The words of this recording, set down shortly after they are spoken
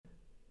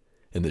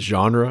In the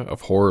genre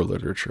of horror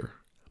literature,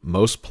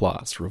 most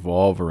plots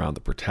revolve around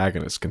the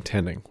protagonist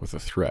contending with a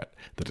threat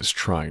that is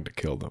trying to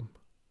kill them.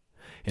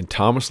 In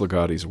Thomas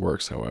Ligotti's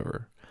works,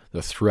 however,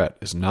 the threat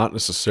is not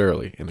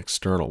necessarily an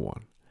external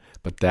one,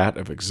 but that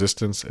of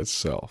existence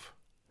itself.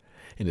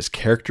 In his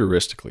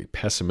characteristically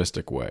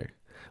pessimistic way,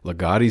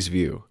 Ligotti's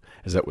view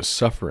is that with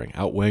suffering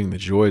outweighing the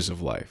joys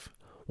of life,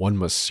 one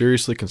must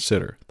seriously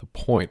consider the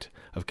point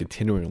of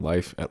continuing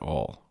life at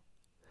all.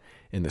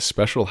 In this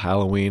special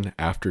Halloween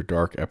After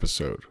Dark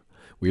episode,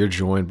 we are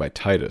joined by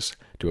Titus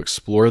to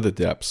explore the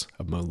depths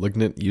of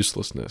malignant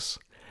uselessness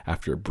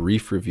after a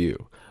brief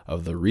review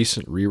of the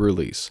recent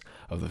re-release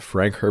of the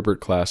Frank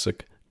Herbert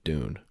classic,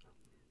 Dune.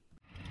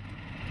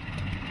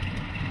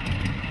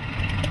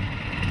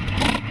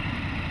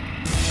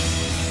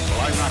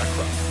 Well, I'm not a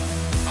crook.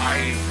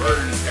 I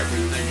burned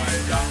everything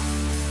I've done.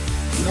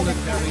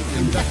 Military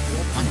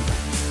industrial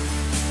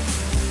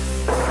complex.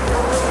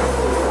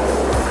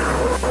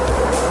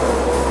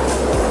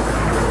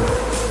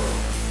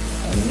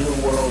 A new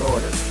world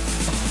order.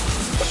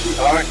 But we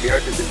are here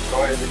to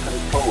destroy the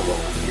control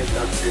over the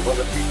industry of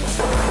other people.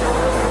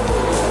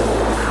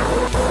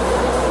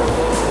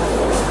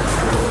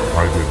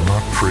 I did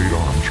not trade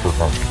arms for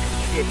hostages.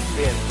 It's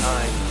been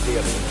time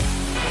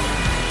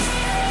theater.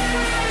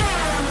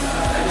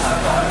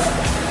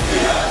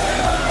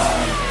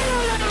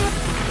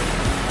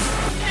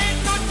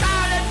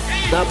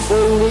 На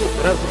полный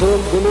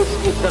разгром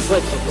гнусных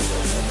захватчиков.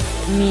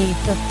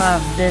 Милька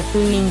Павда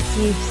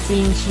Туинти в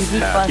Сенчеви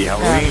Happy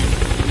Halloween.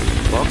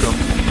 подкаст. Welcome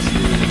to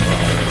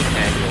our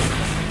annual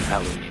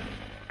Halloween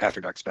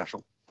After Dark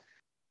special.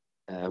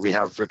 We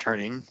have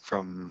returning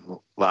from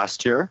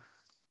last year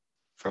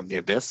from the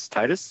Abyss,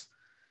 Titus.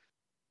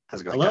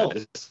 How's it going, Hello.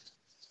 Titus?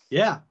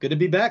 Yeah, good to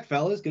be back,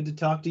 fellas. Good to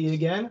talk to you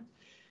again.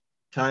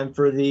 Time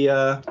for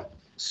the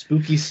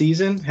spooky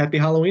season. Happy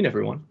Halloween,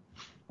 everyone.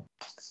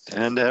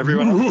 And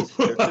everyone else is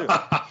here too.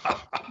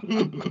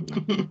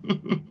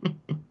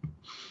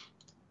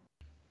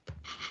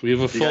 We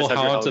have a Do you guys full have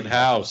your haunted Halloween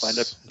house lined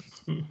up?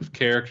 of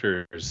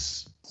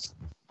characters.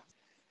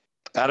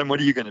 Adam, what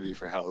are you going to be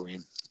for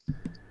Halloween?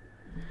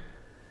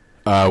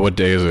 What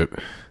day is it?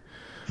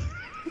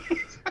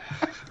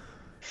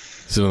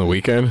 Is it on the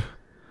weekend?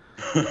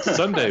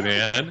 Sunday,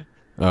 man.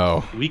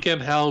 Oh,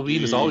 Weekend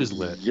Halloween is always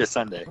lit. Yes,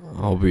 Sunday.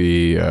 I'll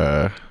be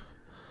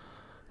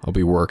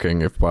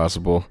working if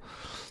possible.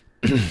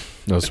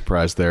 No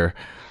surprise there.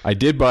 I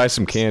did buy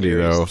some candy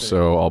though,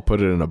 so I'll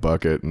put it in a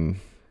bucket. And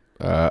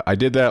I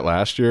did that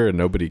last year, and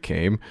nobody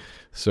came.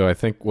 So I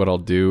think what I'll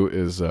do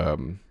is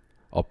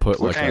I'll put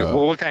What kind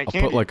of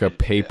candy put like a did you get?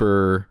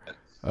 paper.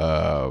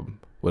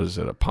 What is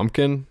it? A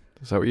pumpkin?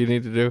 Is that what you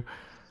need to do?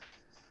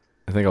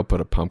 I think I'll put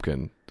a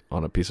pumpkin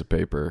on a piece of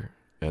paper,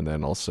 and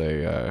then I'll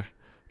say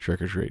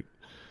trick or treat,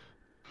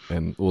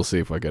 and we'll see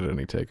if I get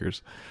any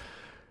takers.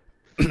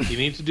 You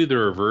need to do the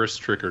reverse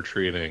trick or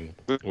treating,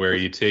 where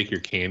you take your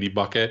candy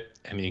bucket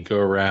and you go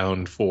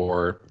around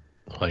for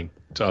like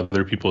to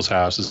other people's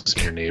houses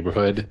in your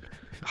neighborhood,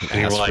 and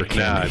you're Ask for like,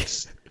 nah, candy."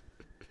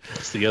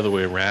 it's the other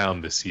way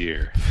around this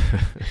year.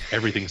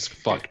 Everything's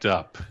fucked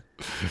up.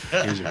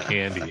 Here's your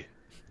candy.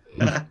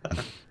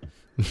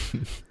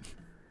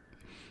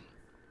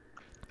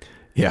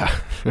 Yeah.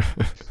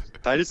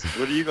 Titus,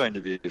 what are you going to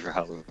be for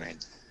Halloween?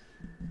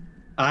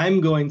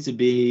 I'm going to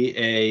be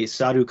a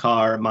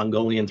Sadukar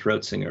Mongolian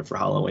throat singer for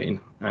Halloween.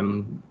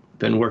 I'm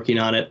been working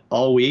on it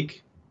all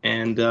week,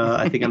 and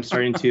I think I'm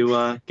starting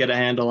to get a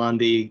handle on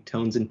the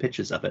tones and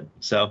pitches of it.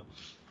 So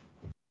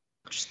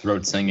Just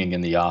throat singing in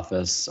the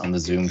office on the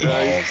Zoom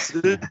calls.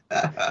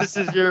 This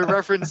is you're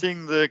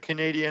referencing the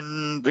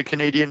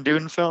Canadian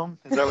Dune film.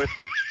 Is that what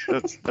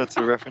that's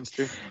a reference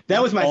to?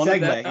 that was my Calling it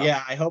segue. that now?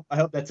 Yeah, I hope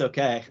that's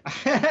okay.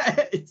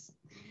 It's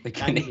The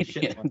kind of a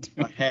shit Canadian. one,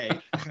 but hey,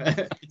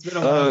 it's been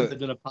a while since I've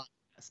done a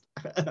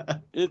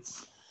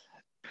podcast.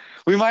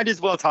 We might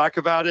as well talk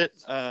about it.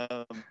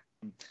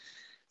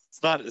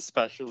 It's not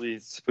especially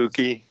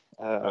spooky,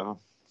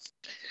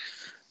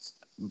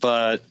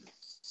 but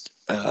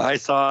I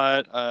saw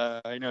it.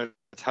 I know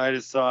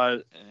Titus saw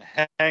it.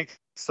 Hank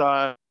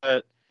saw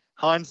it.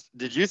 Hans,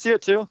 did you see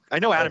it too? I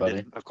know Adam buddy.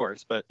 didn't, of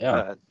course, but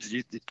Yeah. did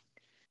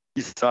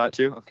you saw it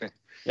too? Okay.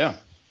 Yeah.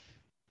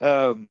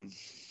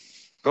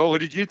 Well,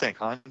 what did you think,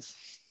 Hans?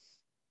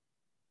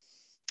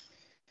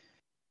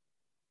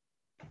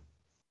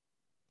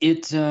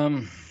 It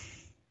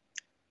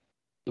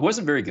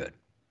wasn't very good.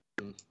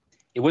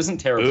 It wasn't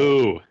terrible.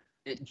 Ooh,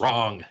 It-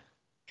 wrong.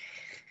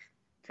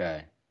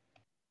 Okay.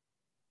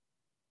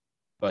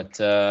 But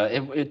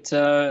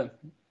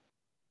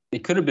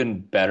it could have been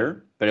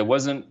better, but it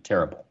wasn't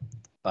terrible.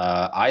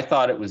 I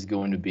thought it was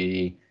going to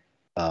be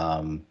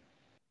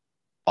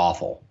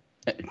awful.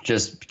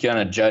 Just kind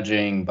of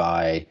judging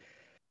by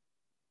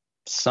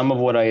some of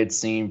what I had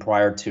seen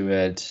prior to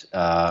it.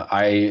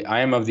 I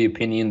am of the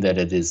opinion that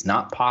it is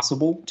not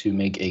possible to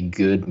make a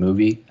good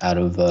movie out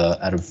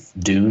of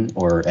Dune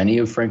or any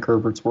of Frank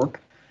Herbert's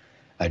work.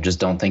 I just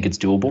don't think it's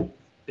doable.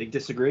 Big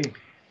disagree.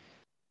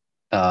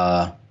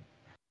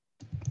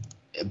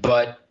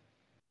 But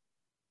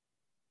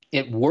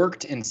it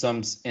worked in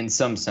some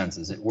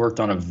senses. It worked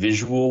on a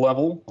visual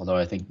level, although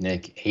I think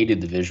Nick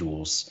hated the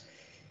visuals.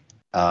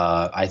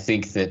 I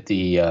think that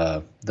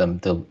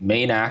the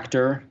main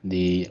actor,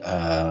 the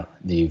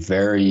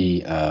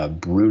very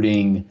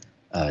brooding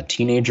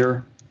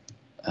teenager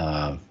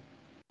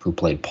who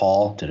played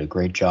Paul, did a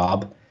great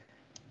job.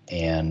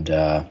 And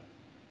I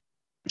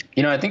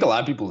think a lot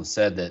of people have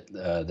said that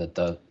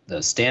the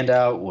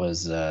standout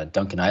was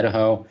Duncan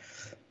Idaho,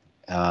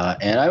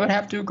 and I would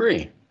have to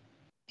agree.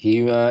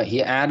 He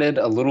added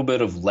a little bit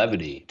of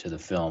levity to the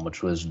film,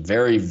 which was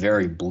very,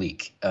 very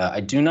bleak.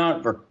 I do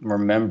not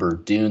remember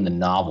Dune the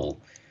novel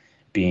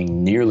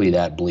being nearly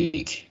that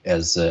bleak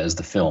as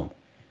the film,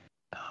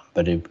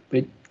 but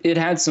it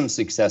had some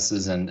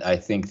successes, and I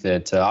think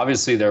that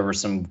obviously there were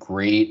some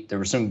great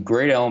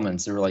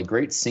elements. There were like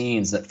great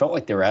scenes that felt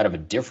like they were out of a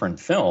different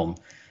film,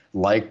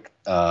 like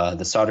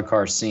the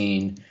Sardaukar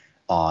scene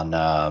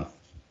on.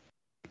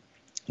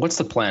 What's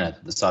the planet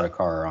that the Sardaukar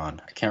are on?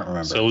 I can't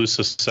remember.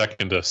 Seleucus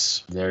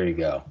Secundus. There you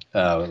go.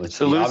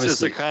 Seleucus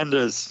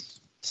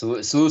Secundus.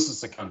 Seleucus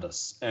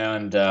Secundus.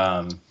 And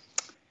that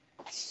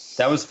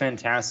was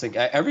fantastic.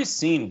 Every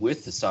scene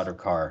with the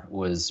Sardaukar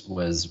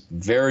was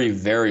very,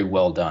 very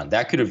well done.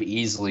 That could have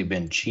easily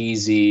been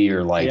cheesy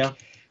or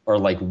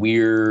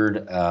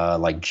weird,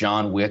 like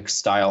John Wick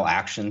style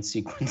action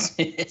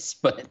sequences,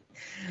 but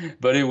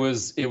it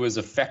was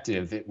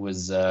effective. It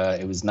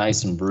was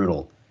nice and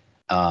brutal.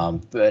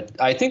 But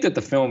I think that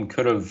the film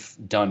could have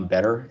done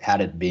better had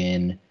it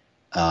been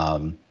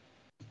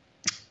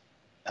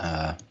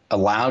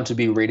allowed to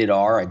be rated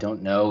R. I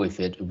don't know if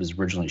it was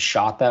originally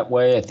shot that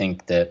way. I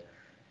think that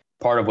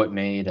part of what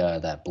made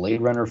that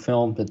Blade Runner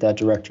film that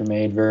director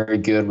made very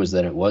good was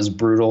that it was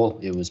brutal,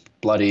 it was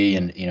bloody,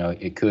 and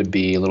it could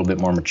be a little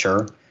bit more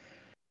mature.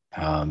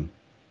 And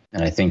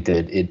I think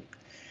that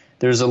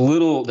there was a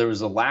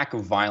lack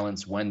of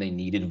violence when they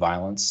needed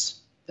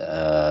violence.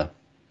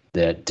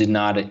 That did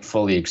not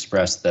fully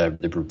express the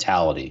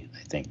brutality,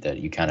 I think, that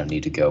you kind of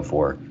need to go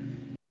for.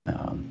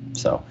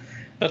 So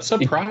that's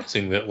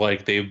surprising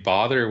that they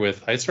bother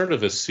with. I sort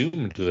of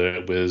assumed that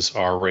it was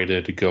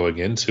R-rated going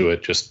into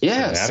it, just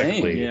thematically.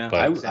 Same. Yeah,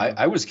 but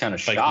I was kind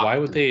of shocked. Why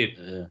would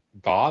they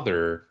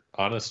bother?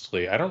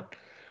 Honestly, I don't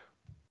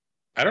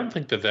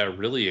think that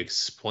really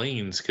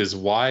explains, because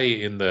why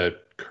in the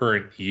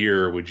current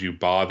year would you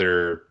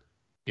bother?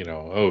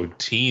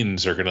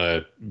 Teens are going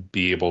to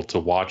be able to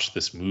watch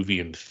this movie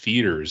in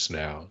theaters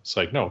now. It's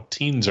like, no,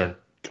 teens aren't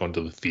going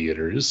to the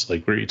theaters.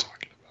 Like, what are you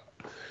talking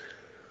about?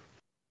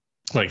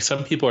 Like,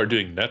 some people are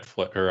doing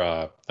Netflix, or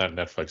not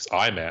Netflix,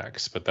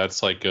 IMAX, but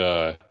that's like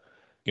a,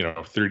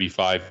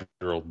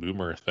 35-year-old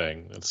boomer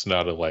thing. It's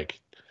not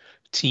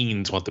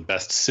teens want the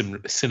best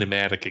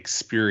cinematic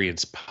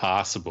experience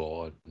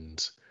possible,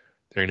 and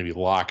they're going to be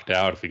locked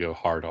out if we go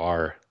hard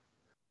R.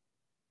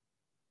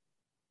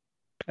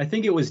 I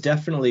think it was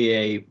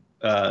definitely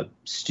a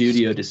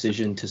studio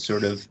decision to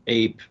sort of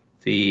ape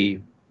the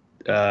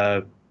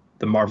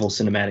Marvel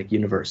Cinematic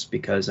Universe,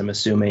 because I'm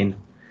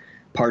assuming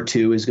Part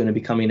 2 is going to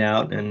be coming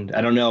out, and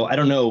I don't know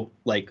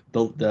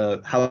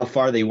the how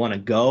far they want to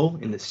go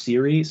in the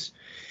series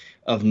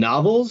of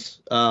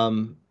novels.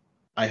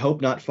 I hope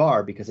not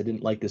far, because I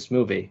didn't like this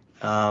movie.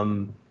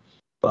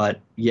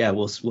 But yeah,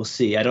 we'll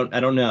see. I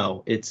don't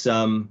know. It's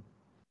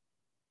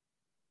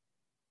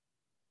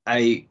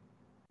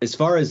As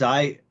far as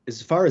I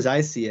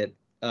see it,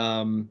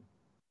 the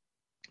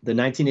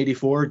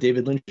 1984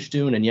 David Lynch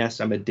Dune, and yes,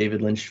 I'm a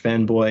David Lynch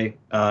fanboy,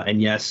 and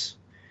yes,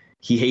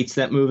 he hates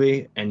that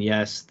movie, and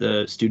yes,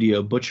 the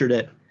studio butchered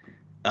it.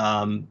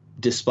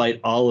 Despite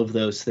all of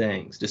those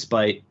things,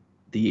 despite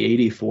the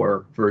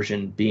 84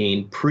 version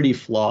being pretty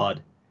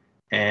flawed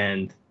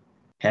and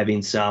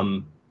having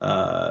some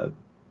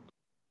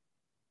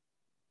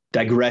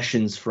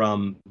digressions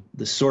from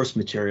the source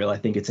material, I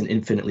think it's an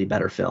infinitely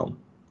better film.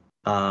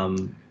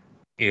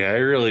 Yeah, I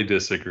really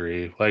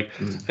disagree. I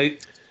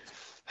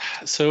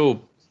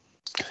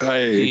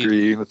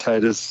agree with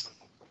Titus.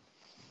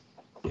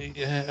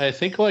 Yeah, I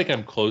think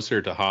I'm closer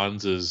to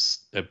Hans's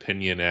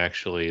opinion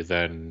actually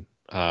than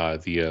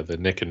the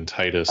Nick and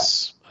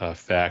Titus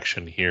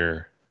faction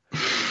here.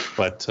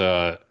 But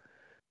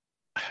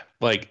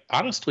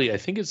honestly, I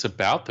think it's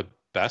about the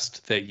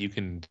best that you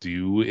can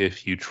do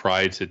if you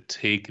try to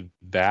take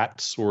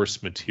that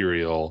source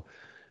material,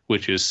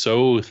 which is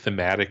so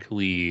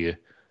thematically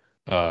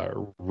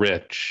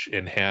rich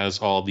and has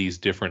all these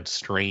different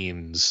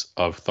strains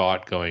of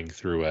thought going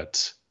through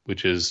it,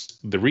 which is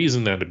the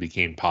reason that it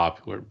became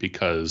popular,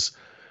 because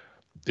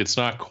it's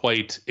not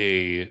quite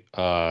a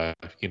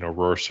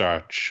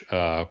Rorschach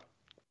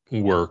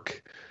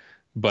work,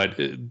 but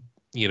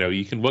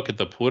you can look at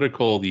the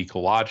political, the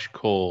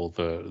ecological,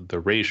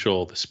 the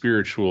racial, the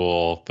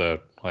spiritual,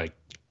 the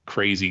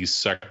crazy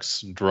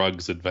sex,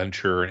 drugs,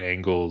 adventure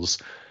angles.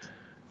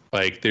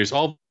 There's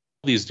all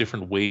these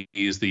different ways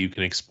that you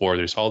can explore.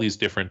 There's all these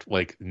different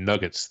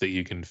nuggets that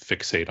you can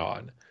fixate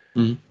on.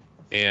 Mm-hmm.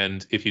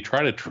 And if you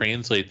try to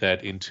translate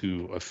that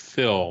into a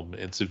film,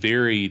 it's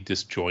very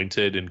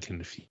disjointed and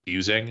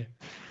confusing.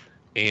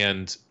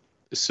 And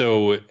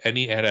so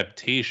any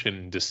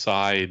adaptation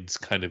decides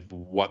kind of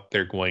what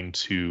they're going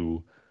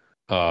to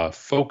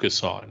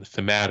focus on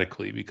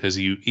thematically, because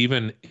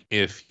even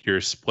if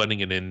you're splitting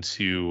it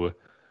into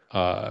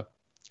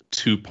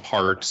 2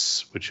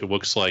 parts, which it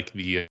looks like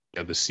the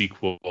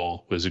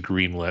sequel was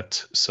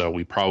greenlit, so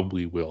we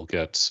probably will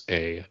get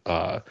a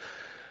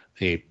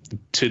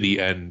to the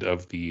end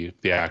of the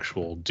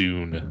actual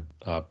Dune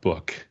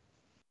book,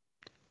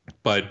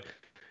 but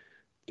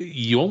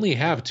you only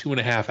have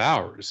 2.5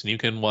 hours, and you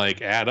can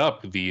like add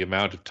up the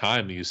amount of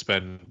time you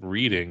spend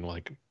reading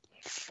like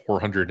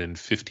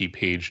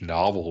 450-page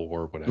novel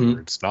or whatever.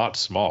 It's not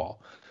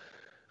small,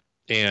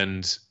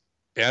 and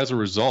as a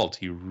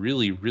result, you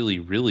really, really,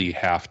 really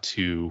have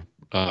to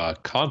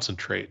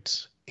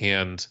concentrate.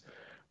 And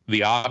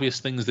the obvious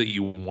things that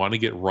you want to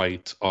get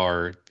right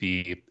are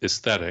the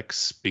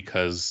aesthetics,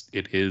 because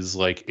it is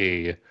like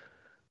a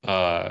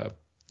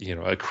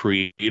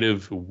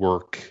creative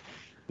work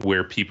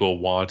where people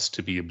want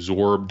to be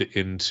absorbed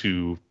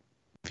into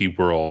the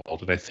world.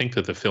 And I think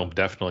that the film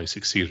definitely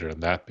succeeded on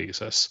that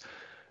basis.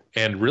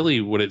 And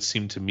really what it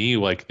seemed to me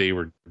like they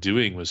were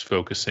doing was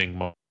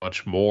focusing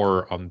much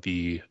more on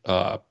the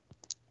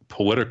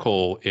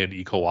political and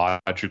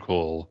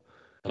ecological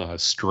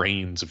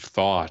strains of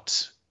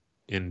thought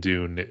in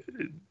Dune,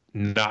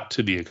 not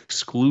to the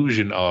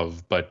exclusion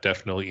of, but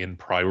definitely in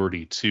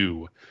priority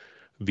to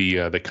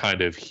the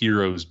kind of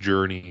hero's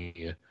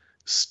journey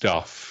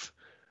stuff,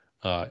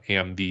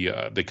 and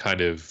the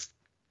kind of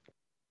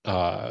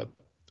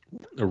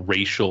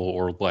racial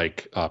or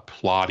like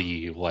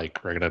plotty,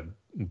 like we're gonna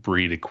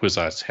breed a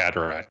Kwisatz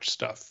Haderach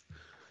stuff.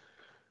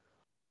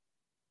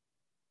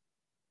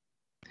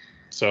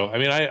 So I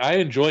mean, I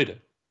enjoyed it.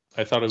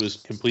 I thought it was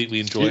completely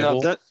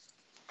enjoyable.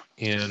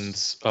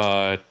 And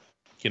I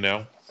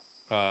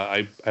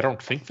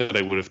don't think that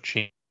I would have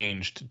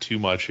changed too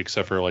much,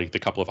 except for like the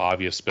couple of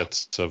obvious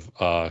bits of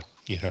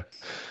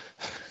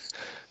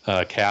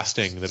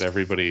casting that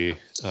everybody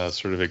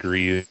sort of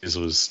agrees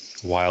was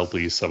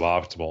wildly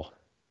suboptimal.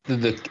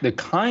 The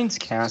Kynes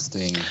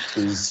casting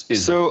is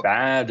so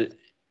bad.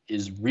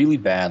 Is really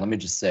bad. Let me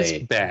just say,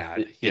 it's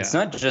bad. Yeah. It's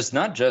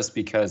not just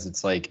because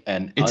it's like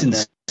it's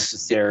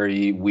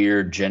unnecessary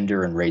weird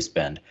gender and race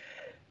bend.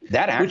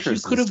 That actress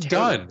which you could have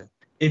done.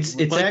 It's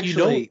like,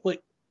 actually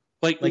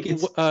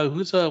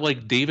who's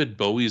like David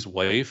Bowie's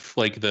wife,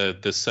 like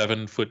the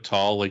 7 foot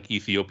tall like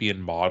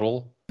Ethiopian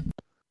model.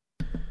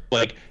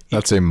 Like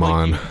that's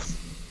Iman.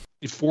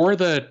 For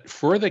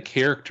the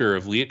character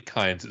of Liet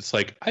Kynes, it's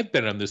like, I've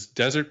been on this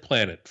desert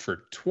planet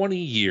for 20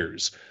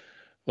 years.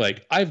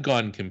 Like, I've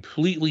gone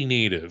completely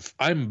native.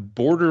 I'm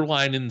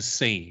borderline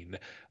insane.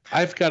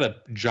 I've got a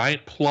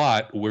giant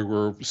plot where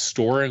we're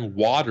storing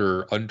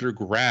water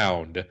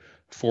underground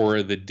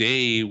for the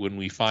day when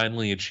we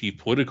finally achieve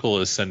political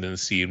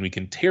ascendancy and we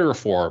can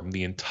terraform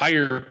the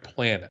entire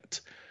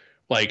planet.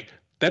 Like,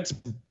 that's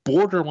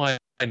borderline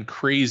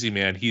crazy,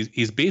 man.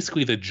 He's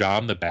basically the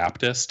John the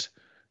Baptist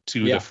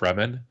to the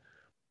Fremen.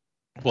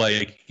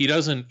 Like, he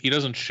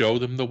doesn't show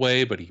them the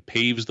way, but he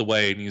paves the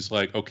way, and he's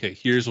like, okay,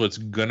 here's what's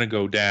gonna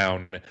go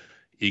down.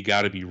 You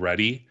got to be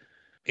ready.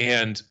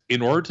 And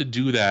in order to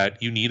do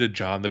that, you need a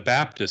John the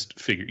Baptist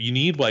figure. You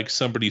need like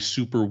somebody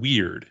super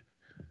weird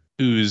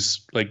who's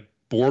like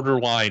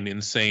borderline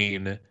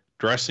insane,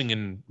 dressing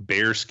in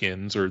bear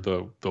skins or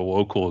the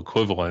local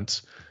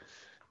equivalent.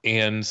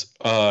 And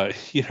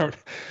you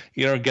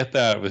don't get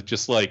that with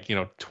just like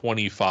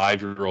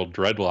 25-year-old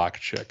dreadlock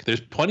chick.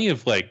 There's plenty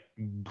of like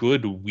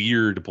good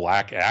weird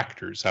black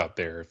actors out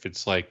there if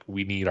it's like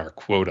we need our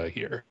quota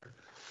here.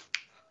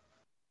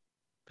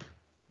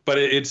 But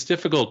it's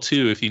difficult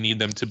too if you need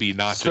them to be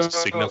not just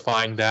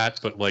signifying that,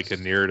 but like a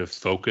narrative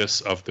focus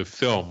of the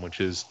film,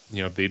 which is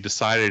they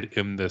decided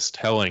in this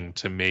telling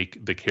to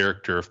make the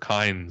character of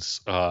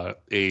Kynes a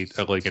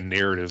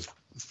narrative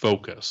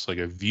focus, like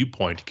a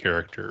viewpoint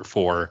character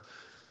for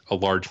a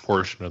large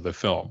portion of the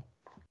film.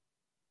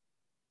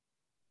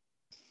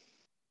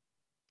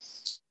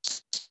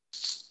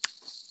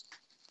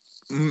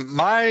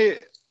 My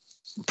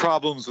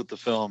problems with the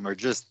film are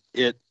just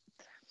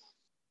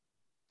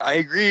I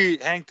agree,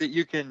 Hank, that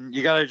you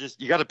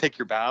gotta pick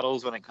your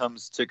battles when it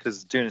comes to,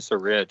 because Dune is so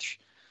rich,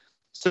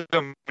 so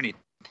many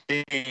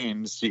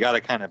themes. You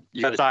gotta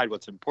decide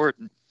what's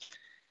important,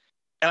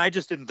 and I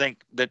just didn't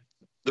think that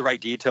the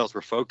right details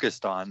were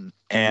focused on.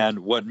 And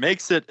what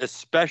makes it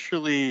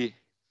especially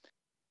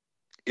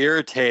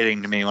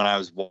irritating to me when I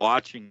was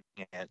watching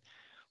it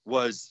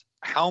was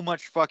how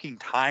much fucking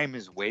time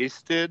is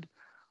wasted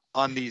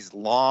on these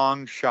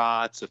long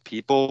shots of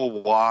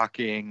people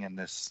walking and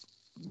this,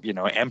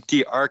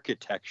 empty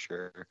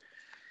architecture.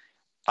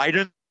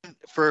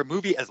 For a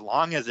movie as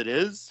long as it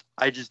is,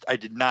 I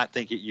did not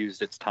think it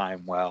used its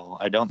time well.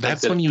 I don't think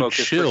that's when you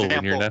chill,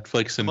 when you're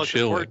Netflix and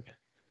chilling.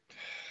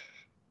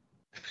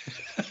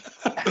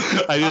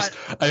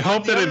 I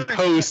hope that in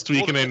post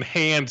we can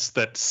enhance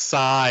that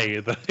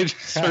sigh that I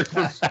just heard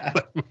from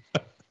Adam.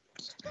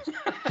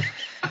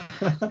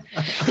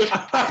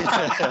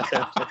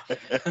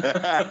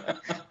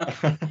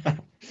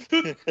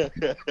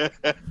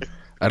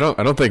 I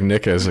don't think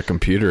Nick has a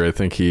computer. I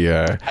think he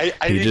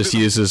he just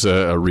uses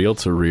a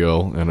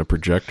reel-to-reel and a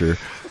projector.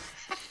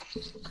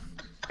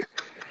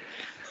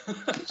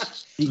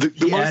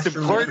 The most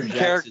important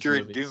character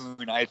in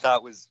Dune, I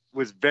thought, was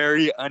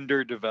very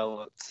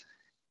underdeveloped,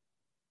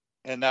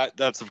 and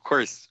that's of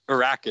course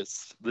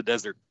Arrakis, the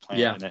desert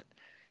planet.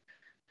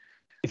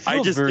 It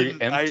feels very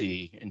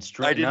empty and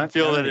straight. I didn't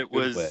feel that it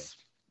was. Way.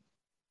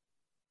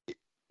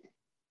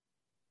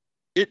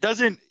 It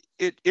doesn't.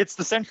 It's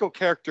the central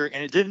character,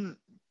 and it didn't.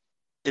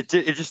 It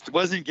just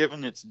wasn't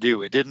given its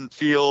due. It didn't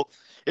feel.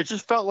 It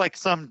just felt like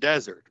some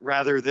desert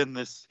rather than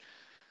this,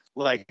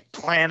 like,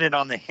 planet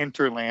on the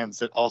hinterlands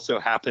that also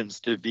happens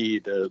to be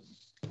the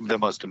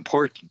most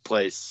important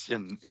place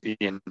in the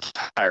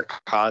entire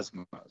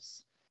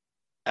cosmos.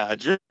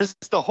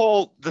 Just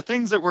the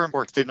things that were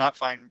important did not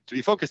find to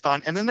be focused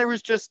on, and then there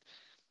was just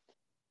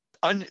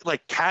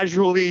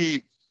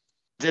casually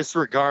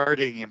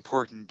disregarding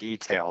important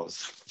details.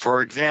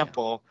 For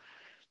example,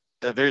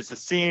 there's a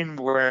scene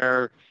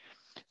where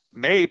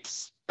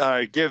Mapes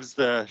shows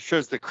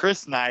the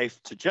Chris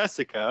knife to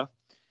Jessica,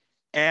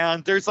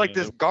 and there's like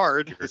this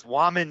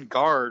Woman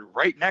guard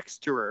right next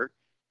to her,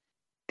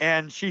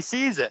 and she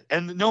sees it,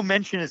 and no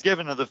mention is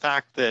given of the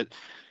fact that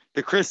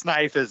the Chris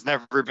knife has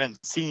never been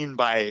seen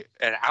by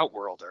an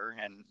Outworlder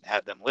and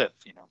had them live.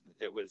 You know,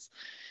 it was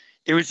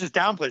just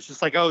downplayed. It's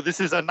just like, oh, this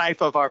is a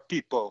knife of our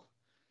people,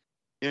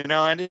 you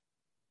know, and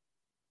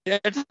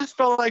it just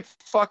felt like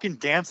fucking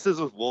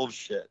Dances with Wolves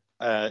shit.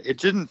 It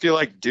didn't feel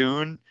like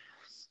Dune.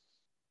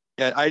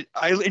 I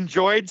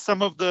enjoyed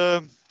some of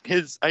I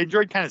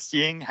enjoyed kind of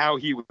seeing how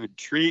he would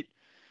treat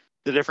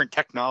the different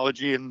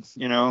technology, and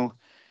you know,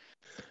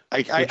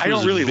 I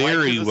don't really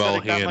like his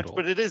aesthetic that much,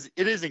 but it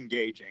is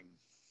engaging.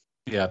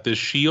 Yeah, the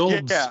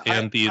shields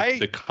and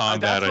the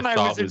combat I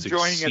thought was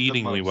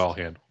exceedingly well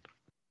handled.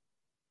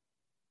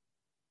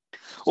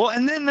 Well,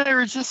 and then there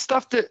was just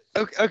stuff that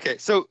okay,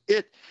 so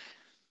it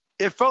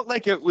felt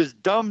like it was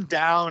dumbed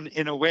down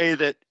in a way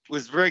that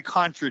was very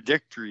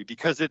contradictory,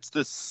 because it's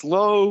this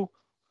slow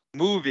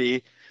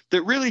movie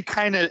that really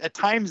kind of at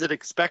times it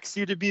expects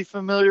you to be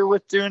familiar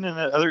with Dune, and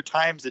at other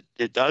times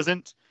it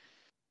doesn't,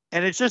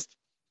 and it's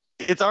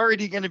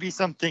already going to be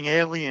something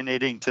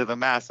alienating to the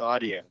mass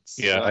audience.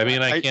 Yeah, I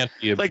mean, I can't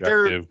be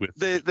objective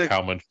with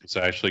how much is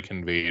actually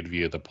conveyed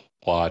via the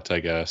plot, I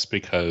guess,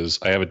 because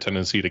I have a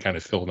tendency to kind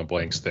of fill in the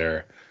blanks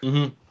there.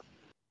 Mm-hmm.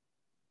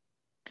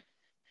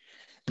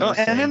 Oh,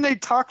 and then they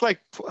talk like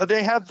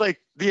they have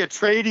like the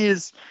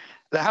Atreides,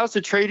 the House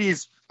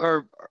Atreides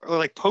are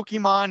like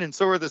Pokemon, and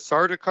so are the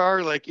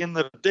Sardaukar. Like when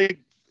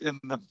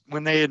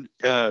they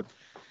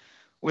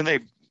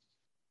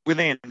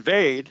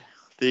invade.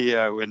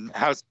 When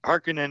House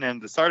Harkonnen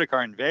and the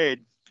Sardaukar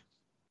invade,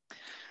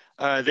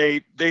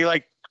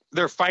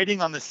 they're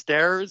fighting on the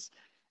stairs,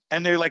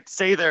 and they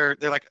say their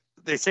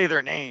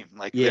name,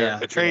 like they're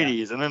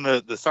Atreides, and then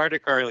the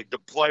Sardaukar like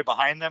deploy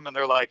behind them, and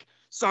they're like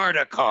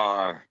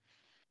Sardaukar,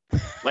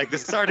 like the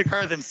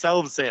Sardaukar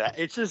themselves say that.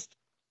 I just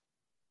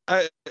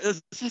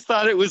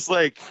thought it was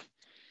like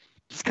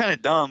just kind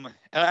of dumb,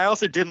 and I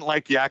also didn't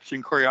like the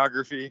action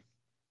choreography.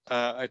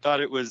 I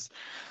thought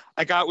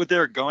I got what they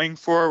were going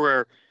for,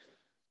 where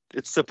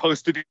it's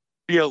supposed to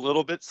be a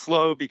little bit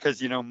slow because,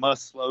 you know,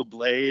 must slow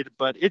blade,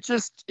 but it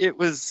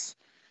was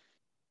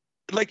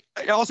like,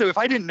 also, if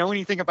I didn't know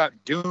anything about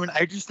Dune,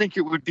 I just think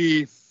it would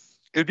be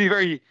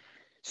very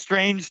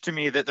strange to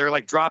me that they're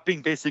like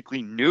dropping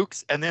basically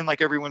nukes, and then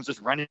like everyone's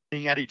just running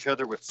at each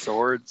other with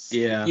swords.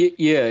 Yeah.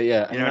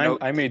 And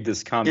I made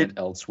this comment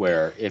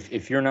elsewhere.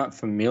 If you're not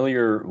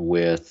familiar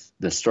with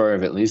the story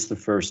of at least the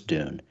first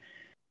Dune,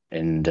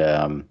 and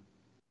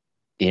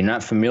you're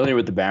not familiar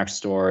with the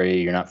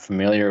backstory, you're not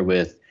familiar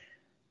with,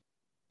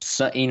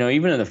 you know,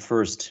 even in the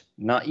first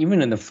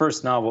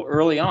novel,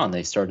 early on,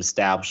 they start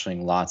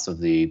establishing lots of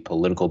the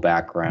political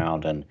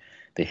background and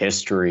the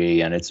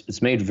history, and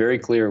it's made very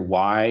clear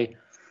why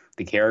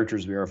the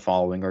characters we are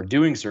following are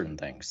doing certain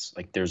things.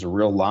 Like, there's a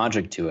real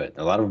logic to it.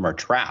 A lot of them are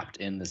trapped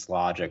in this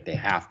logic. They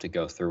have to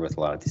go through with a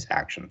lot of these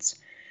actions.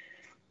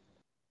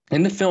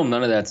 In the film,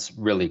 none of that's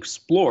really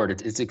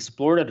explored. It's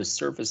explored at a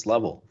surface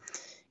level.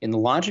 In the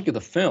logic of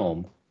the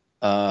film,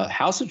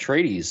 House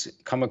Atreides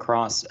come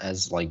across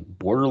as like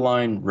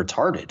borderline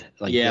retarded.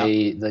 Like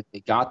they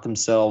got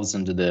themselves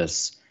into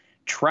this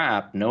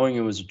trap, knowing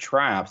it was a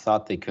trap,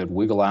 thought they could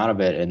wiggle out of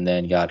it, and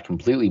then got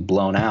completely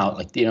blown out.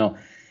 Like, you know,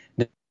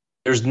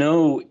 there's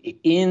no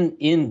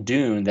in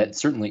Dune, that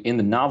certainly in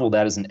the novel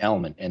that is an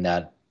element, and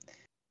that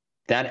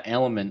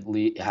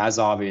element has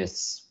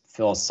obvious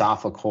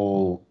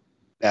philosophical,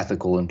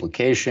 ethical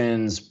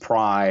implications,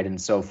 pride, and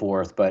so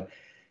forth, but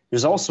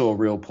there's also a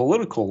real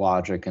political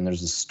logic, and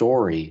there's a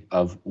story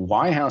of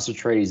why House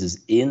Atreides is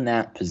in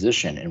that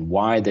position and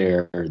why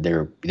they're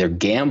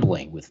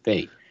gambling with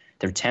fate.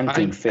 They're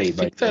tempting fate.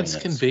 I think that's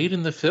conveyed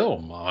in the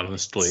film,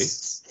 honestly.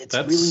 It's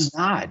really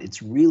not.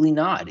 It's really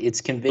not.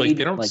 It's conveyed. Like,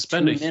 they don't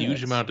spend a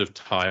huge amount of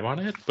time on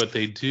it, but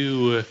they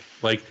do.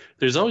 Like,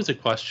 there's always a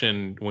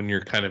question when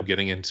you're kind of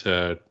getting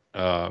into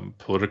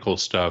political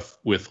stuff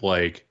with,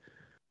 like,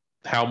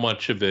 how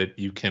much of it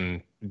you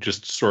can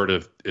just sort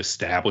of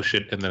establish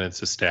it and then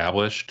it's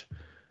established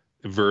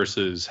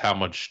versus how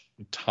much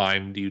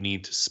time do you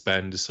need to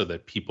spend so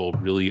that people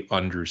really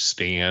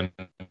understand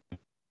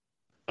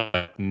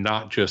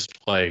not just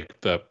like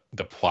the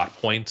plot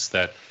points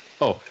that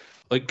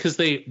because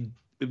they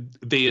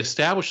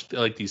established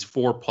like these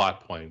 4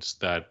 plot points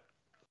that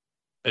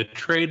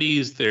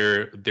Atreides,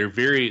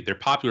 they're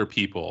popular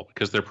people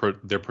because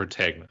they're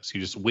protagonists.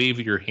 You just wave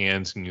your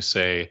hands and you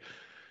say,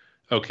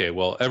 okay,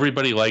 well,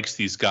 everybody likes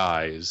these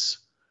guys,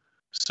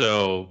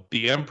 so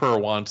the Emperor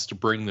wants to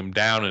bring them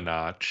down a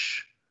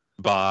notch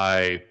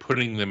by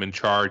putting them in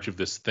charge of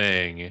this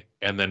thing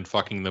and then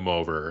fucking them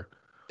over.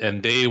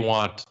 And they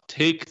want to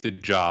take the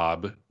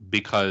job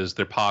because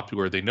they're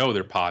popular. They know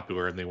they're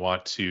popular, and they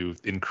want to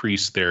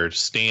increase their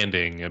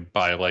standing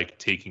by like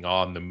taking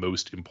on the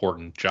most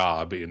important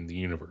job in the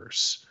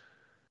universe.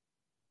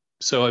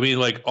 So, I mean,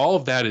 like all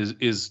of that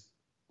is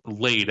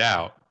laid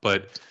out,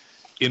 but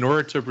in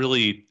order to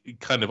really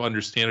kind of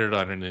understand it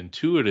on an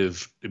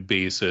intuitive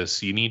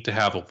basis, you need to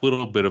have a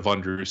little bit of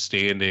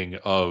understanding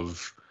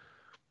of,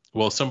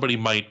 well, somebody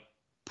might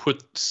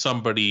put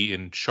somebody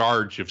in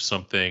charge of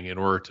something in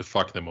order to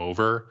fuck them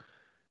over,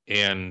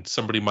 and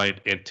somebody might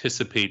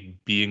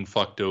anticipate being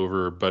fucked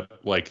over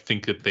but like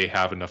think that they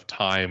have enough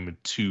time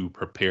to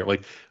prepare.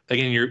 Like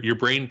again, your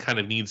brain kind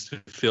of needs to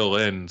fill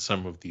in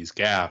some of these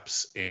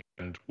gaps,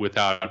 and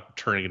without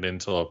turning it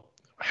into a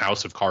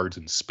House of Cards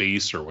in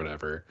space or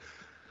whatever,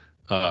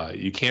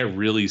 you can't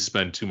really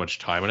spend too much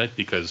time on it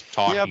because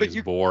talking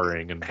is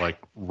boring, and like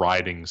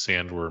riding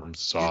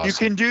sandworms is awesome. You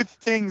can do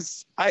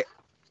things.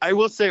 I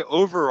will say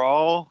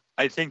overall,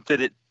 I think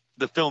that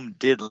the film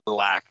did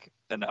lack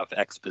enough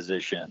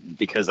exposition,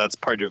 because that's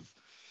part of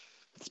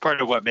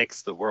what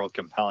makes the world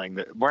compelling.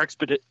 The more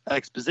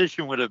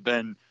exposition would have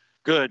been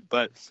good,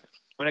 but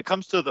when it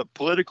comes to the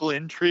political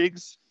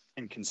intrigues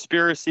and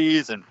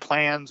conspiracies and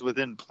plans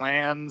within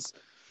plans,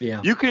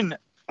 you can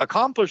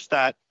accomplish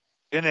that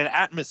in an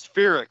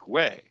atmospheric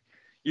way.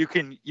 You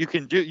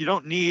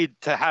don't need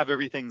to have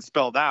everything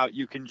spelled out.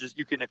 You can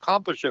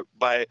accomplish it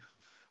by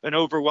an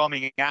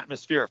overwhelming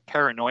atmosphere of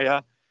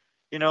paranoia.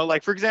 You know,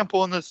 like for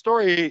example, in the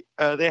story,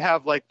 they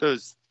have like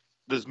those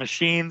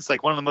machines.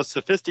 Like one of the most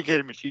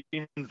sophisticated machines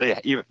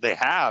they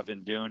have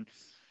in Dune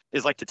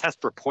is like to test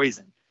for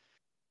poison.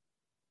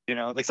 You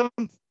know, like some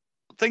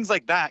things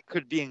like that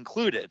could be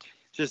included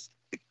just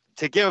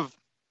to give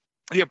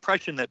the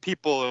impression that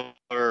people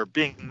are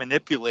being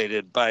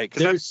manipulated by,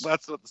 because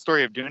that's what the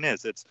story of Dune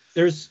is.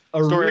 There's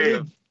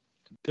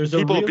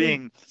people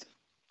being.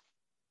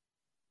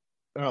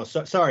 Oh,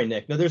 sorry,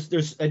 Nick. No,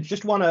 there's. I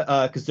just want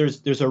to, because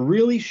there's a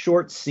really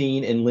short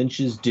scene in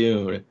Lynch's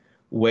Dune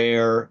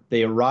where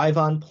they arrive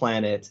on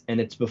planet,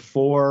 and it's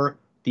before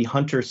the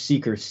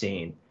hunter-seeker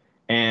scene,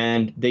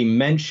 and they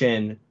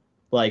mention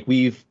like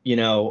we've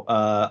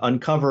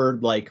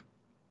uncovered like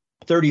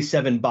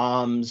 37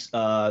 bombs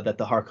that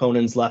the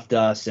Harkonnens left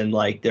us, and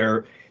like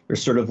they're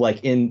sort of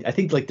like in, I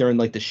think like they're in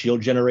like the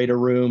shield generator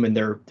room, and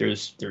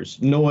there's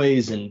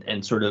noise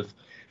and sort of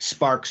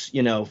sparks,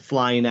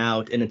 flying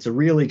out, and it's a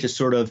really just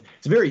sort of,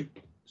 it's a very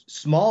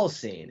small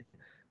scene,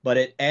 but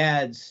it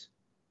adds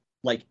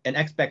like an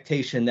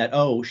expectation that,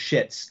 oh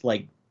shit,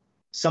 like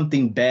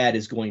something bad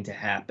is going to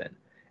happen,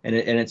 and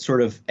it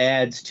sort of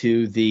adds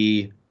to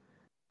the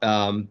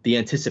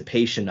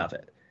anticipation of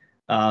it,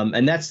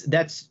 and that's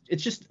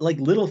it's just like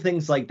little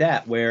things like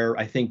that where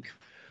I think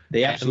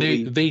they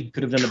absolutely they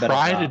could have done a better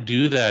job. Try to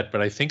do that,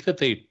 but I think that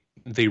they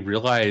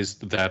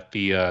realized that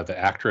the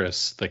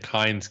actress, the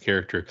Kynes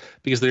character,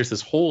 because there's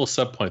this whole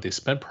subpoint, they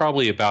spent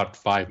probably about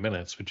 5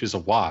 minutes, which is a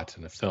lot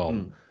in a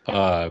film,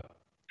 about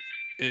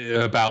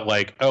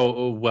like,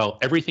 well,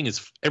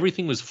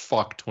 everything was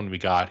fucked when we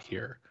got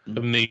here.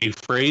 And they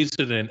phrased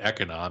it in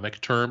economic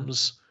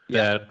terms,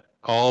 that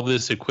all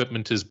this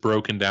equipment is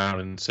broken down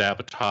and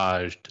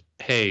sabotaged.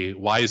 Hey,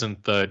 why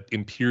isn't the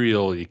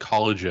Imperial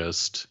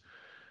ecologist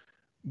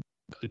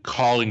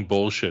calling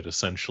bullshit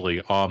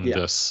essentially on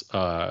this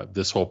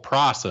whole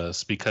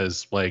process,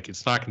 because like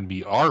it's not going to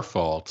be our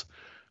fault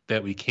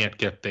that we can't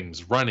get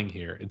things running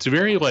here. It's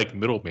very like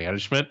middle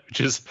management,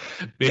 which is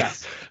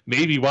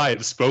maybe why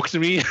it spoke to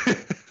me.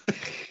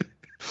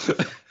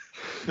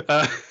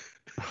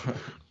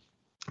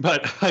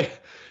 But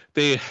like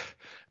they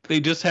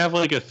just have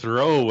like a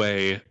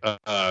throwaway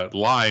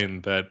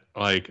line that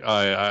like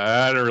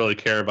I don't really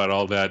care about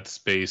all that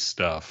space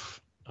stuff.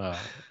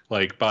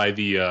 Like by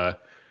the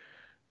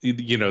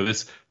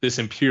this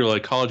Imperial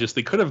ecologist,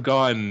 they could have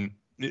gone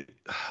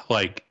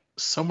like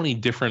so many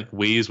different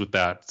ways with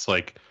that. It's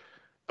like,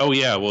 oh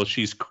yeah, well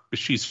she's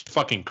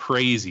fucking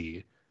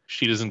crazy.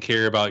 She doesn't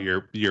care about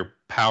your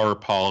power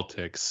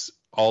politics.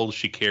 All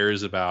she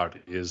cares about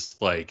is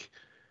like,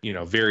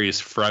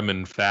 various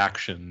Fremen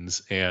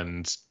factions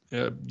and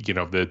the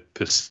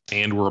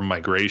sandworm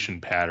migration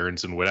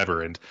patterns and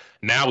whatever. And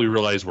now we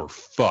realize we're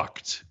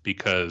fucked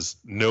because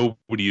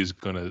nobody is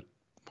going to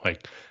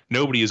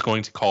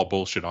call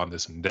bullshit on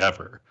this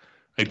endeavor.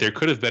 Like there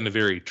could have been a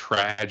very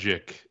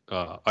tragic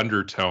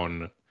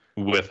undertone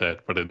with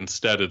it, but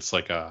instead it's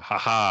like a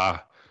haha,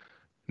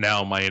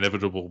 now my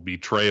inevitable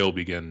betrayal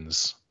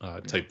begins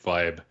type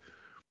vibe.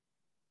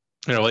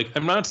 You know, like,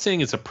 I'm not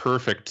saying it's a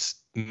perfect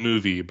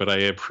movie, but I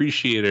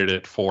appreciated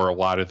it for a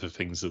lot of the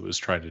things it was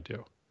trying to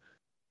do.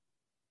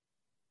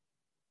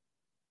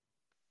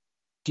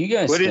 Do you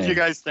guys? What did you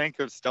guys think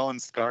of Stellan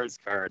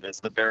Skarsgård as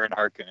the Baron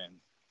Harkonnen?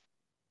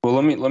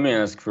 Well, let me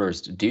ask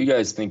first. Do you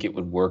guys think it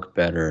would work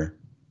better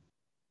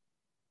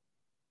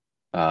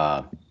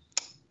as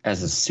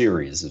a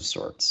series of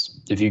sorts?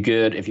 If you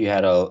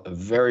had a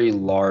very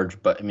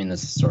large, but I mean,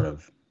 this is sort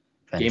of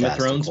Game of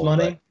Thrones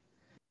money.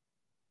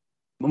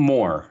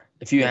 More.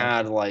 If you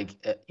had like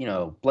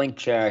blank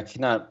check,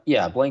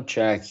 blank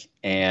check,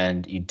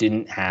 and you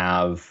didn't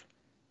have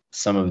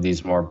some of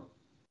these more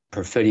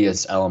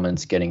perfidious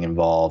elements getting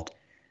involved,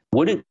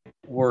 would it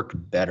work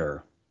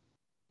better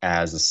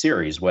as a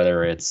series?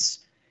 Whether it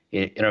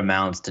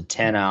amounts to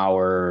 10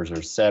 hours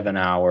or 7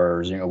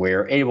 hours, where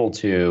you're able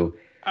to.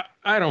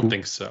 I don't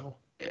think so.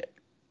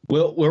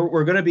 Well,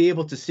 we're going to be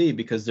able to see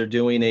because they're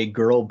doing a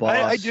girl boss.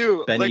 I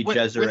do. Benny when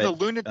Gesserit the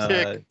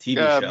lunatic TV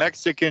show.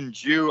 Mexican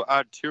Jew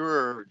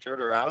Artur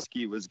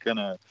Jodorowsky was going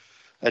to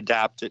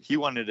adapt it, he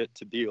wanted it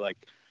to be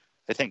like,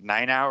 I think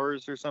 9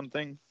 hours or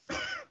something.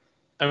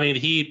 I mean,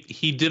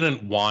 he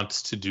didn't want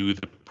to do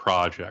the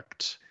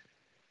project,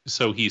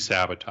 so he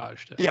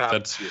sabotaged it. Yeah,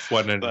 that's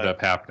what ended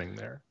up happening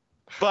there.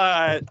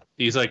 But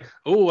he's like,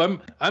 "Oh,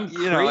 I'm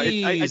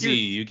crazy.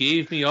 You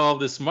gave me all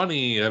this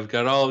money. I've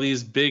got all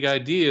these big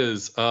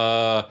ideas.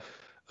 Oh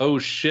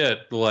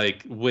shit!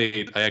 Like,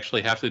 wait, I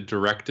actually have to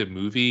direct a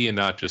movie and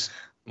not just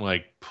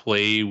like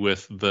play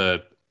with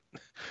the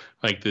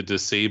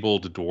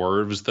disabled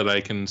dwarves that I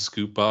can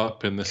scoop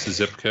up in this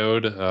zip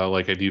code,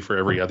 like I do for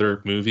every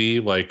other movie.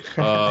 Like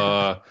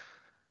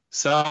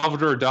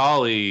Salvador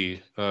Dali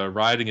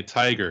riding a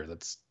tiger.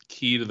 That's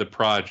key to the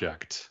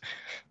project."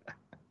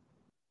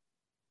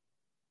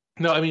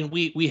 No, I mean,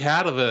 we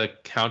had the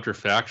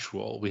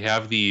counterfactual. We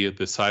have the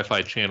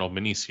Sci-Fi Channel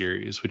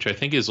miniseries, which I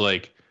think is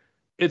like,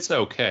 it's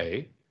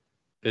okay.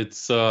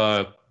 It's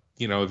a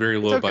very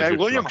low budget.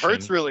 William production.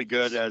 Hurt's really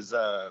good as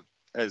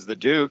the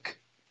Duke.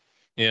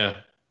 Yeah,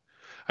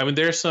 I mean,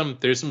 there's some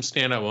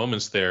standout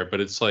moments there,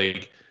 but it's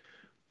like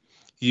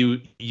you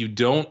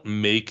don't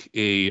make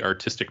a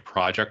artistic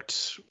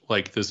project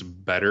like this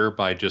better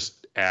by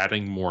just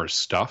adding more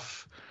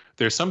stuff.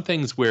 There's some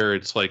things where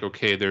it's like,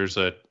 okay, there's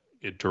a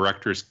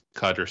director's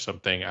cut or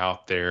something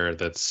out there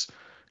that's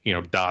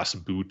Das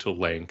Boot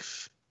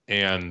length,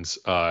 and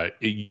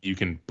you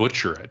can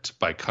butcher it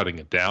by cutting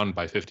it down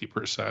by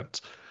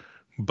 50%.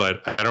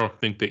 But I don't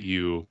think that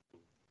you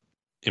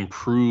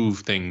improve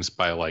things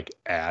by like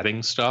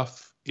adding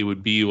stuff. It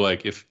would be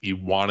like if you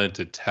wanted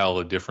to tell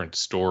a different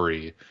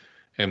story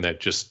and that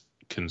just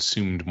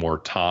consumed more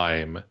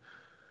time.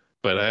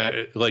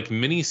 But like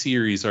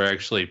miniseries are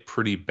actually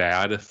pretty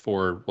bad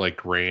for like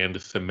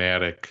grand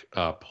thematic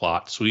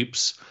plot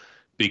sweeps,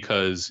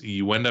 because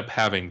you end up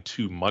having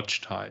too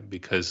much time,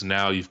 because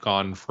now you've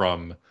gone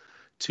from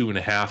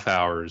 2.5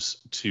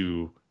 hours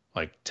to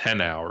like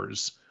 10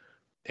 hours,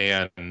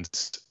 and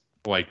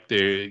like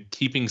they're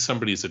keeping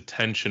somebody's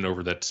attention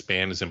over that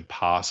span is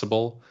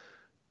impossible,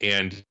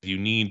 and you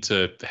need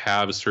to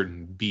have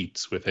certain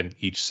beats within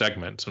each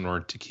segment in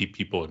order to keep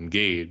people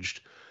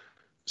engaged.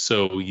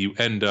 So you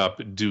end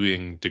up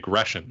doing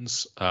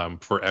digressions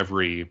for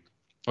every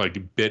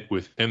like bit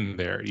within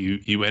there.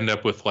 You end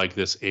up with like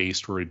this A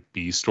story,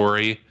 B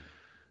story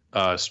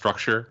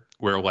structure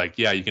where like,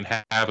 yeah, you can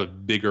have a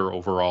bigger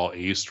overall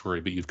A story,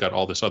 but you've got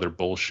all this other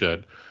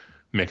bullshit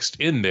mixed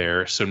in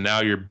there. So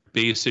now you're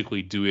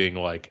basically doing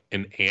like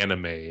an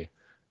anime,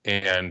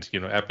 and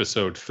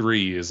episode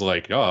 3 is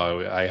like,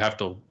 oh, I have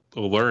to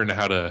learn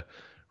how to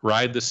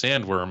ride the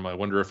sandworm. I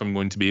wonder if I'm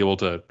going to be able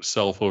to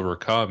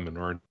self-overcome in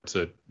order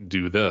to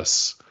do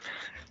this.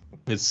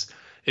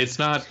 It's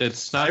not.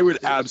 I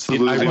would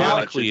absolutely.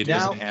 Ironically, it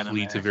doesn't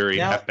lead to very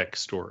epic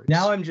stories.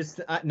 Now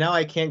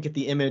I can't get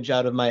the image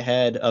out of my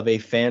head of a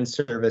fan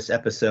service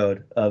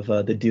episode of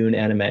the Dune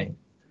anime.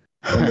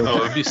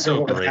 Oh, it'd be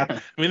so great.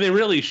 I mean, they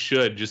really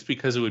should, just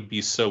because it would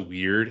be so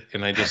weird,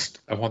 and I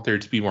want there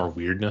to be more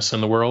weirdness in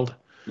the world.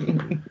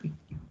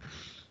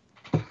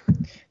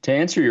 To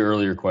answer your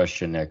earlier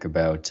question, Nick,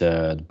 about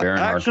Baron Harkonnen.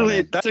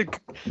 Actually,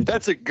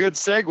 that's a good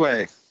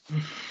segue.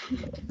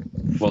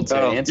 Well, to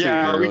answer your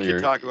earlier, we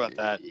could talk about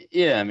that.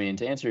 Yeah, I mean,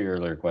 to answer your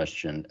earlier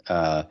question,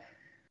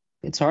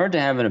 it's hard to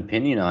have an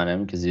opinion on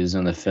him because he was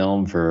in the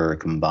film for a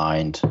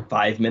combined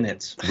 5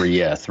 minutes. 3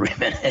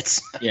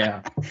 minutes.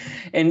 Yeah.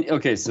 And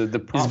okay, so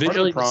he's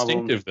visually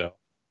distinctive, though.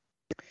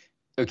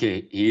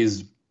 Okay,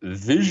 he's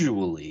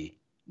visually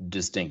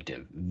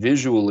distinctive.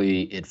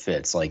 Visually, it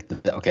fits. Like,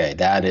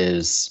 that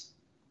is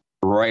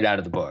right out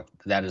of the book.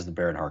 That is the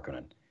Baron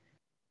Harkonnen.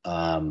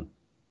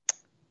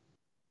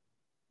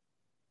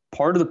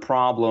 Part of the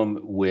problem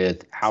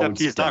with how Except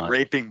he's not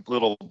raping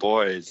little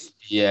boys.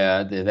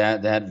 Yeah,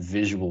 that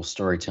visual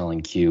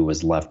storytelling cue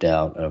was left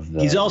out of the.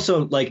 He's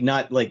also like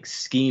not like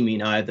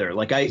scheming either.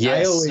 Like that's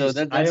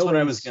what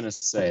I was gonna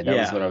say. That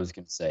was what I was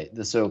gonna say.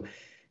 So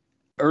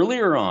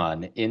earlier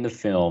on in the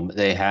film,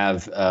 they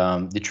have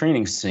the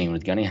training scene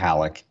with Gunny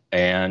Halleck,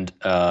 and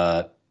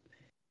Josh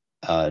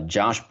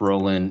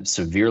Brolin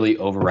severely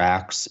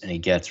overacts, and he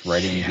gets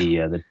right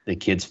in the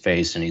kid's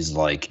face, and he's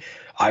like,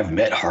 "I've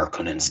met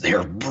Harkonnens;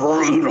 they're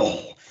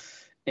brutal."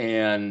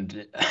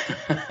 And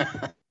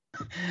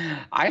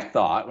I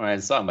thought when I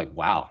saw, I'm like,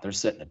 "Wow, they're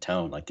setting a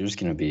tone. Like, there's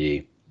gonna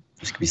be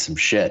some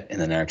shit in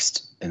the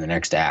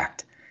next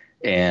act."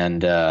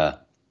 And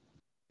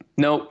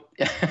nope.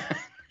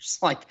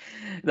 It's like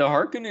the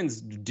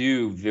Harkonnens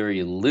do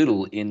very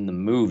little in the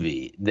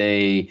movie.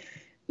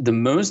 The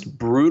most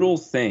brutal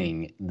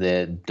thing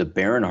that the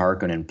Baron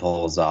Harkonnen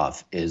pulls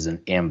off is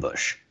an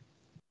ambush.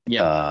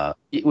 Yeah.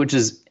 Which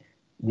is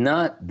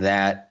not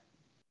that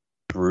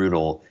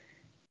brutal.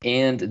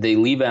 And they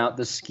leave out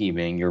the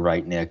scheming. You're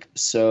right, Nick.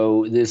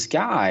 So this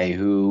guy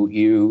who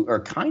you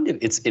are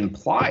it's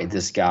implied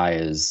this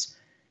guy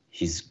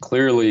he's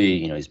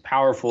clearly, he's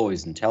powerful,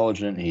 he's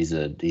intelligent, he's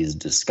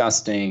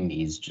disgusting,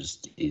 he's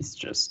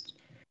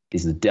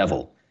the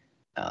devil.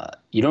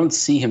 You don't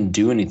see him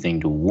do anything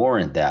to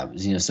warrant that,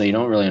 so you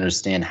don't really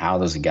understand how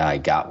this guy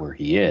got where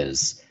he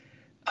is.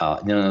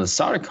 The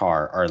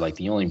Sardaukar are like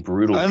the only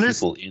brutal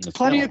people in the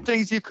plenty film. of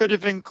things you could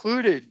have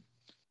included.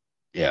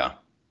 Yeah.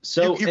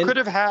 So you could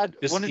have had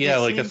one of these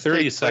like a scenes take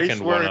 30-second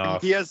place where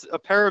one-off. he has a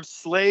pair of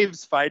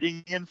slaves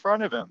fighting in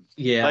front of him.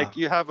 Yeah. Like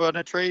you have an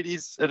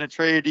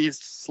Atreides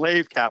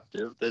slave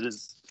captive that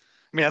is.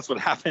 I mean, that's what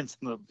happens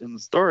in the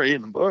story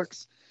in the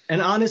books.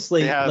 And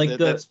honestly,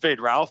 that's Fade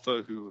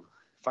Ralpha who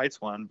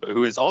fights one, but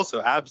who is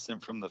also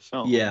absent from the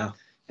film. Yeah.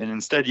 And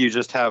instead, you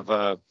just have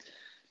the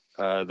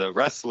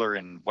wrestler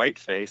in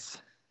whiteface.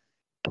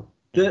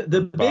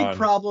 The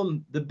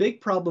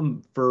big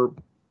problem for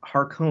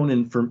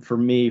Harkonnen for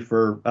me,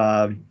 for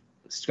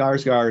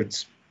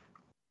Skarsgård's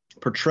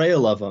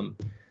portrayal of him,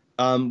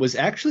 was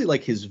actually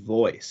like his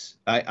voice.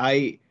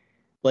 I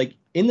like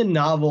in the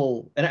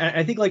novel, and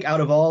I think like out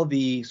of all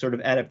the sort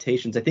of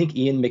adaptations, I think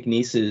Ian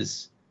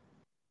McNeese's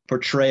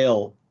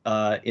portrayal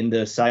in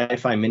the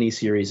sci-fi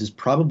miniseries is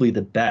probably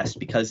the best,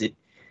 because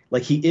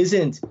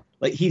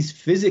he's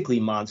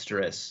physically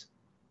monstrous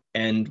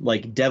and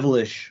like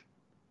devilish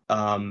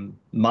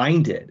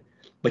minded,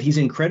 but he's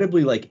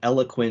incredibly like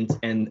eloquent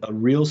and a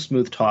real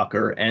smooth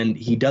talker, and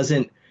he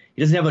doesn't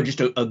have just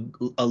a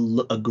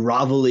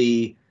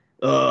grovelly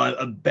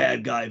a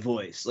bad guy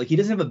voice. Like, he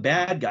doesn't have a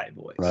bad guy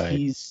voice. Right.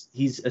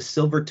 He's a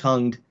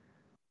silver-tongued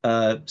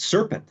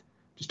serpent,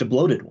 just a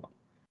bloated one.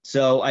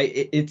 So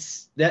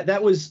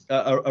that was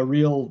a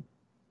real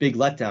big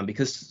letdown,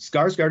 because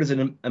Skarsgård is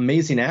an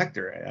amazing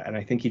actor, and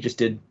I think he just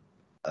did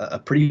a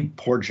pretty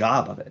poor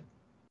job of it.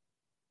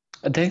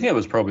 I think that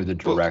was probably the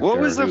director. What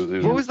was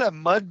that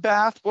mud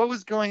bath? What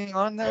was going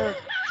on there?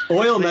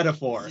 Oil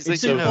metaphor. It's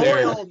It's like, an you know,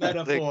 oil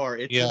metaphor.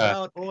 It's Yeah.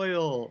 about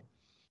oil.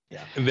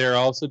 Yeah. They're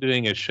also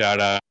doing a shout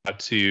out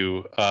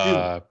to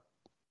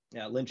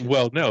Lynch.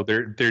 well, no,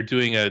 they're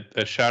doing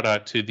a shout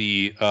out to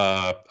the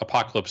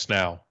Apocalypse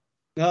Now.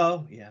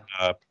 Oh, yeah.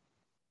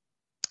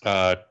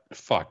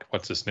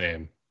 What's his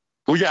name?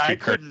 Well, yeah, I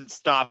couldn't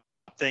stop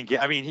thinking.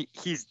 I mean,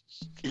 he's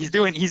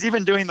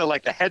even doing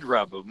the head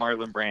rub of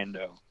Marlon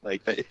Brando.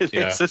 Like,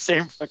 it's the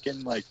same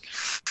fucking like.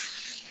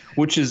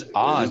 Which is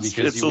odd,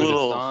 because it's a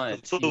little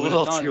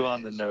too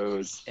on the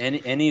nose.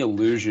 Any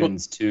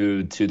allusions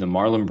to the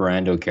Marlon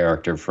Brando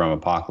character from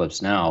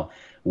Apocalypse Now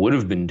would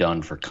have been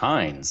done for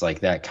Kynes,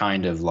 like that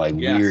kind of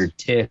weird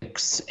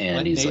tics,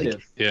 and he's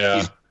native.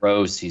 he's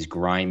gross, he's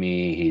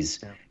grimy,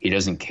 he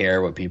doesn't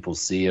care what people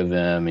see of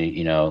him.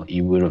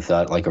 You would have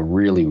thought like a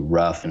really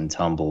rough and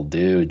tumble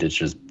dude that's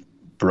just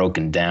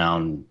broken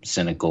down,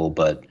 cynical,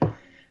 but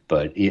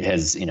it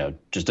has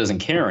just doesn't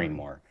care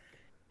anymore.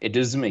 It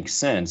doesn't make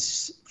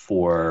sense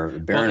for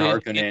Baron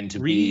Harkonnen to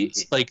be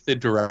like the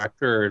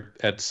director.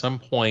 At some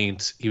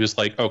point, he was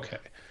like, "Okay,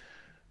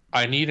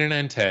 I need an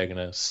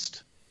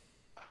antagonist.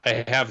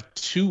 I have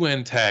two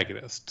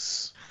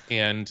antagonists,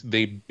 and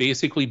they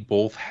basically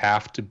both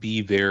have to be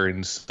there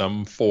in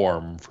some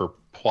form for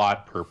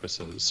plot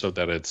purposes, so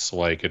that it's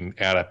like an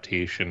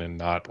adaptation and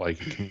not like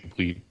a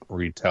complete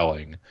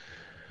retelling.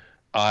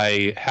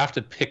 I have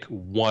to pick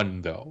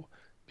one though,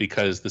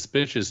 because this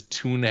bitch is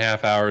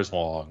 2.5 hours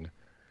long."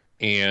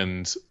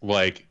 And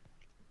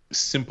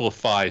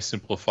simplify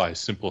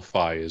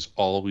is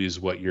always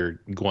what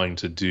you're going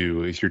to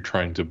do if you're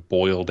trying to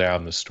boil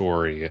down the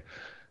story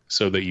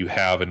so that you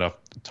have enough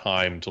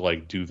time to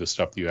do the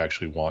stuff that you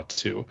actually want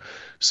to.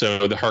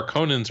 So the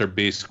Harkonnens are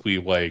basically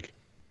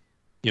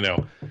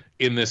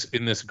in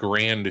this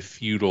grand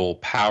feudal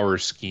power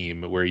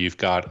scheme where you've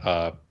got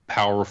a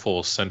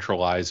powerful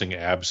centralizing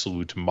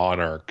absolute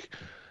monarch.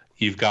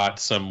 You've got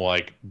some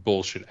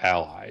bullshit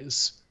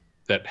allies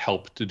that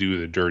help to do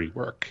the dirty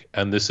work,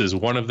 and this is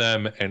one of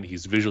them, and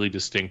he's visually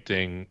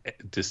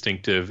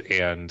distinctive,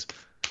 and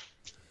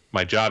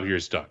my job here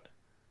is done.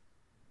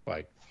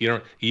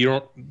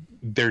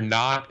 They're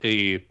not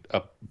a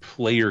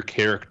player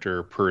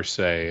character per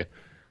se,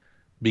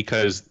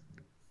 because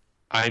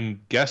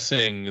I'm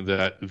guessing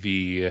that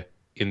the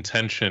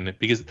intention,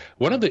 because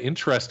one of the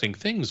interesting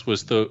things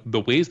was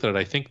the ways that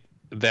I think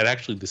that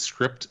actually the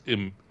script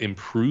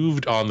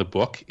improved on the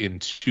book in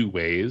two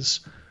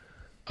ways.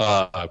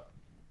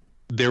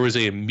 There was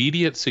an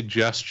immediate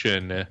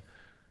suggestion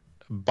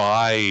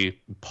by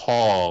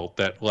Paul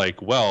that,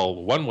 like, well,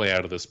 one way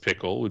out of this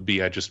pickle would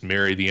be I just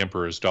marry the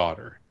emperor's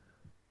daughter,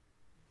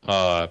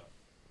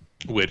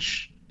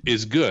 which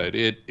is good.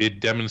 It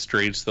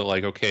demonstrates that,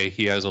 like, okay,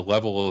 he has a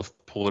level of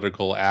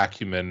political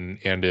acumen,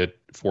 and it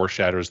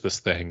foreshadows this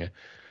thing.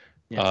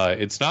 Yes.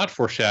 It's not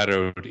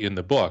foreshadowed in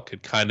the book.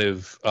 It kind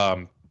of,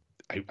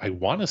 I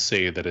want to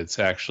say that it's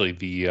actually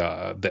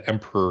the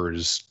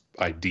emperor's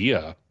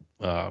idea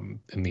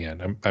in the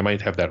end. I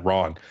might have that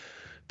wrong,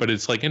 but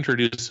it's like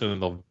introduced in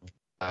the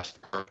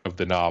last part of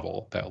the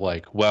novel that,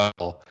 like,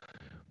 well,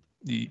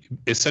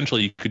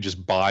 essentially you could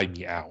just buy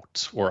me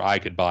out, or I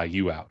could buy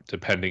you out,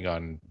 depending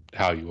on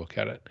how you look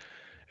at it.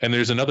 And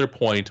there's another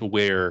point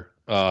where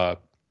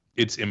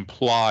it's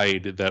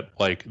implied that,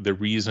 like, the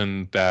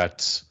reason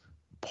that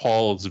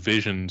Paul's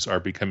visions are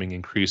becoming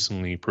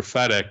increasingly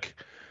prophetic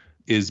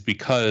is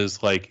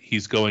because, like,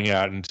 he's going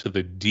out into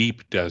the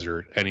deep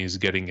desert and he's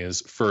getting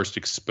his first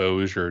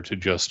exposure to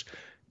just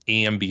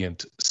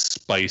ambient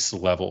spice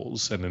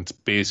levels, and it's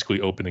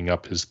basically opening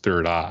up his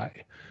third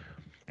eye.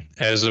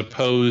 As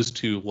opposed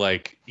to,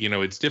 like, you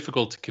know, it's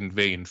difficult to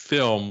convey in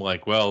film,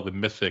 like, well, the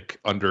mythic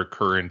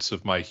undercurrents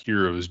of my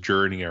hero's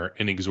journey are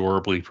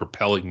inexorably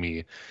propelling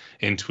me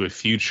into a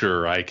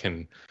future I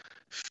can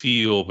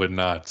feel but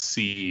not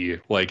see.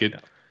 Like,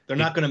 it, they're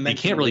not going to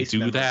mention. You can't really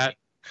do that.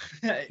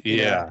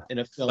 in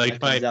a film like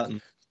that comes out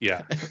in,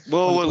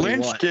 Well, what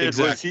Lynch did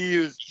exactly.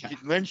 was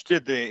Lynch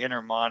did the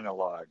inner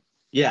monologue.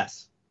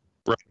 Yes.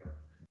 Right.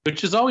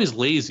 Which is always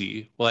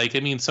lazy. Like, I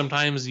mean,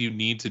 sometimes you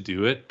need to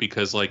do it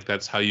because, like,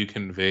 that's how you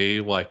convey,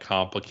 like,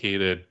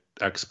 complicated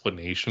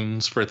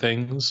explanations for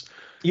things.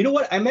 You know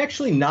what? I'm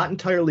actually not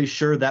entirely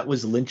sure that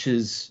was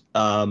Lynch's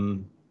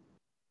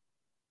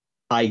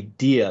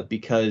idea,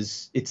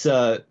 because it's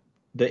the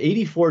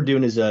 84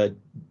 Dune is a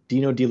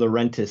Dino De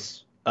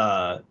Laurentiis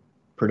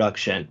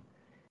production,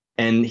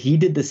 and he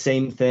did the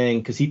same thing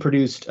because he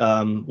produced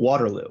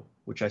Waterloo,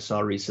 which I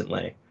saw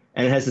recently.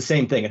 And it has the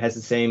same thing. It has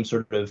the same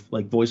sort of,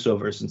 like,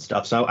 voiceovers and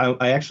stuff. So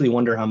I actually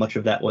wonder how much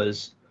of that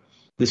was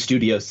the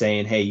studio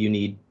saying, hey, you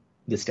need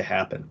this to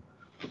happen.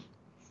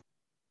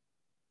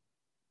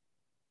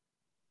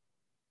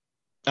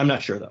 I'm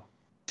not sure, though.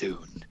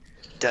 Dune.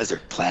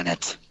 Desert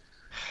planet.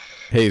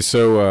 Hey,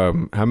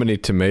 so how many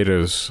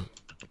tomatoes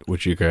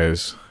would you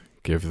guys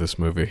give this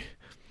movie?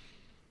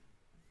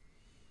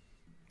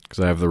 Because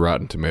I have the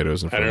Rotten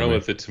Tomatoes in front I don't of know me.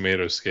 what the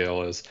tomato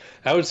scale is.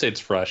 I would say it's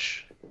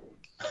fresh.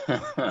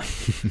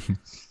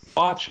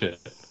 Watch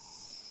it.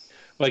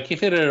 Like,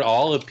 if it at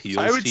all appeals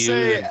to you, I would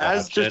say,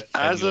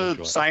 as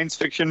a science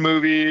fiction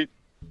movie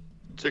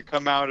to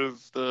come out of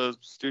the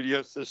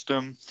studio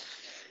system,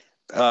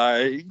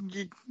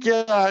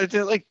 yeah, I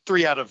did like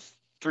 3 out of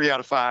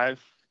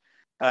 5.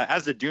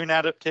 As a Dune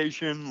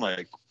adaptation,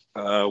 like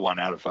 1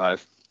 out of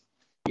 5.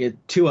 Yeah,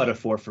 2 out of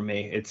 4 for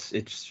me. It's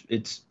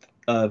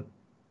a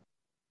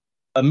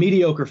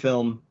mediocre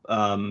film,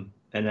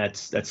 and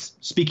that's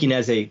speaking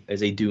as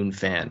a Dune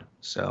fan.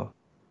 So,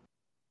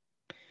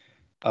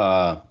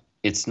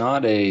 it's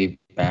not a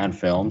bad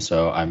film.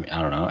 So I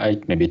don't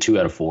know. Maybe a 2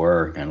 out of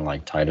 4, kind of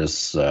like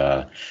Titus.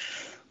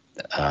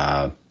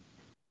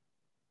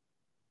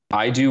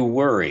 I do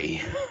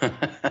worry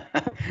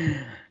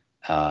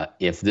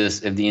if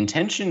the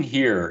intention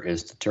here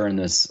is to turn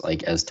this,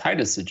 like, as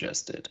Titus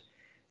suggested,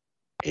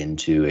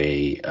 into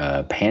a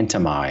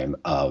pantomime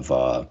of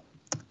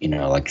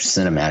like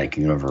cinematic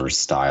universe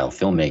style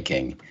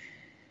filmmaking.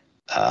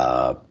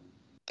 How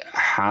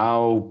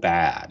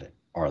bad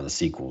are the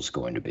sequels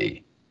going to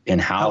be,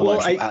 and how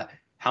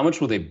much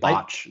will they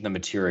botch the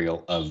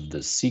material of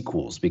the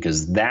sequels?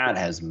 Because that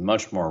has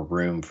much more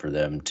room for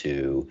them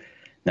to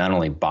not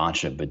only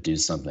botch it, but do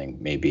something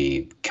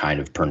maybe kind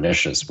of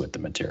pernicious with the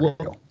material.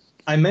 Well,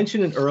 I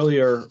mentioned it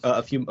earlier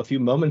a few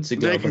moments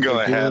ago. They can go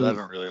ahead. I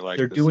don't really like.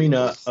 They're doing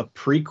a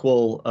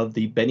prequel of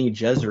the Bene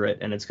Gesserit,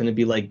 and it's going to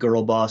be like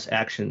girl boss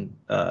action,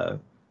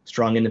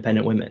 strong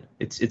independent women.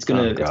 It's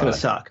gonna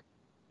suck.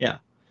 Yeah,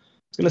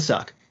 it's gonna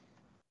suck.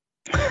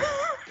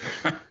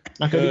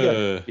 Not gonna be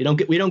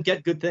good. We don't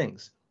get good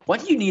things. Why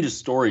do you need a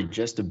story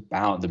just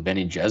about the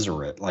Bene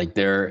Gesserit? Like,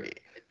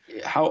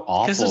 how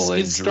awful because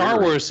it's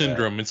Star Wars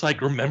syndrome. It's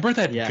like, remember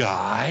that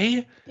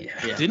guy?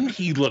 Yeah. Didn't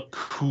he look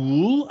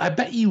cool? I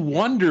bet you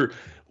wonder,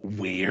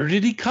 where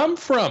did he come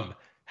from?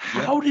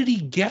 How did he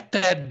get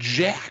that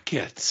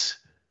jacket?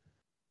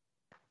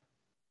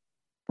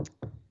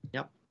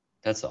 Yep.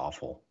 That's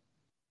awful.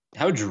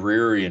 How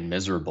dreary and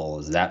miserable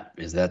is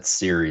that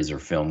series or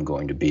film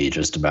going to be?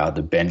 Just about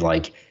the Ben,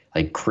 like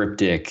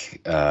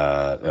cryptic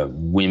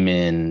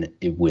women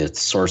with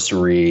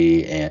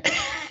sorcery and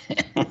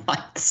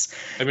lights.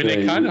 I mean,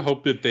 I kind of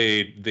hope that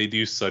they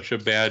do such a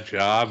bad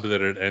job that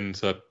it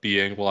ends up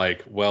being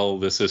like, well,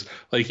 this is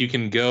like, you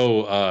can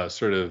go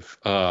sort of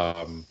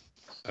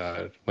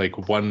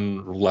like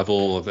one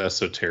level of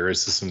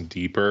esotericism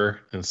deeper.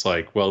 And it's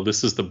like, well,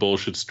 this is the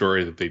bullshit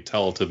story that they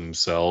tell to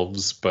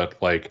themselves, but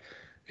like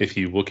if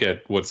you look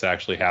at what's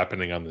actually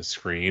happening on the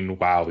screen,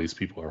 wow, these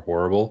people are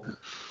horrible.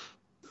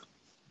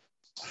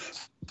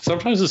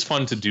 Sometimes it's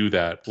fun to do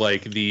that.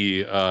 Like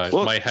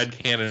my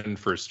headcanon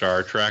for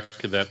Star Trek,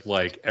 that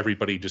like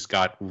everybody just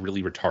got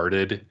really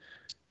retarded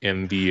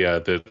in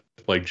the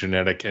like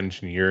genetic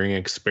engineering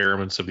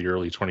experiments of the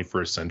early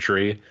 21st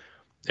century.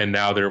 And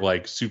now they're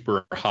like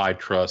super high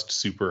trust,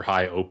 super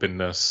high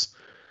openness,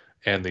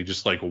 and they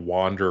just like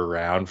wander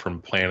around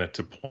from planet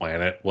to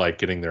planet, like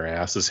getting their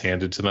asses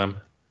handed to them.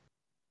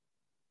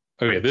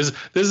 Okay, this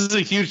is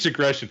a huge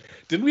digression.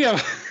 Didn't we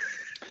have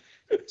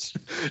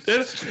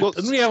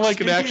didn't we have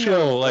like an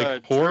actual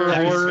like horror?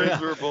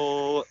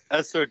 Miserable,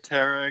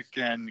 esoteric,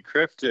 and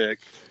cryptic.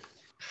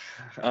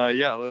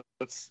 Yeah,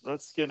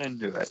 let's get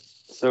into it.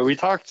 So we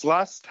talked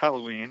last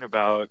Halloween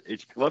about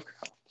H.P.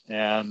 Lovecraft,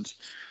 and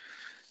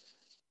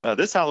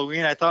this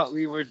Halloween I thought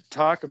we would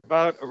talk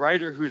about a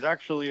writer who's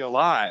actually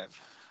alive.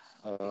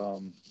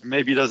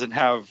 Maybe doesn't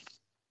have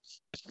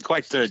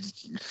quite the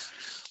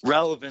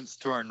relevance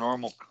to our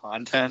normal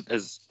content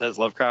as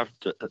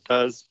Lovecraft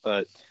does,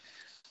 but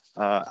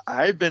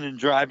I've been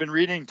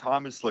reading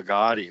Thomas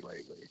Ligotti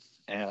lately,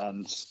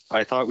 and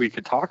I thought we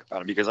could talk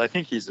about him because I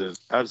think he's an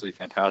absolutely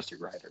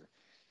fantastic writer.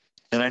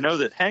 And I know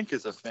that Hank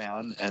is a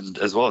fan, and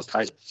as well as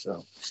Titus.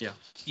 So yeah,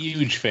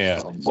 huge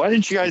fan. Why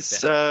didn't you guys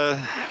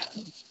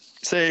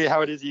say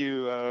how it is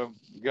you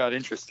got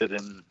interested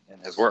in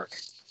his work?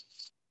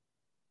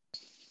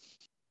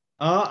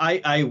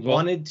 I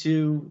wanted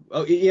to.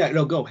 Oh yeah,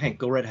 no, go Hank,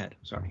 go right ahead.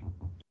 Sorry.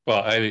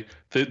 Well,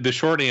 the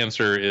short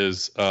answer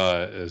is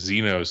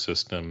Xeno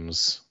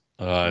Systems.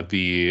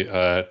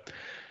 The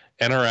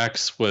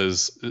NRX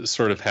was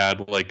sort of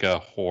had like a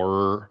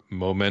horror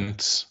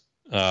moment.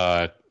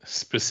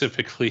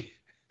 Specifically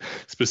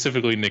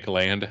Nick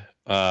Land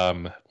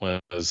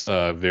was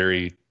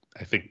very,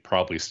 I think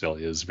probably still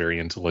is very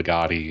into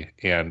Ligotti,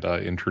 and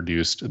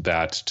introduced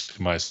that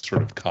to my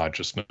sort of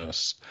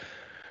consciousness.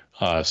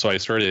 So I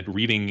started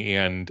reading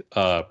and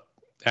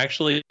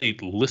actually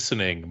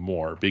listening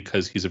more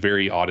because he's a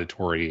very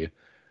auditory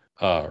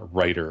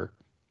writer.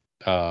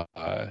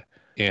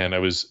 And I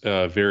was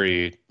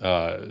very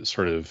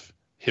sort of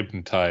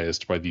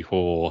hypnotized by the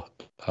whole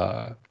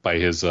by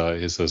his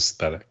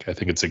aesthetic. I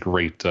think it's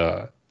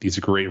he's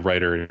a great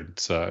writer.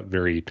 It's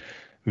very,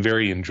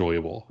 very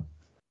enjoyable.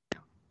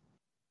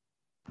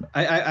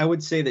 I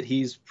would say that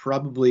he's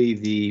probably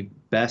the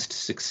best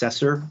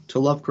successor to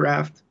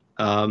Lovecraft.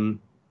 I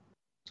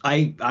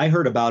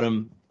heard about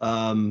him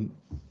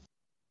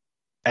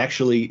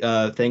actually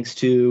thanks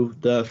to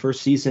the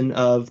first season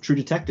of True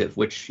Detective,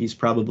 which he's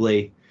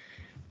probably,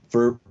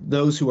 for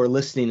those who are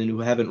listening and who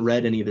haven't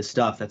read any of his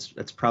stuff,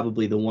 that's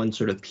probably the one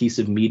sort of piece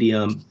of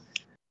media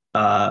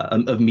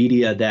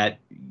that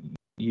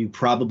you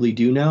probably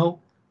do know.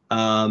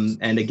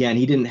 And again,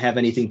 he didn't have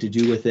anything to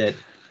do with it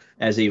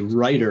as a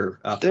writer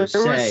per se.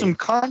 There was some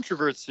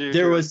controversy.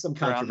 There was some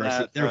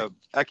controversy.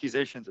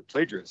 Accusations of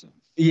plagiarism.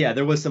 Yeah,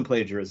 there was some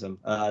plagiarism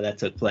that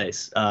took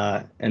place,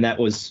 and that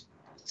was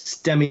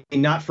stemming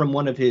not from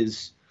one of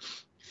his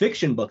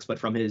fiction books, but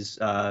from his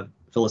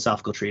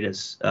philosophical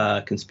treatise,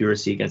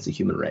 Conspiracy Against the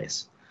Human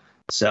Race.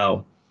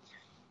 So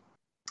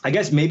I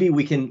guess maybe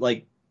we can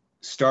like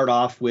start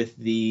off with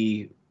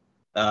the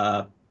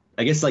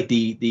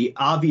the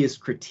obvious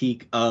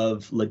critique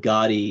of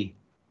Ligotti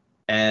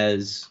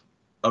as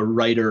a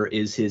writer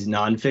is his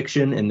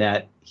nonfiction, and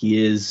that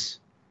he is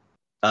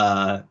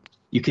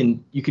you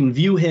can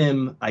view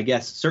him, I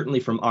guess, certainly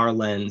from our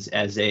lens,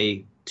 as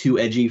a too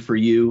edgy for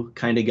you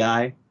kind of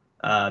guy,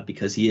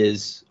 because he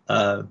is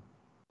a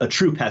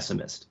true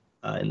pessimist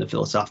in the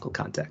philosophical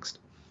context.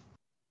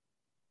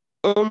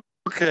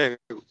 Okay,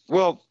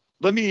 well,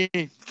 let me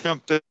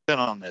jump in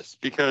on this,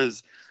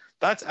 because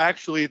that's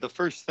actually the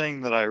first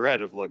thing that I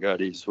read of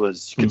Ligotti's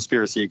was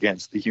Conspiracy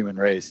Against the Human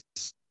Race.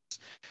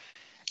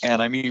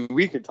 And I mean,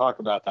 we could talk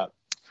about that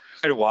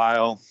quite a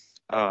while.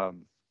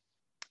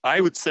 I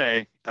would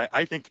say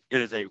I think it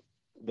is a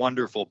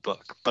wonderful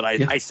book, but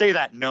I say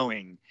that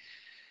knowing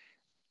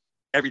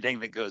everything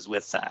that goes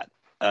with that.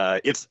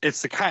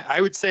 It's the kind,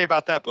 I would say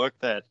about that book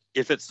that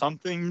if it's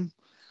something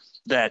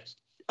that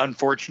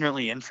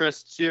unfortunately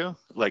interests you,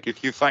 like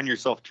if you find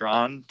yourself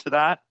drawn to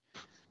that,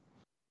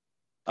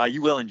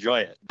 you will enjoy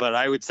it. But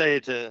I would say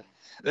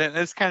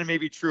that's kind of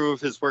maybe true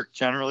of his work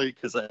generally,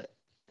 because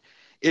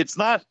it's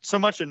not so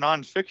much a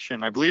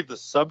nonfiction. I believe the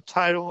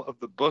subtitle of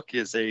the book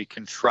is A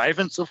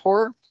Contrivance of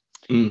Horror.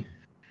 It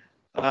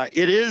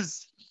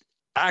is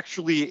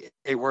actually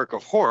a work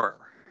of horror.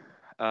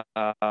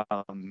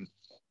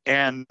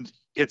 And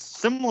it's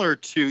similar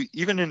to,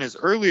 even in his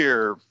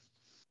earlier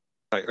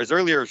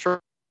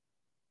short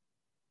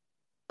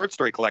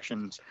story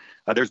collections,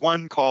 there's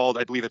one called,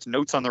 I believe it's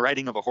Notes on the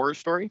Writing of a Horror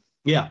Story.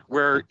 Yeah.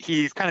 Where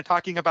he's kind of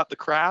talking about the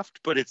craft,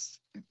 but it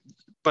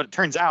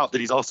turns out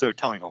that he's also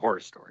telling a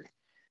horror story.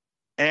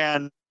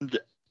 And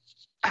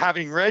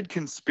having read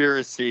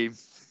Conspiracy,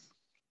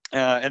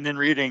 and then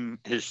reading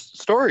his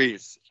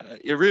stories,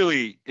 it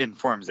really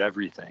informs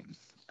everything.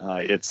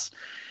 It's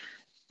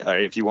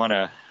if you want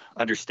to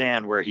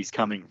understand where he's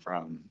coming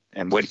from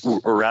and what he's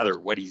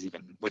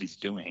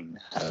doing,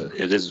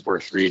 it is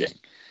worth reading.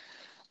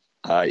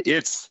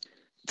 It's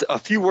a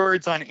few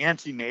words on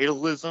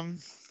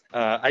antinatalism.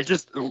 I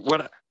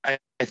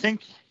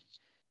think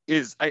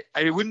is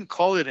I wouldn't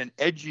call it an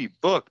edgy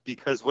book,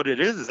 because what it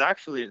is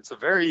actually it's a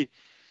very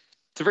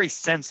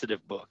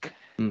sensitive book.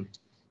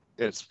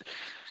 It's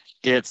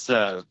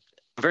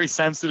very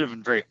sensitive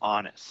and very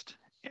honest,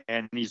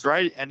 and he's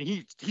right, and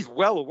he's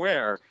well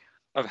aware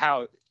of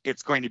how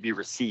it's going to be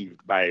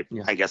received by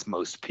I guess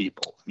most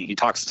people. I mean, he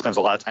spends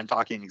a lot of time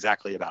talking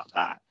exactly about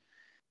that.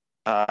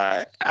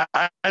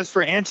 As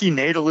for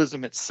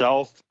antinatalism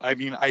itself, I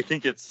mean, I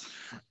think it's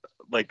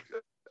like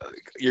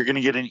you're going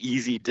to get an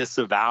easy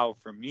disavow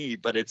from me,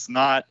 but it's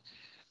not.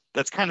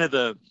 That's kind of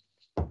the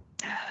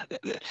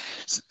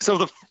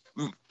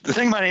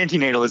thing about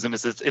antinatalism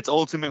is it's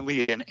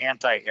ultimately an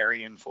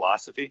anti-Aryan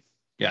philosophy.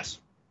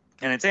 Yes,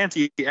 and it's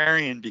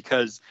anti-Aryan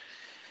because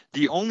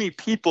the only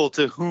people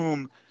to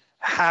whom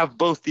have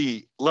both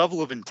the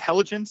level of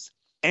intelligence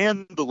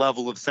and the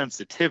level of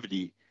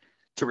sensitivity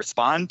to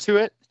respond to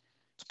it,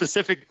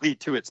 specifically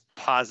to its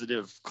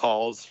positive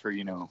calls for,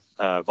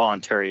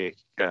 voluntary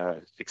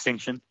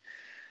extinction,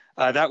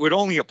 that would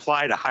only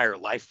apply to higher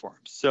life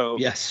forms. So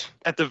yes,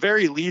 at the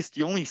very least,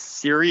 the only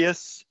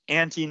serious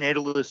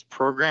antinatalist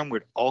program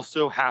would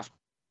also have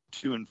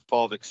to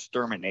involve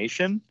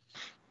extermination,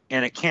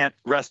 and it can't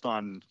rest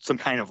on some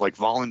kind of like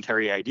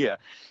voluntary idea.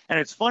 And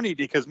it's funny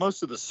because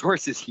most of the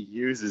sources he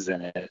uses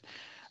in it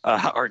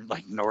are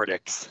like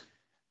Nordics.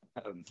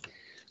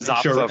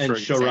 Zappa, and for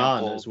Sharon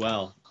example, as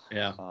well.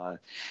 Yeah.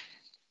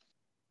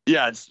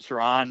 It's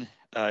Sharon.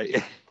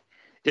 It's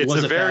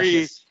was a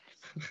very, fascist.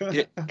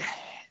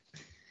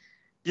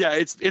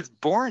 it's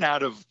born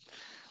out of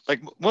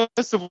like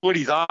most of what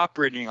he's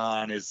operating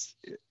on is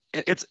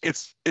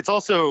it's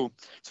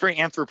very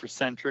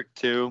anthropocentric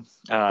too.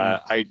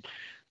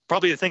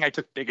 Probably the thing I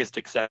took biggest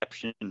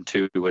exception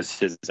to was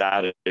his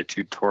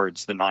attitude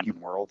towards the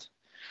non-human world.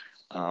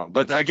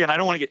 But again, I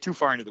don't want to get too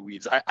far into the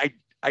weeds.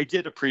 I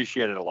did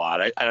appreciate it a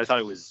lot. I thought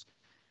it was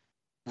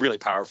really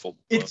powerful.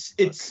 It's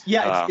a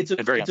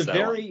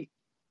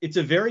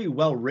very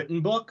well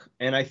written book,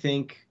 and I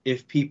think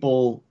if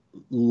people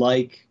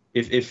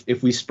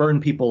if we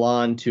spurn people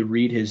on to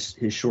read his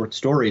short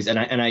stories, and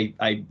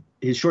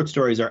his short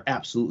stories are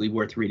absolutely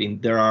worth reading.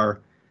 There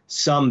are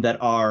some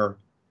that are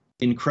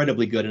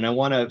incredibly good, and I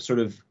want to sort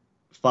of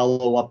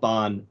follow up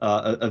on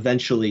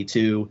eventually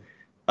to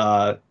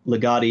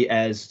Ligotti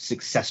as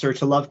successor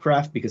to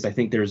Lovecraft, because I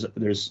think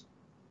there's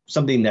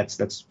something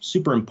that's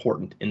super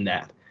important in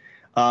that.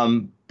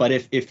 But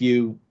if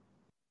you're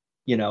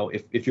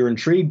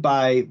intrigued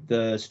by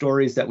the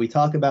stories that we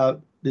talk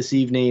about this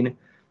evening,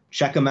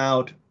 check them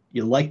out.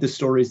 You like the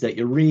stories that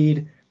you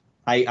read,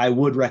 I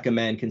would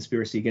recommend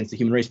Conspiracy Against the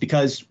Human Race,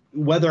 because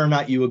whether or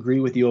not you agree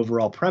with the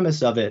overall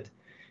premise of it,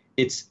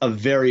 it's a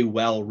very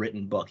well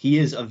written book. He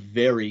is a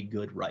very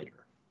good writer.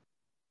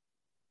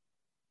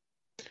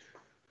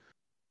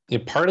 Yeah,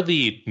 part of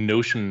the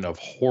notion of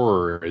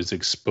horror is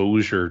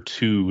exposure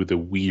to the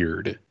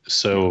weird.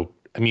 So,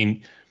 I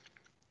mean,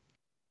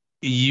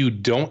 you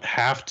don't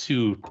have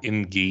to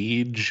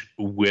engage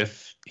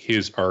with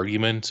his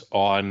argument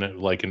on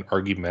like an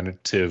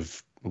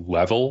argumentative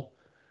level.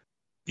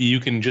 You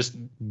can just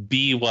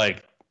be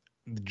like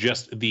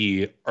just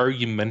the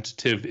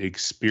argumentative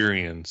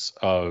experience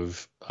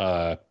of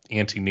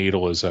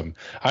antinatalism.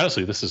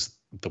 Honestly, this is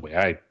the way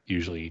I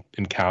usually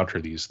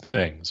encounter these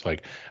things.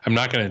 Like, I'm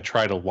not going to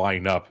try to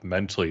line up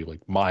mentally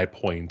like my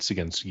points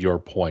against your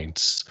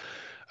points.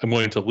 I'm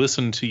going to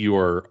listen to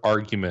your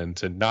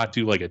argument and not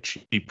do like a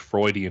cheap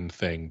Freudian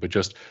thing, but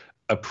just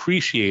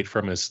appreciate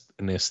from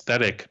an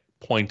aesthetic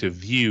point of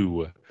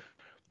view,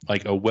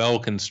 like a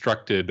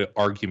well-constructed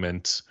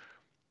argument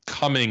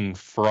coming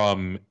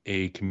from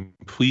a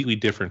completely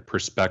different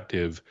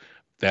perspective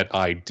that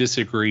I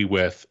disagree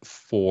with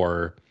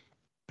for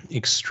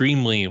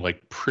extremely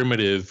like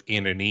primitive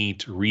and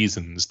innate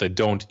reasons that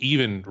don't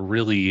even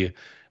really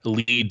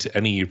lead to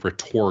any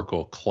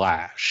rhetorical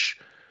clash.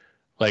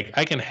 Like,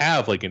 I can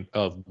have like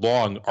a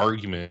long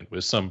argument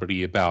with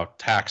somebody about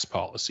tax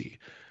policy,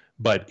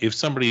 but if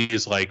somebody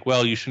is like,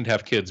 well, you shouldn't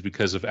have kids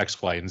because of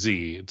X, Y, and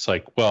Z, it's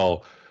like,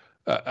 well,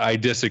 I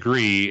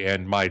disagree,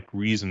 and my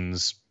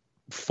reasons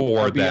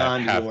for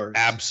that have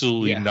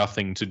absolutely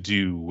nothing to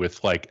do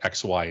with like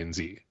X, Y, and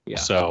Z. Yeah.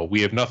 So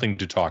we have nothing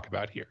to talk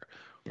about here.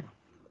 Yeah.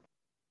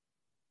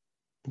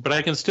 But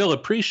I can still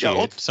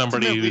appreciate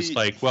somebody who's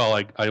like, well,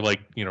 I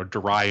like,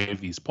 derive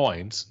these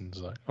points, and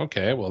it's like,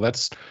 okay, well,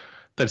 that's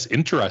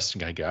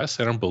interesting, I guess.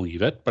 I don't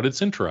believe it, but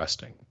it's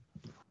interesting.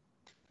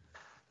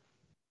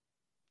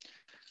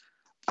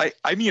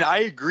 I mean, I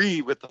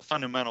agree with the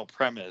fundamental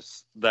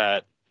premise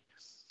that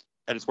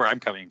is where I'm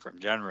coming from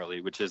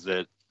generally, which is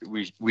that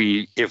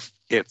we if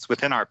it's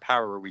within our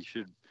power, we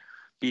should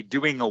be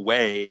doing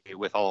away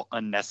with all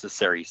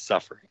unnecessary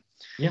suffering.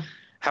 Yeah.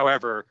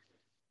 However,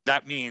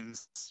 that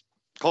means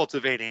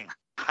cultivating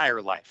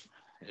higher life.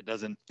 It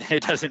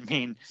doesn't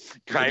mean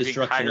driving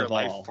destruction higher of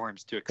life all.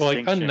 forms to Well,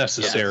 extinction. like,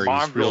 unnecessary so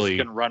that is mongrels really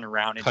can run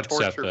around and cuts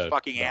at torture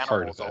fucking the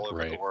heart animals of it, all over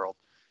right? the world.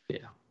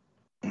 Yeah.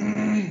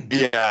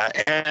 Yeah,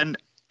 and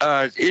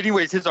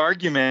anyways, his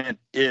argument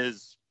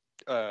is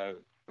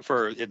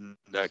for in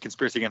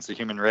Conspiracy Against the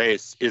Human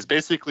Race is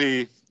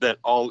basically that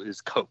all is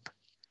cope.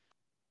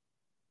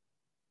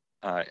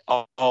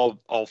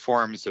 All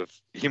forms of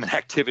human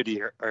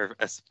activity are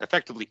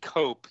effectively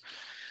cope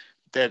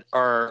that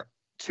are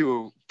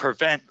to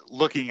prevent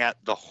looking at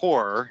the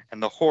horror,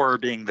 and the horror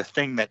being the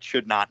thing that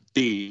should not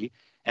be,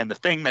 and the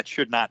thing that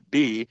should not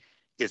be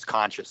is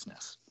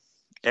consciousness.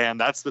 And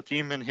that's the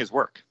theme in his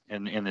work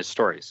and in his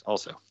stories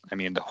also. I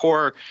mean, the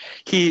horror,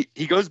 he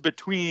goes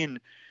between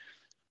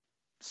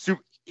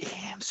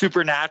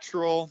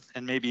supernatural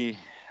and maybe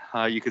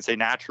you could say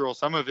natural.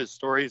 Some of his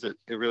stories, it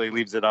really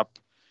leaves it up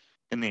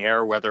in the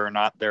air whether or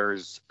not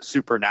there's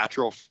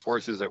supernatural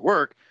forces at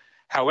work.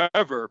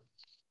 However,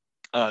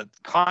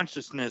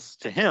 consciousness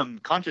to him,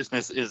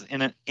 consciousness is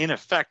in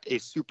effect a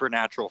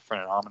supernatural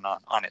phenomenon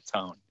on its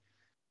own.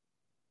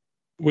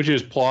 Which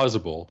is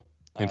plausible.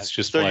 It's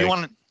just so like, you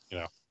want to,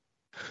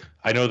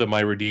 I know that my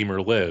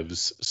Redeemer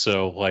lives,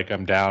 so like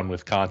I'm down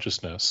with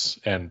consciousness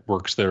and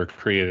works that are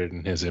created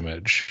in his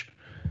image.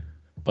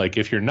 Like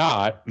if you're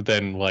not,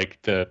 then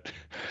like the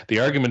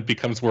argument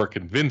becomes more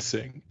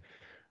convincing.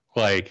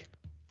 Like,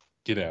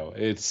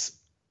 it's,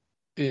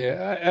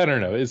 yeah, I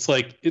don't know. It's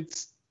like,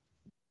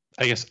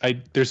 I guess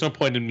there's no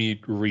point in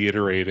me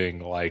reiterating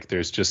like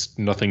there's just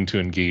nothing to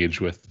engage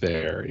with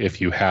there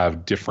if you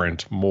have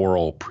different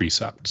moral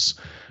precepts.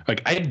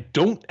 Like I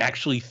don't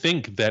actually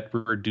think that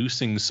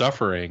reducing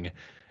suffering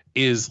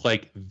is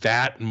like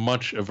that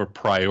much of a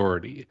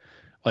priority.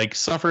 Like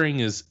suffering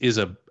is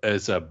a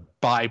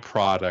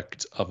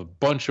byproduct of a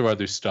bunch of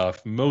other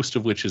stuff, most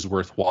of which is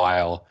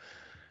worthwhile.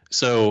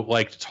 So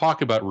like to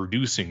talk about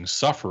reducing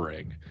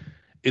suffering,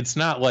 it's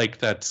not like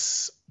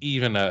that's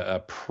even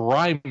a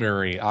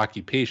primary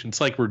occupation.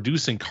 It's like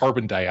reducing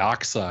carbon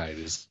dioxide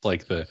is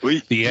like the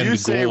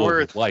end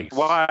goal of life.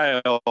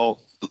 While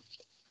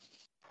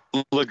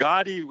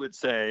Ligotti would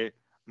say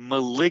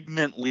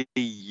malignantly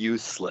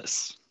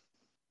useless.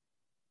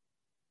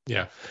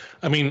 Yeah,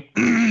 I mean,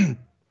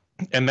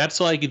 and that's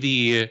like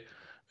the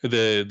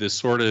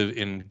sort of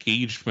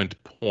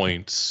engagement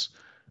points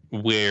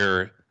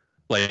where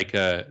like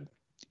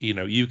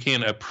you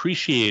can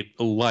appreciate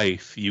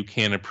life. You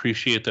can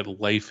appreciate that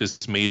life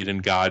is made in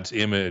God's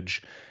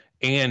image.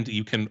 And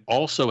you can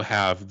also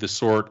have the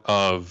sort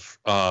of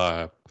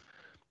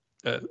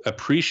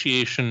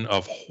appreciation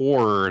of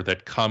horror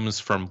that comes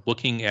from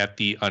looking at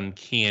the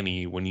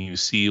uncanny when you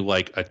see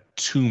like a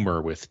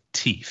tumor with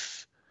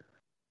teeth.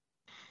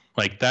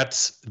 Like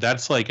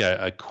that's like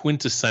a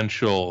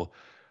quintessential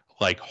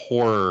like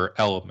horror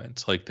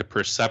element, like the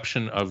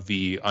perception of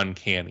the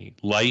uncanny,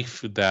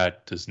 life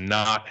that does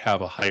not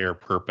have a higher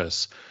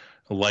purpose,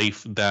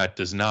 life that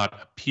does not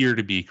appear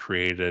to be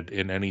created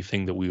in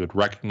anything that we would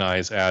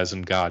recognize as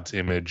in God's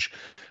image,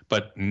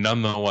 but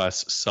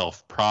nonetheless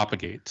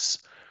self-propagates.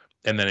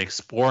 And then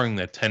exploring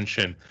that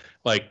tension,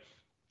 like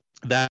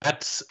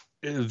that's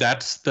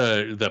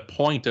the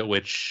point at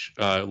which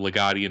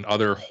Ligotti and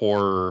other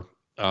horror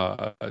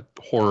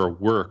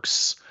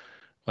works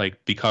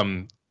like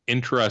become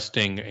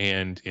interesting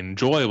and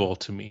enjoyable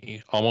to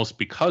me, almost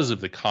because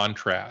of the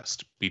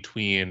contrast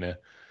between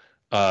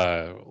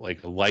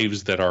like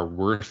lives that are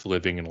worth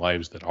living and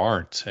lives that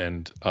aren't,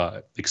 and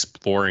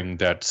exploring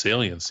that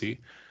saliency.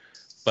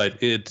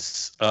 But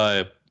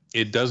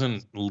it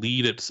doesn't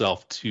lead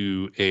itself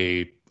to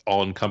a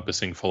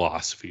all-encompassing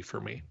philosophy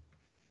for me.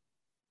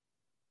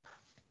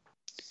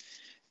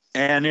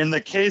 And in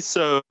the case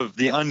of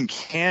the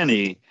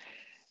uncanny,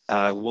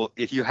 well,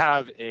 if you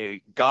have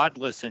a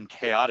godless and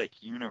chaotic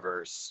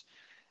universe,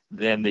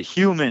 then the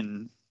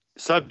human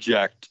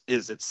subject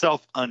is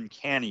itself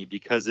uncanny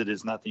because it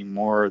is nothing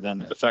more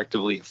than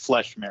effectively a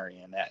flesh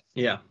marionette.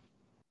 Yeah.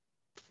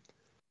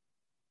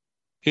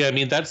 Yeah, I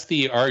mean, that's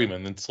the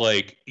argument. It's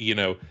like,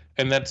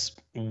 and that's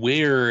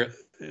where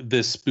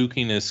this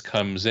spookiness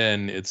comes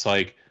in. It's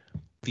like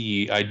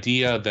the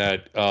idea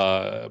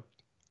that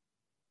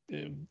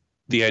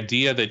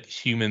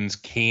humans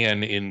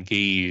can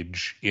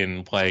engage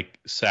in like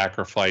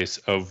sacrifice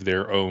of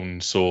their own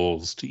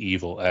souls to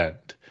evil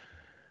end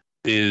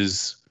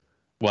is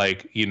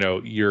like,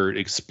 you're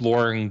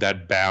exploring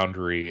that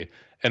boundary.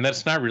 And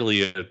that's not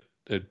really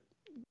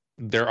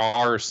there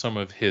are some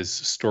of his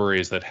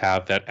stories that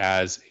have that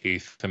as a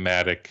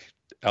thematic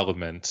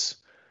element,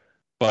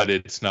 but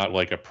it's not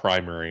like a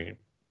primary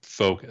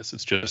focus.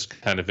 It's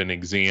just kind of an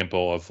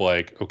example of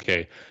like,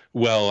 okay,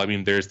 well, I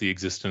mean, there's the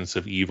existence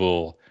of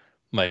evil.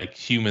 Like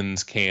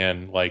humans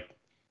can like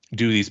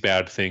do these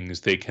bad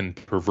things. They can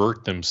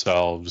pervert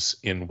themselves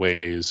in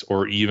ways,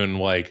 or even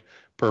like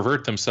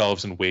pervert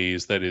themselves in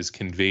ways that is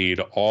conveyed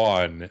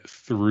on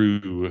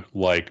through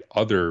like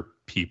other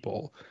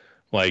people.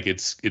 Like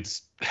it's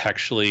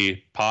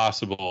actually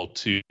possible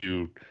to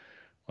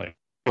like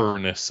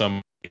burn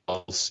somebody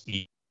else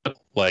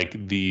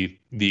like the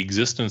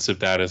existence of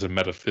that as a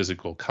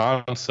metaphysical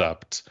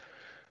concept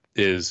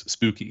is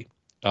spooky,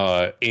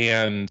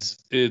 and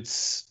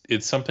it's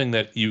something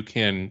that you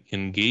can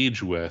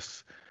engage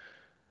with.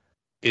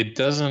 It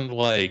doesn't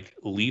like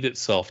lead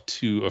itself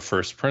to a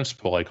first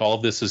principle. Like all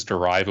of this is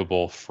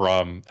derivable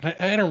from. And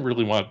I don't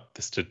really want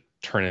this to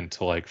turn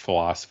into like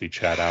philosophy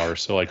chat hour,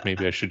 so like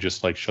maybe I should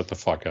just like shut the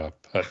fuck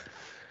up. But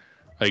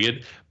like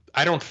it,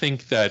 I don't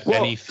think that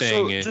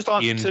anything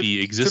in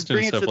the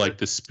existence of like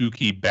the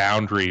spooky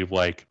boundary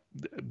like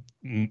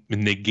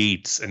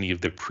negates any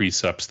of the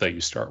precepts that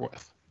you start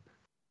with.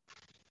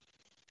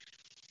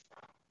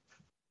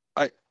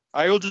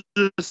 I will just,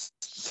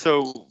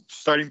 so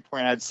starting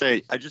point, I'd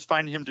say I just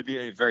find him to be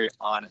a very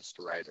honest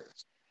writer.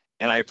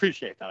 And I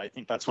appreciate that. I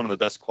think that's one of the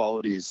best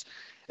qualities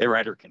a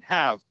writer can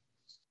have.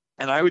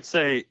 And I would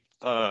say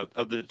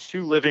of the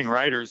two living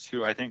writers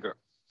who I think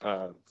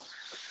are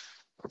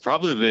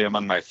probably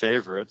among my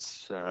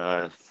favorites,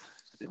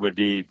 it would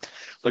be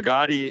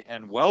Ligotti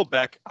and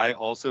Welbeck. I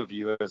also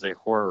view as a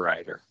horror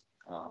writer,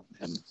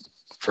 and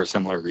for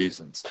similar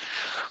reasons.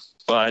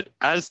 But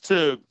as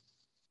to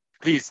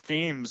these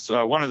themes,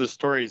 one of the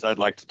stories I'd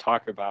like to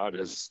talk about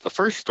is the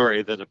first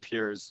story that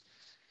appears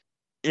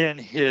in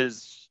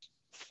his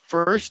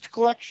first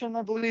collection,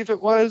 I believe it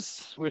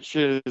was, which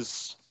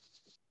is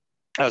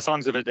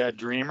Songs of a Dead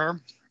Dreamer.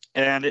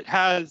 And it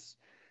has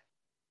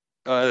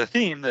a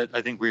theme that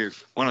I think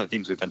one of the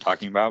themes we've been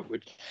talking about,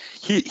 which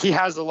he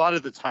has a lot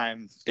of the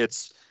time.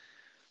 It's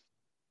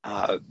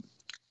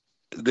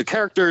the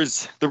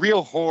characters, the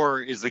real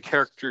horror is the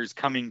characters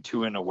coming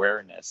to an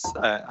awareness.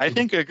 I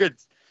think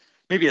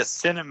maybe a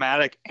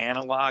cinematic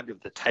analog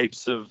of the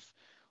types of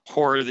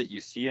horror that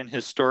you see in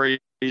his stories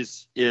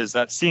is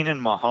that scene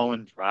in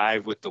Mulholland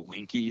Drive with the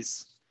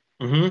Winkies.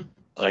 Mm-hmm.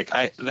 Like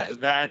I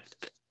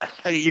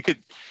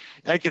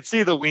could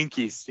see the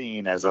Winkies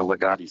scene as a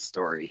Ligotti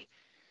story.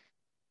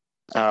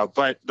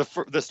 But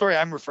the story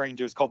I'm referring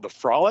to is called The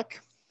Frolic.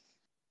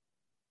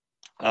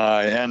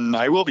 And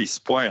I will be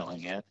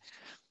spoiling it.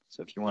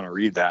 So if you want to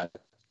read that,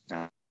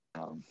 go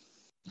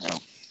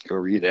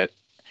read it.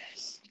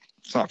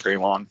 It's not very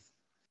long.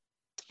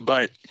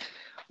 But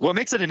what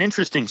makes it an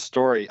interesting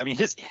story, I mean,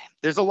 he's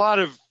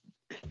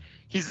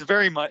a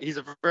very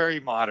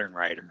modern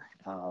writer.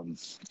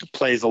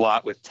 Plays a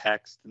lot with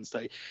text and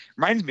stuff.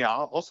 Reminds me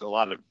also a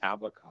lot of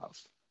Nabokov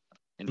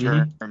in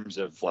terms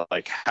of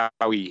like how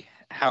he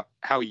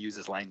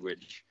uses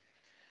language.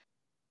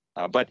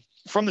 But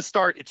from the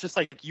start, it's just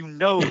like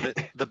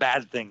that the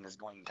bad thing is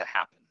going to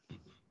happen,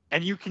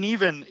 and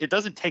it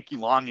doesn't take you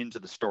long into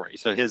the story.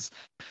 So it's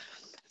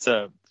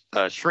a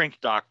shrink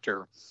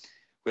doctor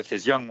with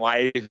his young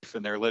wife,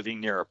 and they're living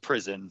near a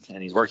prison,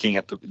 and he's working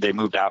they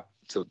moved out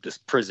to this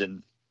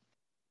prison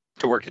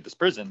to work at this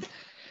prison.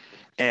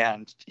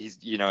 And he's,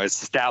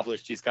 it's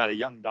established he's got a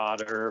young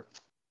daughter,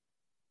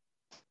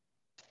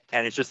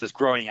 and it's just this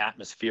growing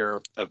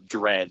atmosphere of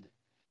dread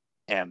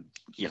and,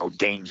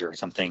 danger.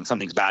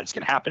 Something's bad is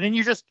going to happen. And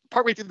you just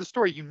partway through the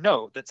story,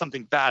 that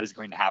something bad is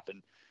going to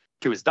happen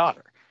to his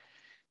daughter.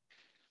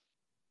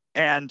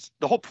 And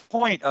the whole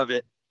point of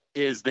it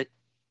is that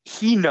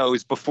he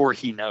knows before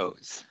he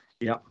knows.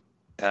 Yeah.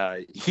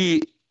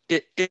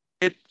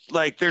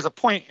 Like there's a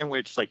point in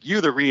which like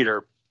you, the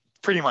reader,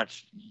 pretty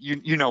much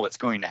you know what's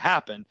going to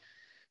happen,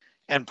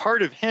 and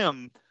part of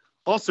him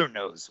also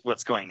knows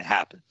what's going to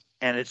happen,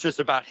 and it's just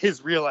about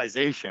his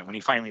realization when he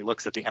finally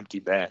looks at the empty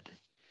bed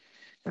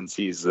and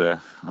sees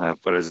a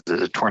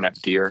torn up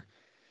deer,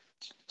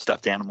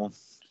 stuffed animal,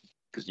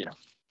 because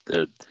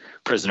the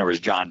prisoner was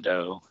John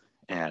Doe,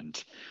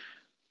 and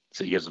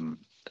so he gives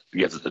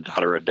the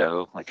daughter a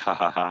doe, like ha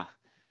ha ha.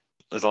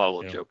 There's a lot of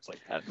little jokes like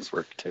that in this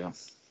work too.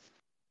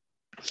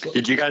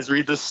 Did you guys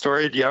read this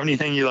story? Do you have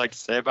anything you'd like to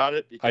say about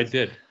it? I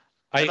did.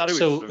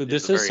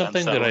 This is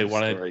something that I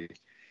wanted. Story.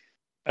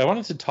 I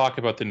wanted to talk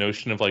about the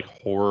notion of like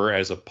horror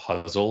as a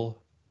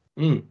puzzle,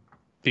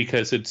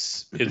 because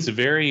it's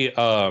very.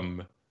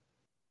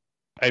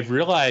 I've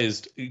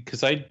realized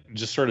because I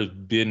just sort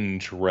of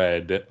binge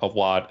read a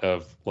lot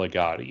of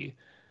Ligotti,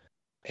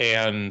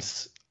 and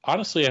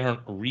honestly, I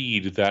don't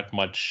read that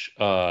much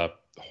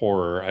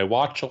horror. I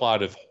watch a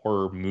lot of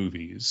horror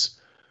movies.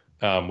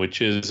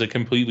 Which is a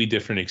completely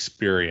different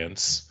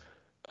experience.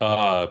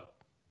 But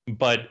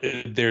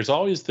there's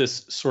always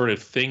this sort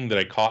of thing that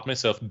I caught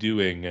myself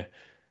doing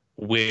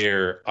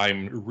where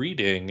I'm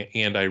reading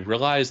and I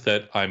realize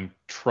that I'm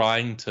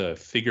trying to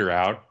figure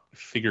out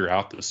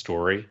the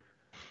story.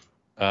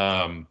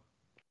 So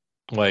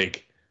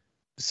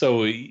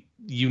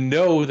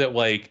that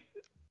like,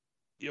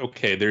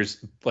 okay,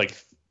 there's like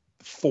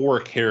 4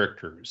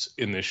 characters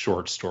in this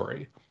short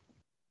story.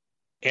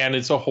 And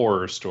it's a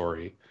horror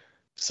story.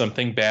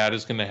 Something bad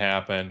is going to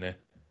happen.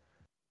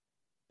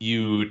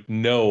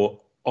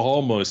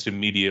 Almost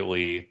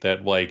immediately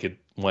that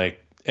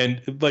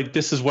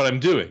this is what I'm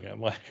doing. I'm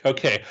like,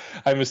 okay,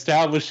 I'm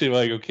establishing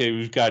like, okay,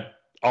 we've got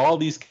all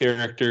these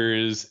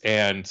characters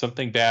and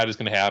something bad is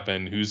going to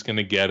happen. Who's going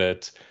to get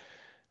it?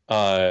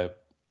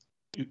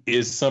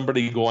 is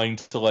somebody going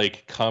to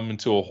like come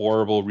to a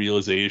horrible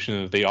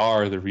realization that they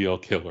are the real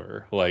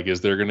killer? Like,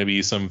 is there going to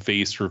be some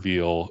face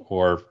reveal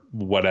or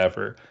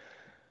whatever?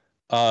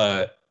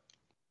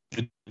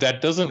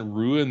 That doesn't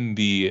ruin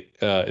the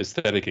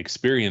aesthetic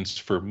experience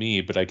for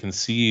me, but I can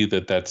see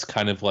that that's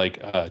kind of like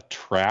a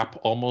trap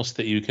almost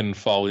that you can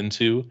fall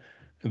into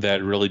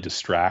that really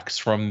distracts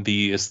from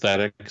the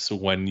aesthetics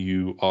when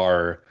you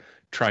are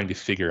trying to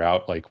figure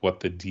out like what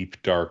the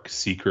deep, dark,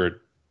 secret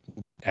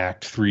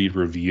Act 3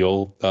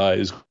 reveal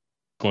is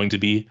going to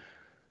be.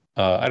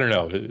 I don't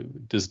know.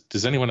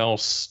 Does anyone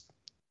else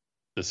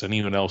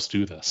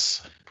do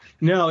this?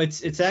 No,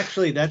 it's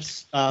actually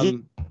that's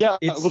yeah.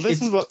 Well,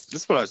 this is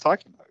what I was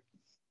talking about.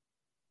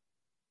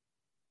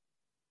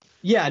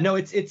 Yeah, no,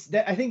 I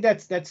think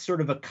that's sort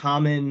of a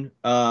common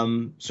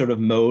sort of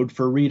mode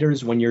for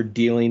readers when you're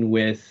dealing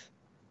with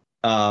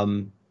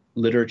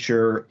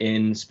literature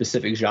in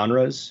specific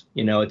genres.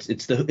 You know,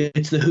 it's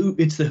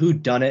the who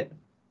done it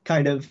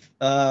kind of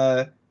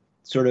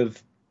sort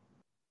of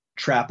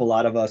trap a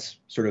lot of us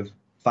sort of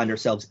find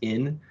ourselves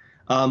in,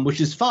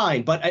 which is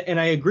fine. But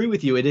I agree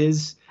with you. It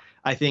is,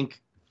 I think,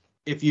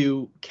 if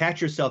you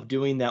catch yourself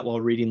doing that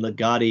while reading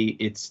Ligotti,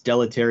 it's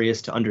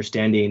deleterious to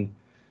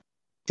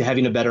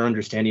having a better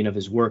understanding of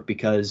his work,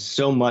 because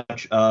so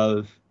much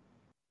of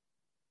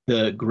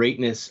the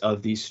greatness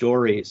of these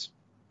stories,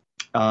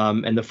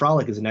 and The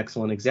Frolic is an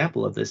excellent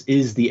example of this,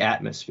 is the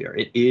atmosphere.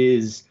 It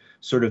is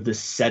sort of the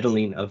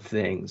settling of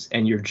things,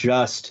 and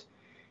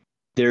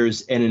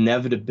there's an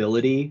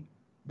inevitability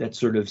that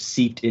sort of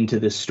seeped into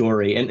this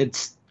story, and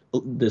it's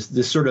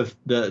this sort of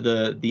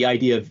the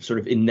idea of sort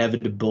of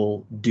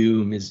inevitable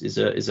doom is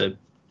a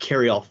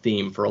carry-all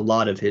theme for a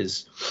lot of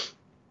his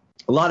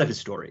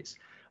stories.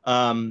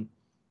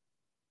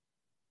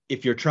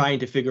 If you're trying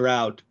to figure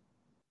out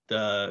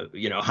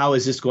how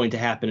is this going to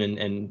happen,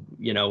 and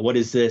what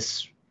does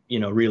this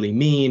really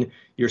mean,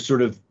 your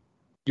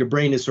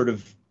brain is sort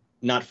of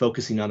not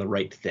focusing on the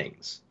right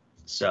things.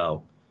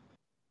 So,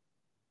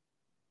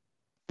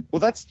 well,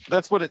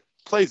 that's what it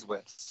plays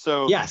with.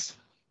 So yes,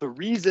 the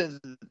reason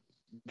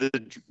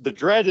the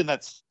dread in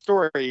that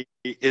story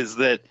is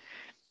that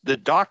the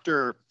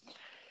doctor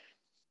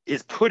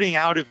is putting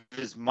out of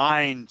his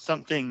mind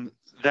something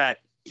that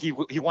he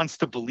wants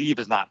to believe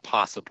is not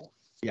possible.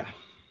 Yeah.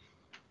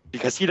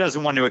 Because he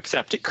doesn't want to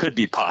accept it could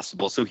be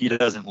possible, so he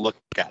doesn't look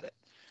at it.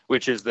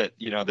 Which is that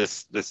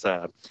this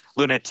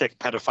lunatic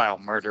pedophile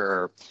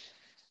murderer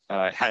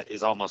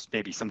is almost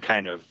maybe some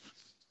kind of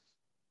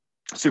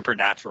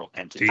supernatural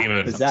entity,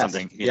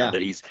 something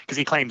that he's, because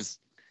he claims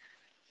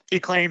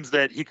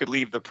that he could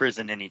leave the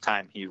prison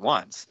anytime he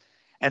wants,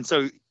 and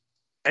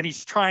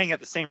he's trying at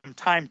the same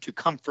time to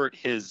comfort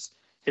his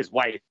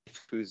wife,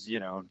 who's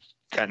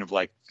kind of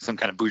like some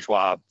kind of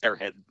bourgeois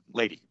airhead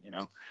lady,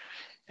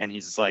 and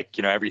he's like,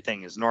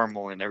 everything is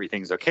normal and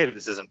everything's okay.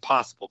 This isn't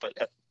possible, but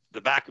at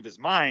the back of his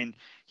mind,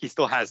 he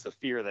still has the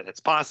fear that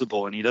it's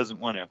possible, and he doesn't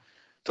want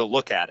to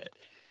look at it.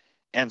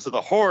 And so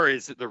the horror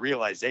is the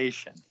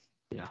realization.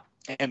 Yeah.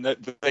 And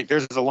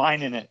there's a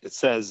line in it. It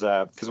says,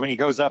 because when he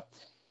goes up,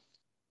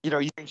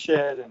 he's in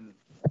shed, and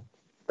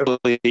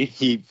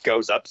he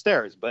goes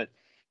upstairs, but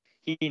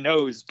he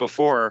knows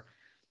before.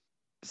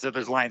 So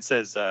there's a line that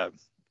says,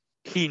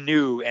 he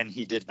knew and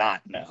he did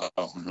not know.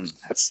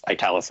 That's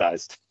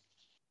italicized.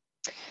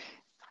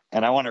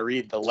 And I want to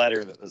read the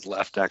letter that was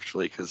left,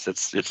 actually, because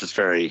it's just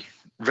very,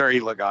 very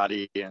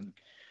Ligotti. And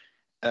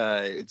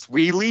it's,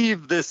 "We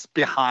leave this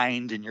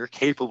behind in your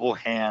capable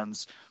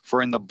hands,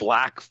 for in the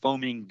black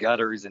foaming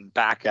gutters and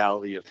back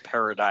alley of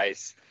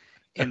paradise,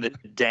 in the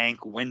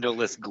dank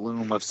windowless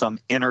gloom of some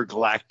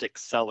intergalactic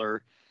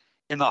cellar,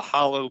 in the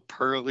hollow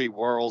pearly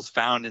whorls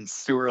found in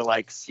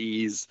sewer-like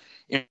seas,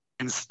 in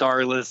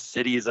starless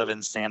cities of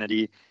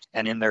insanity,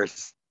 and in their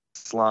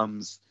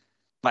slums,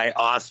 my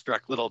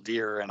awestruck little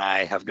dear and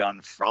I have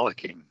gone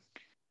frolicking.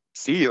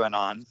 See you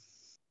anon,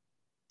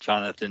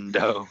 Jonathan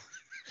Doe."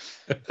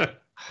 I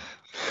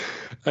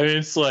mean,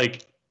 it's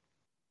like,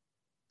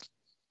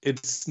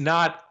 it's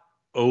not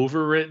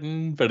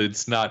overwritten, but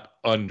it's not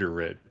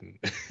underwritten.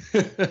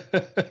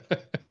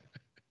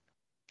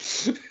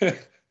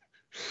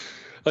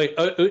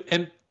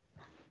 And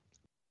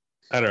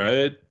I don't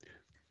know.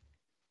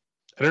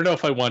 I don't know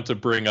if I want to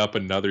bring up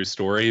another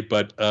story,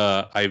 but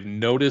I've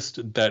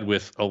noticed that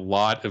with a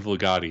lot of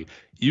Ligotti,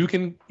 you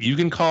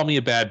can call me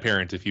a bad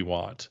parent if you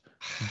want,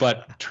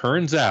 but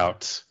turns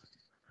out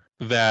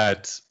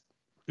that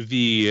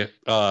the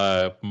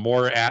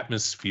more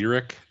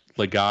atmospheric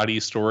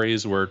Ligotti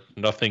stories, where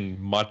nothing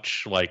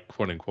much like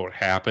quote unquote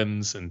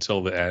happens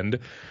until the end,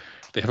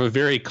 they have a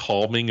very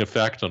calming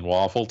effect on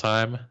waffle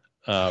time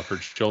for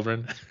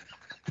children.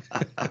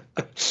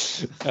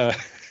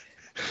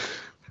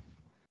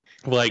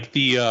 Like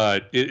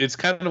it's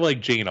kind of like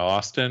Jane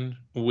Austen,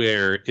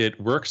 where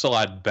it works a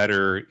lot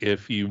better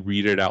if you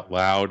read it out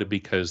loud,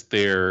 because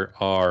there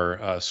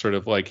are sort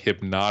of like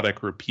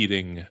hypnotic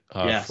repeating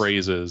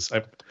phrases.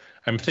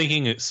 I'm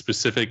thinking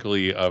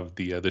specifically of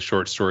the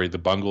short story "The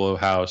Bungalow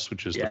House,"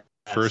 which is the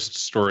first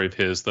story of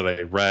his that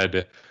I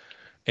read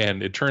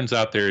And it turns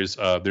out there's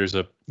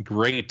a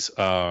great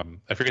I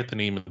forget the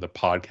name of the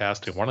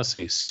podcast. I want to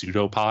say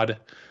Pseudopod,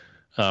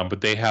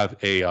 but they have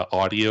a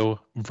audio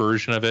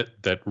version of it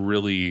that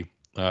really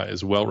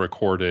is well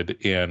recorded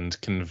and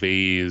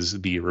conveys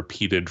the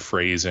repeated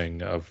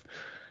phrasing of,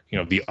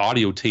 the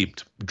audio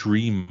taped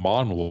dream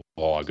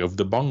monologue of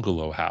the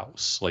bungalow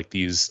house, like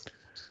these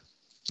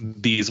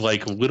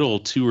like little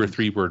 2 or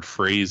 3 word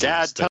phrases.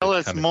 Dad, tell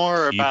us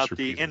more about the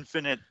repeating.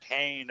 infinite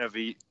pain of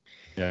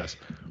Yes.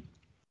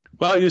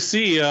 Well, you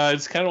see,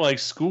 it's kind of like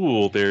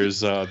school.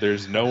 There's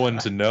no one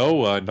to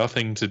know,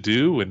 nothing to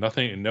do, and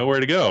nowhere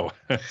to go.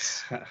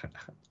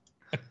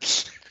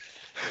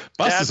 Bus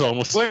Dad, is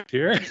almost what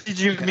here. did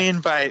you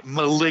mean by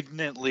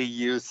malignantly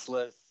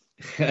useless?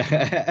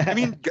 I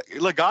mean,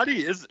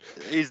 Ligotti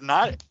he's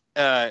not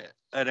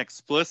an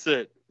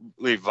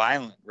explicitly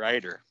violent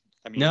writer.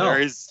 I mean, No.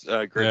 there is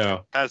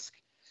grotesque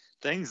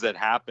things that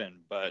happen,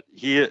 but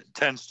he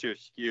tends to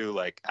eschew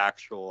like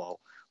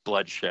actual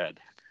bloodshed.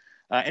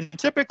 And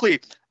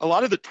typically, a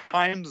lot of the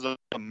times, the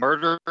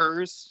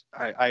murderers,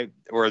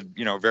 or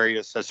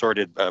various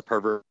assorted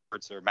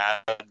perverts or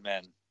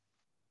madmen,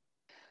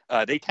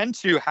 they tend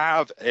to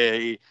have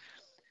the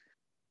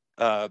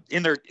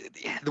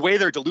way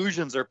their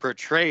delusions are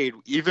portrayed,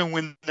 even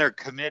when they're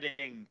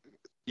committing,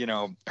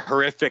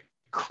 horrific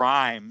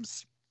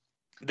crimes,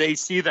 they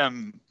see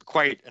them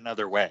quite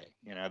another way.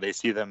 They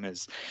see them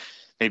as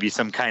maybe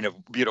some kind of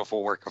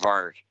beautiful work of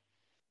art,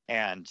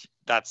 and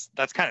that's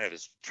kind of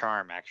his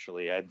charm.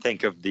 Actually, I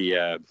think of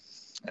the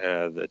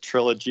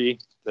trilogy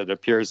that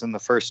appears in the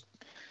first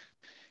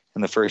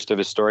of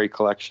his story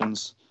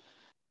collections,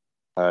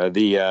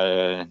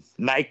 the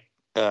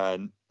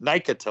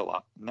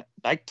Nyctalope.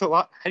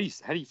 How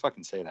do you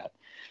fucking say that?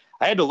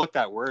 I had to look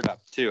that word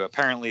up too.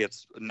 Apparently,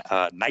 it's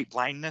night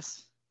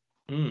blindness.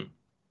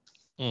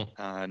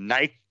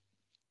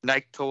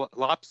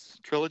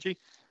 Nyctalopes trilogy.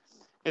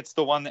 It's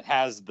the one that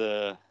has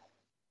the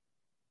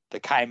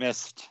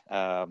chymist,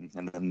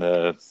 and then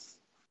the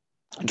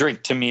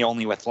drink to me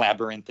only with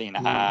labyrinthine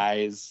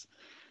eyes,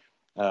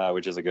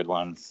 which is a good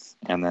one.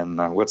 And then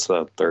what's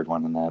the third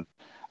one in that?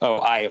 Oh,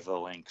 Eye of the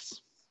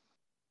Lynx.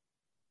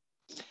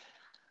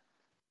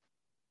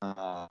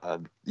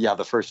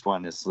 The first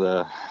one is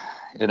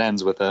it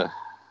ends with a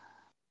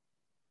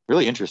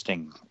really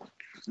interesting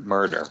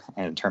murder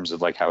in terms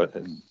of like how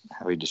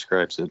he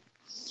describes it.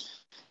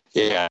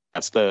 Yeah,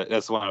 that's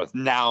the one with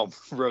now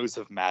Rose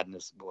of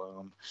Madness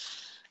bloom.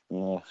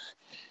 I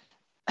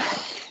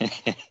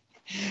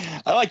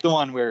like the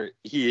one where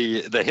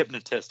the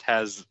hypnotist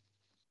has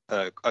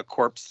a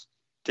corpse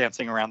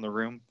dancing around the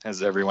room,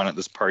 as everyone at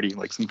this party,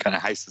 like some kind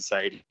of high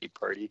society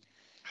party,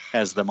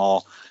 has them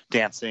all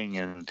dancing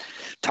and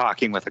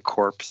talking with a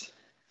corpse.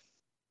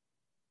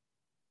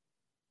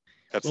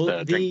 That's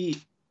the drink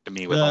to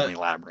me with only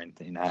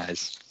labyrinthine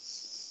eyes.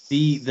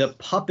 The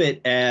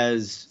puppet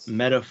as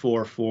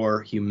metaphor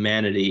for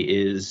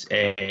humanity is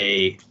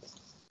a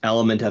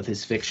element of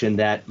his fiction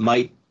that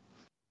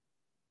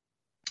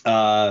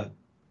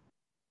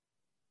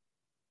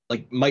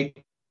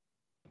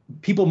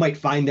people might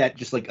find that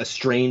just like a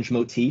strange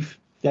motif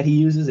that he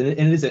uses, and it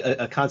is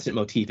a constant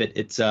motif.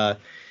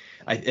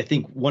 I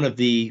think one of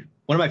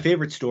my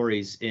favorite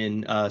stories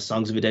in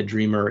Songs of a Dead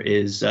Dreamer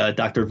is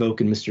Dr.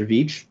 Voke and Mr.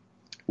 Veach,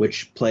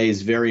 which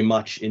plays very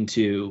much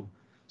into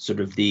sort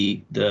of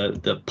the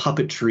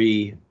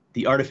puppetry,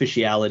 the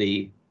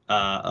artificiality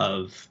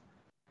of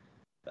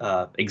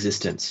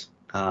existence.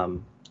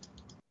 But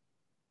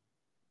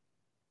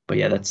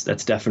yeah,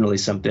 that's definitely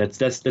something.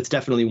 That's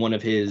definitely one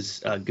of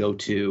his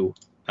go-to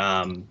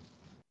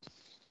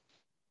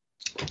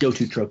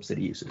tropes that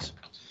he uses.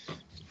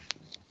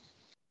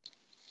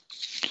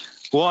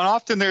 Well, and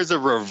often there's a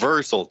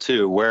reversal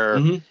too,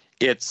 where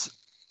it's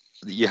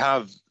you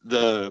have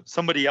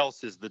somebody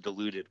else is the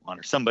deluded one,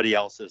 or somebody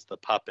else is the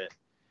puppet,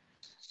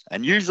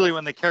 and usually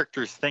when the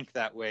characters think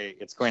that way,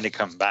 it's going to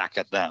come back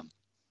at them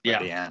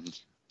at the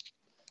end.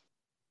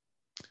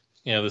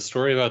 Yeah, the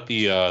story about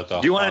the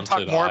Do you want to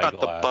talk more about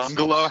the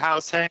bungalow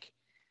house, Hank?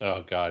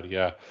 Oh God,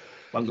 yeah.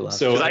 Bungalow house.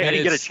 So I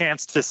didn't get a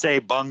chance to say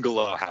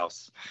bungalow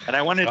house, and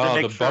I wanted to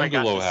make sure I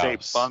got to say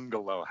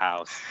bungalow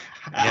house.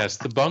 Yes,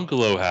 the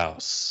bungalow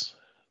house.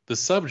 The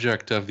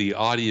subject of the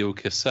audio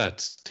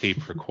cassette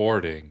tape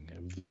recording,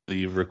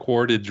 the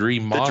recorded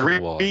dream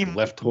monologue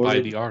left by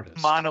the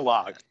artist.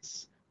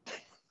 Monologues.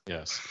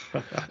 Yes,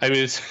 I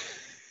mean,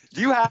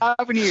 do you have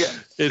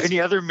any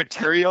other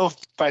material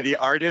by the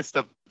artist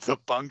of the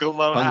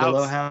bungalow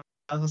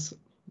house?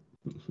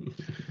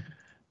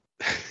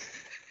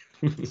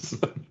 We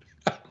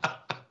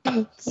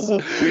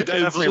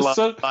definitely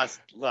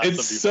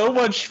it's so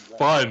much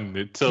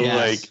fun to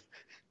like.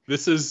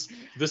 This is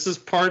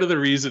part of the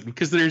reason,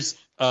 because there's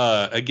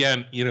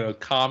again,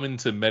 common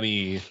to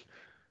many.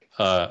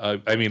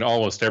 I mean,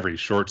 almost every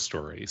short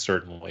story,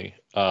 certainly,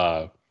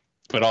 but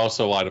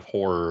also a lot of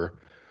horror.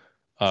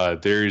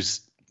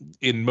 There's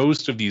in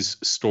most of these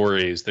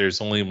stories,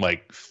 there's only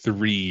like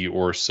 3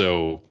 or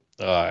so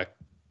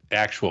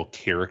actual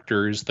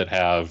characters that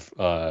have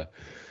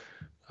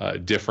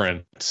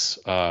different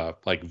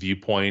like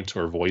viewpoint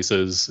or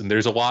voices, and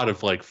there's a lot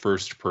of like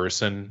first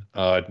person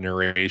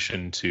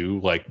narration too,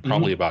 like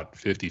probably about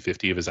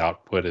 50-50 of his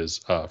output is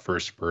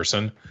first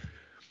person,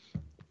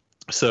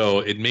 so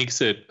it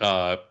makes it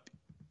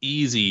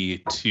easy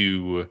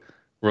to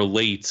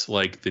relate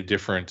like the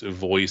different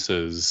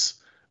voices.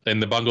 In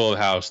the bungalow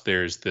house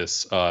there's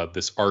this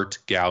art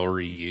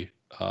gallery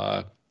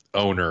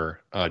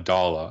owner,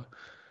 Dala,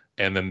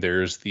 and then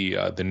there's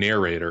the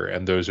narrator,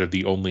 and those are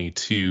the only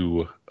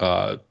two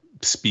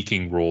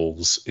speaking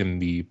roles in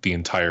the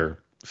entire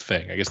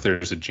thing. I guess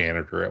there's a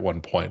janitor at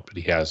one point, but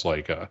he has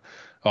like oh,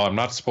 I'm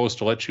not supposed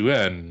to let you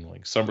in,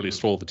 like somebody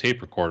stole the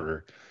tape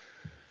recorder.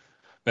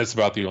 That's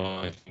about the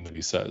only thing that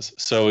he says.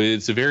 So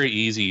it's very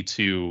easy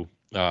to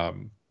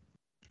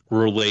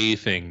relay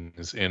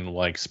things in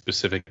like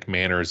specific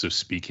manners of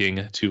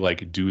speaking, to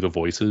like do the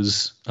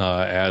voices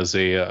as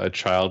a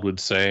child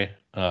would say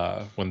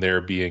when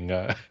they're being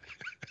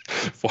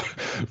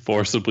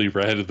forcibly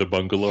read at the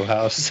bungalow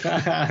house.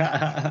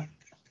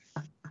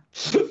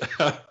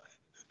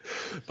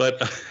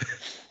 But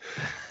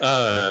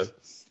I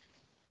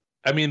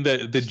mean,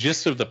 the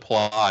gist of the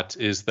plot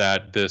is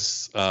that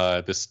this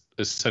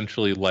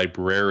essentially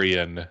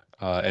librarian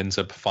ends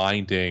up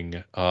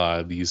finding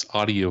these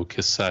audio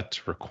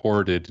cassette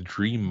recorded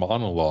dream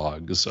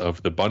monologues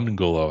of the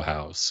bungalow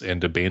house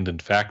and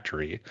abandoned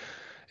factory,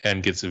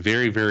 and gets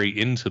very, very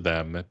into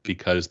them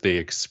because they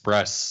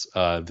express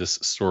this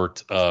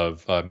sort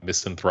of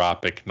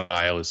misanthropic,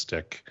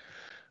 nihilistic,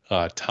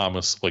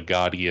 Thomas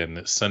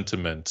Ligodian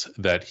sentiment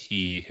that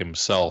he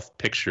himself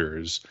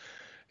pictures,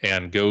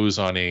 and goes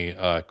on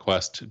a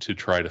quest to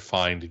try to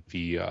find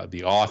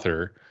the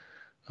author.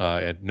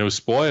 And no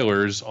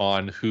spoilers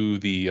on who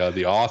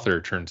the author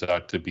turns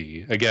out to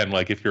be. Again,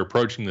 like if you're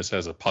approaching this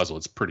as a puzzle,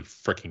 it's pretty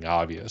freaking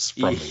obvious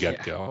from the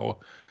get-go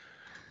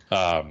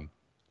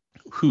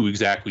who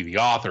exactly the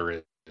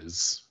author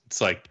is.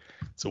 It's like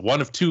it's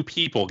one of two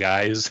people,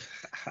 guys.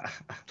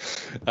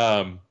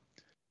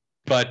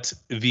 But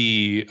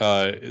the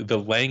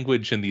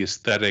language and the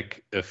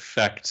aesthetic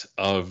effect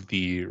of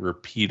the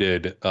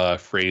repeated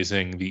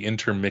phrasing, the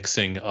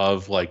intermixing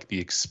of like the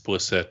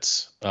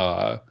explicit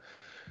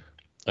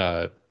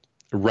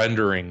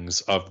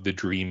renderings of the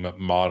dream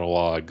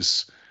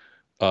monologues,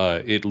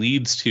 it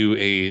leads to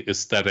a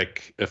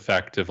aesthetic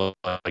effect of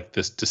like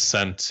this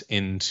descent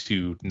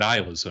into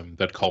nihilism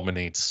that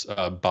culminates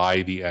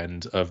by the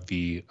end of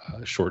the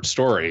short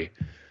story.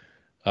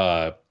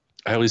 I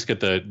always get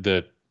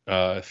the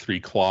three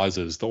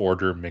clauses, the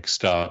order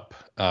mixed up,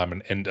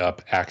 and end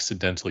up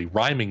accidentally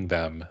rhyming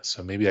them.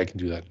 So maybe I can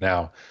do that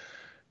now.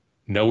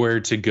 Nowhere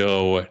to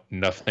go,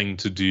 nothing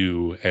to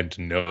do, and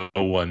no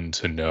one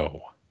to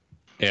know,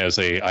 as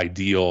a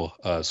ideal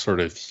sort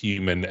of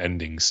human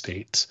ending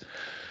state.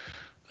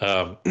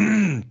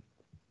 And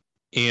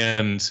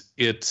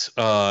it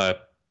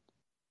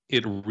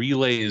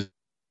relays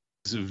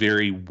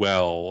very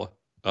well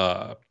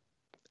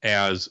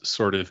as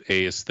sort of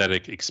a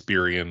aesthetic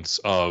experience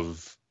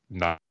of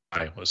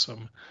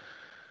nihilism.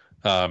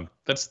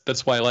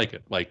 That's why I like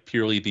it. Like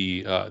purely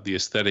the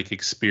aesthetic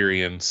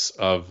experience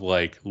of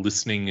like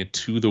listening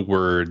to the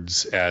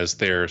words as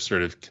they're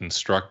sort of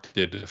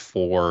constructed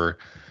for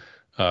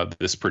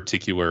this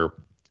particular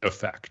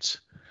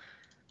effect.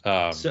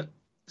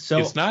 So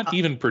it's not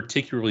even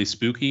particularly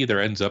spooky.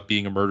 There ends up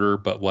being a murder,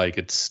 but like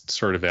it's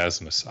sort of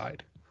as an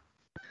aside.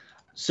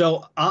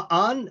 So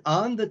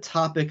on the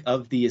topic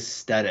of the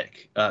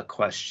aesthetic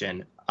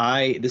question,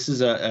 this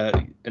is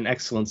an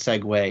excellent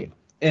segue,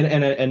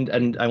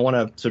 and I want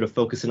to sort of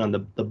focus in on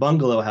the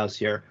bungalow house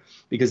here,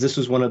 because this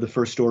was one of the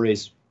first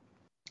stories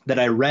that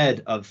I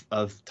read of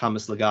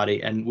Thomas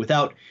Ligotti, and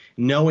without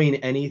knowing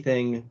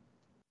anything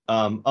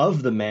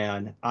of the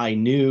man, I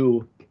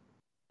knew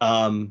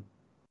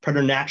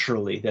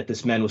preternaturally that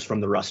this man was from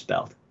the Rust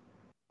Belt.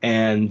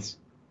 And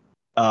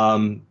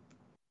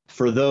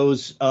for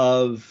those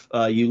of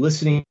you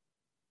listening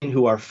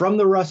who are from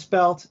the Rust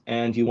Belt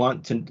and you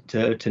want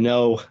to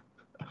know,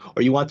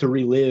 or you want to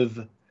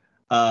relive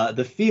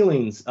the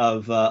feelings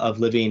of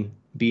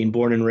being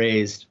born and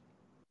raised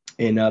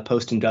in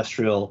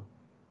post-industrial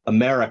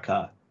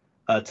America,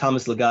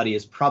 Thomas Ligotti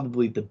is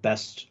probably the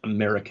best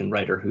American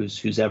writer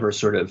who's ever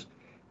sort of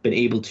been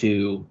able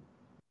to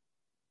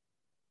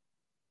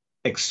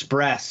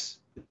express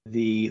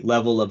the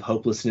level of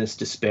hopelessness,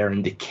 despair,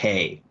 and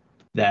decay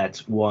that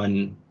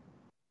one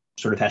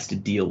sort of has to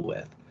deal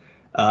with.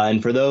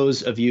 And for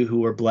those of you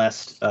who are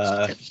blessed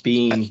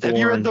being born... Have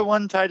you read the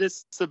one,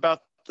 Titus,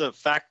 about the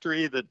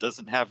factory that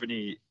doesn't have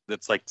any,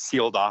 that's like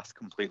sealed off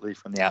completely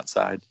from the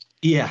outside?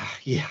 Yeah.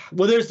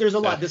 Well, there's a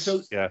lot.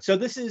 So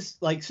this is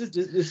like,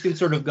 this can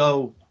sort of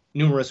go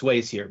numerous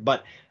ways here,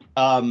 but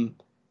and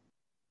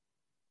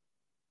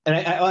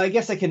I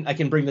guess I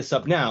can bring this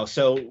up now.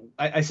 So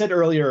I said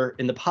earlier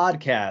in the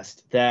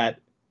podcast that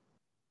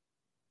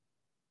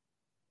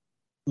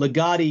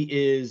Ligotti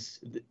is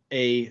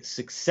a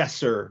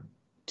successor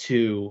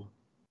to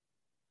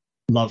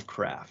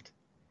Lovecraft.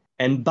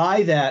 And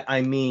by that,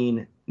 I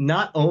mean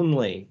not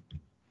only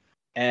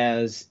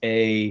as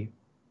a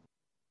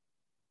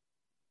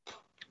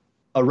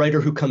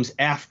writer who comes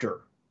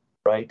after,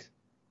 right?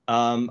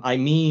 I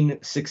mean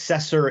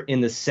successor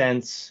in the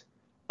sense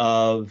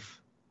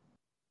of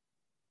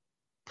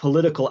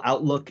political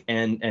outlook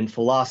and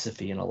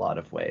philosophy in a lot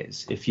of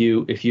ways. If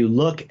you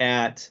look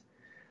at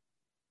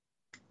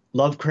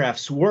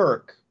Lovecraft's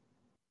work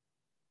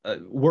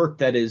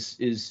that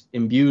is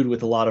imbued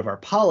with a lot of our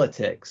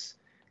politics,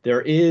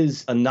 there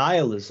is a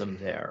nihilism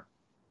there,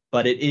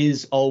 but it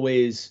is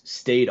always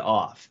stayed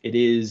off. It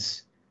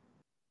is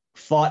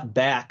fought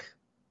back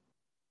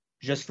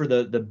just for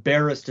the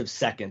barest of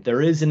second.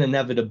 There is an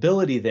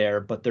inevitability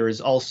there, but there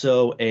is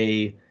also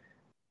a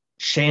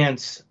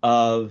chance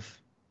of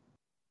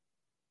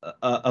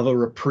a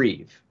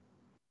reprieve.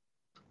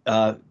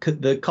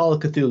 The Call of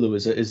Cthulhu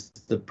is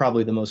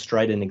probably the most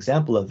strident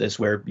example of this,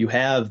 where you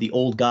have the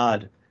old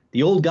god.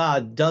 The old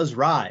god does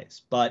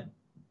rise, but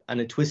on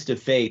a twist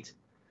of fate,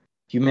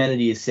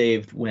 humanity is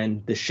saved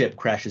when the ship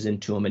crashes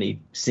into him and he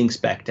sinks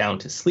back down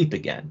to sleep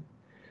again.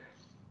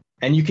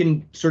 And you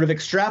can sort of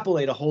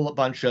extrapolate a whole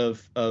bunch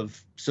of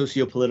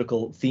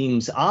socio-political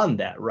themes on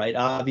that, right?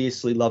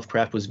 Obviously,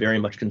 Lovecraft was very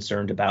much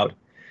concerned about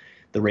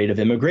the rate of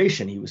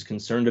immigration. He was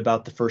concerned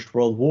about the First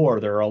World War.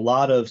 There are a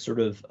lot of sort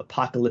of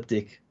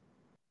apocalyptic.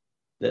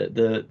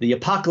 The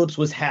apocalypse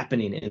was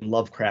happening in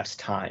Lovecraft's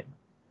time,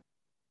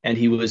 and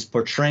he was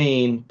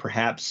portraying,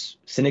 perhaps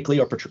cynically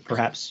or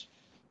perhaps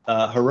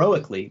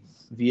heroically,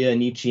 via a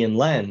Nietzschean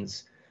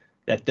lens,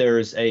 that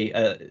there's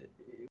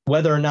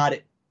whether or not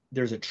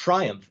there's a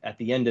triumph at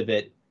the end of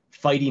it,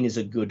 fighting is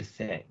a good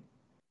thing.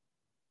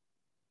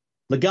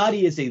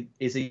 Ligotti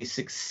is a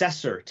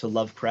successor to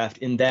Lovecraft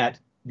in that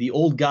the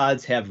old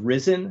gods have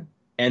risen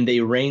and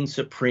they reign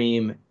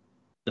supreme.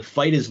 The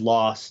fight is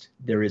lost.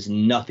 There is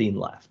nothing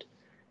left.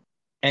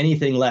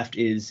 Anything left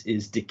is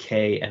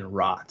decay and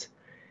rot.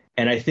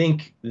 And I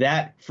think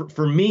that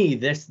for me,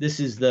 this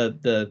is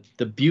the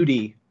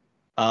beauty.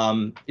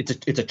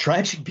 It's a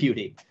tragic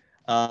beauty.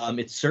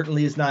 It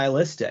certainly is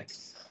nihilistic.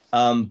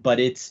 But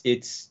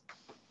he's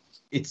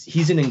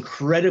an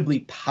incredibly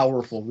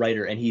powerful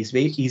writer, and he's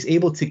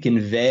able to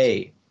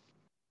convey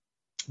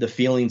the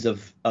feelings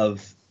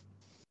of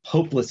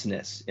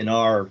hopelessness in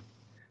our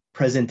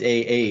present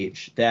day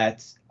age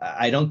that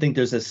I don't think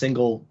there's a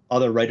single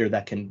other writer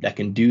that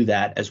can do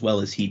that as well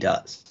as he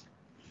does.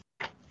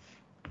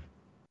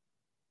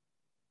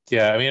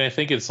 Yeah, I mean, I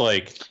think it's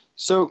like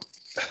so.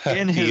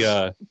 In his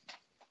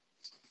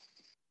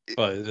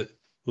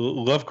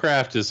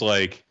Lovecraft is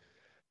like,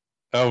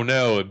 oh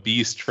no, a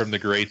beast from the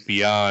great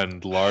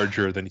beyond,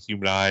 larger than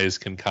human eyes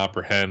can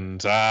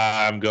comprehend.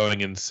 I'm going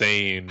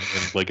insane. And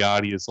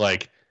Ligotti is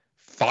like,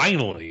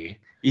 finally.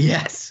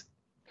 Yes.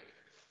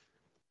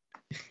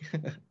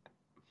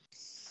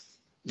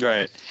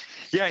 Right.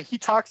 Yeah, he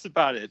talks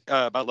about it,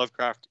 about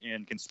Lovecraft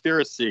in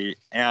Conspiracy,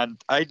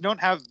 and I don't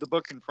have the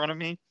book in front of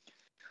me,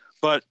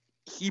 but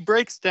he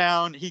breaks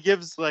down, he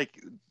gives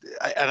like,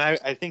 and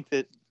I think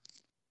that,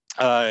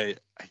 I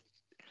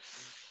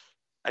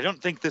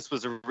don't think this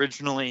was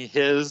originally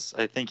his.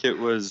 I think it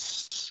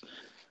was,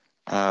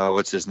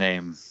 what's his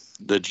name?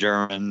 The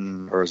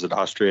German, or is it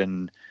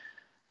Austrian?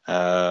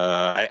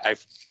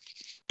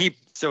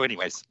 So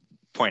anyways,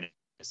 point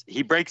is,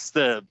 he breaks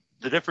the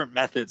different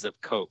methods of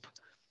cope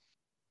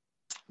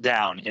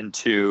down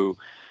into,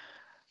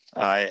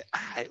 I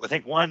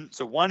think one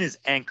is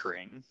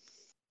anchoring,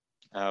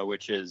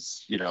 which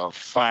is,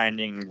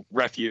 finding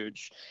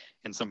refuge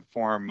in some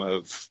form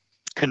of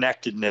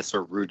connectedness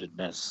or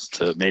rootedness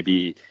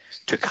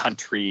to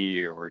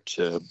country or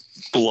to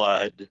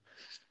blood,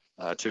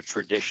 to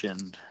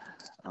tradition,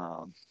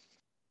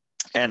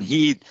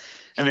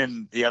 and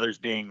then the others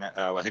being,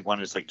 I think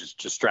one is like just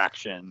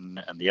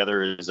distraction, and the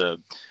other is a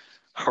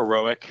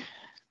heroic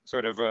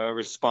sort of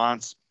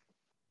response,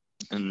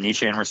 a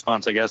Nietzschean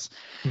response, I guess.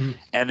 Mm-hmm.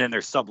 And then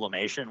there's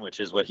sublimation, which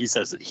is what he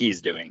says that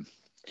he's doing,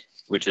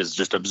 which is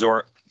just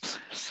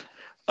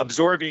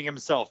absorbing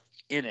himself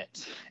in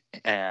it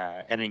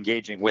and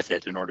engaging with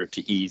it in order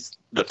to ease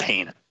the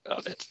pain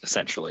of it,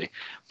 essentially.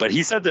 But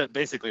he said that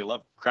basically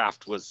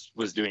Lovecraft was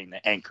doing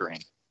the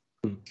anchoring,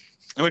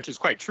 which is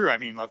quite true. I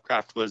mean,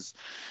 Lovecraft was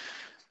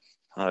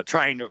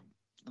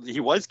he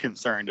was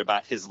concerned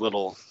about his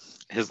little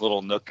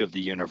nook of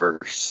the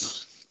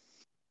universe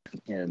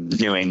in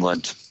New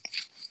England,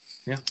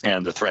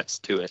 and the threats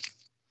to it.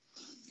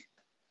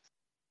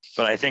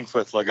 But I think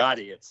with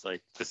Ligotti, it's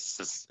like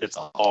it's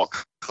all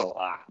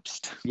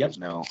collapsed. Yep.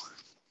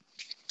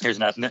 There's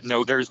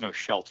no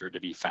shelter to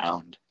be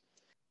found.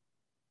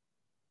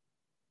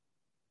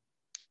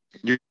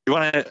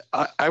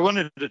 I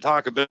wanted to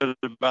talk a bit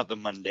about the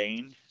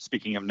mundane.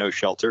 Speaking of no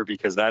shelter,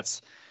 because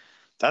that's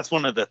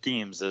one of the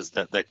themes, is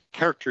that the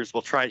characters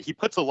will try. He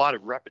puts a lot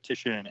of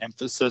repetition and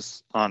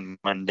emphasis on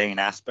mundane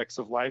aspects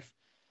of life,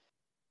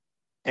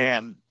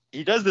 and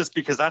he does this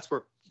because that's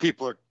where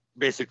people are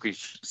basically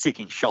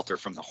seeking shelter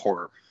from the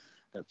horror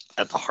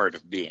at the heart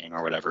of being,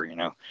 or whatever,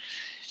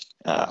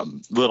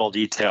 little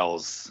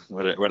details,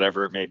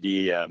 whatever it may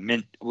be. You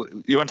want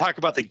to talk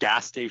about the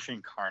gas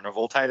station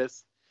carnival,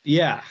 Titus?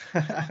 Yeah.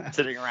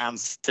 Sitting around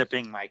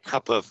sipping my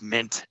cup of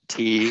mint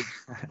tea.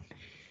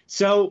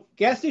 So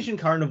gas station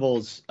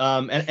carnivals,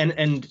 gas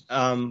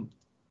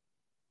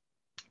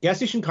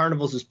station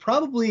carnivals is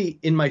probably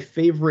in my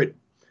favorite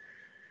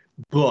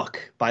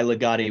book by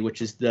Legati,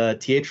 which is the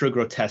Teatro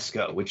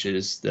Grotesco, which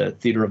is the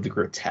theater of the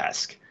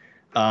grotesque.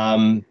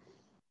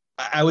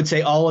 I would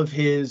say all of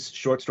his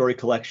short story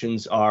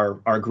collections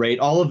are great.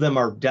 All of them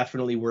are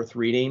definitely worth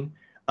reading.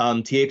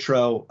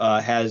 Teatro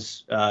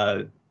has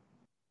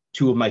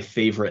two of my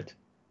favorite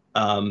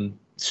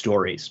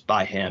stories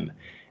by him,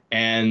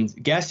 and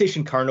Gas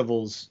Station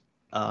Carnivals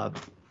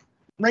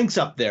ranks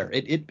up there.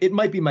 It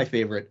might be my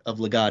favorite of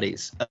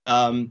Legati's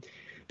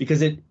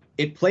because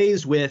it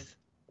plays with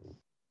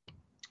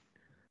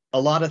a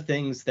lot of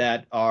things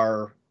that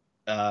are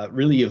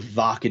really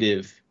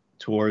evocative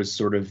towards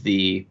sort of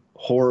the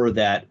horror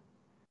that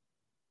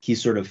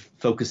he's sort of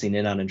focusing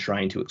in on and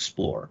trying to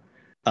explore.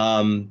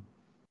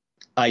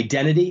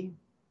 Identity,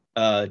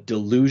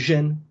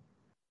 delusion,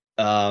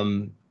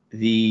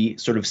 the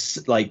sort of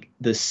like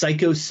the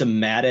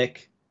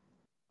psychosomatic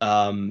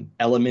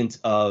element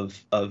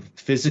of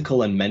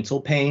physical and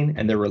mental pain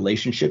and their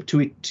relationship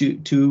to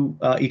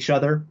each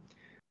other,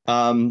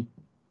 and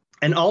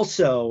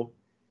also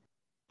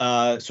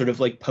sort of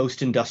like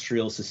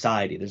post-industrial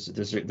society.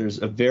 There's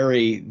a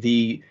very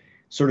the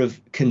sort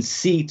of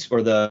conceit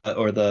or the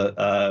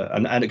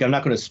I'm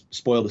not going to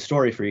spoil the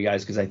story for you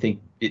guys because I think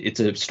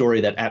it's a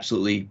story that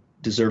absolutely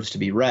deserves to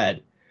be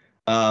read.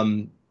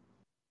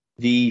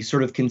 The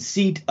sort of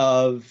conceit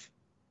of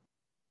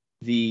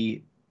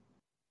the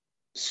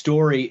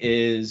story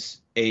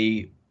is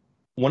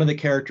one of the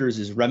characters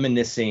is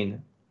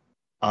reminiscing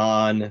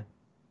on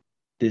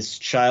this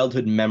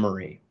childhood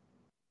memory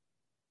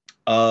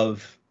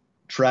of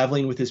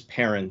traveling with his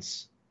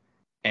parents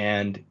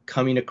and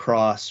coming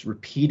across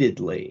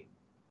repeatedly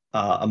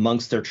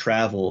amongst their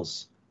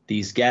travels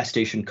these gas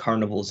station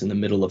carnivals in the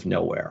middle of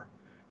nowhere,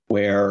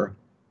 where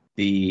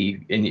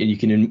and you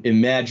can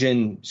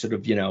imagine sort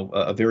of,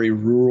 a very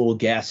rural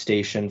gas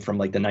station from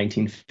like the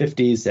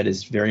 1950s that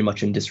is very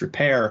much in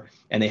disrepair,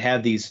 and they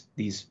have these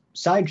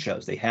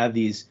sideshows. They have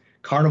these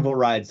carnival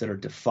rides that are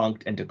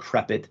defunct and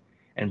decrepit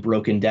and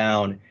broken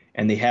down,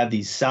 and they have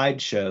these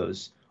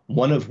sideshows,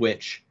 one of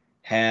which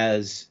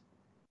has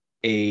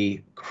a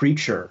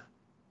creature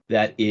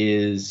that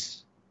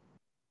is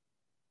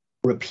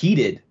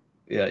repeated.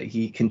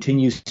 He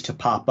continues to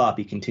pop up,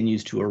 he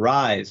continues to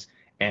arise,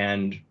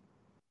 and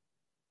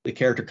the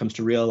character comes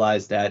to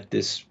realize that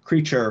this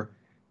creature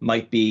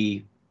might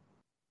have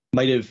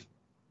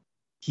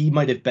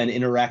been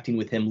interacting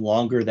with him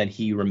longer than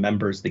he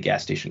remembers the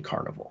gas station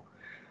carnival.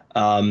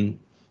 And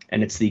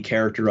it's the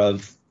character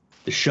of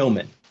the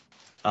showman.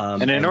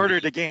 And in order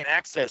to gain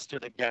access to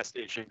the gas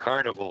station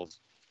carnivals,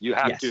 you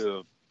have Yes.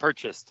 to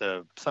purchase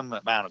some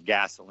amount of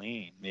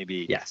gasoline.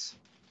 Maybe Yes.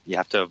 you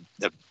have to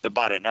have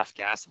bought enough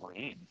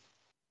gasoline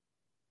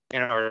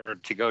in order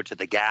to go to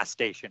the gas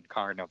station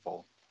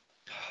carnival.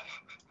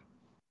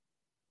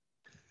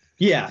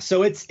 Yeah,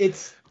 so it's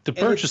To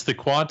purchase the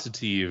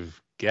quantity of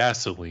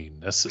gasoline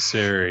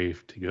necessary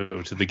to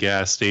go to the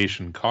gas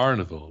station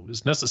carnival, it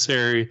was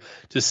necessary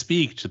to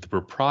speak to the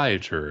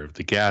proprietor of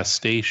the gas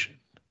station,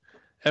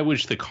 at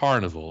which the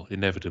carnival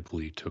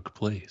inevitably took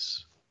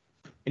place.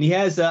 and he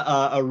has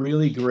a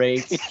really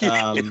great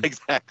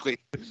Exactly.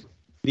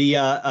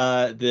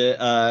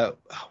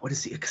 what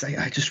is he? Because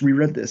I just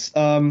reread this.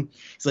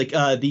 It's like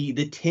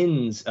the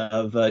tins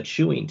of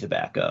chewing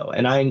tobacco,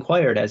 and I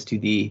inquired as to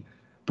the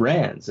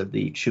brands of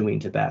the chewing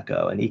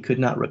tobacco, and he could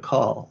not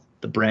recall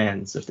the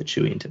brands of the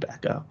chewing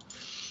tobacco.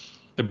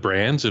 The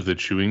brands of the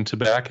chewing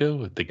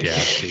tobacco at the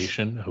gas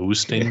station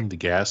hosting the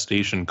gas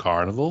station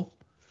carnival?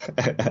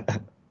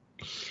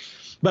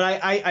 But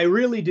I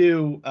really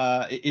do.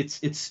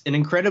 It's an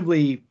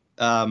incredibly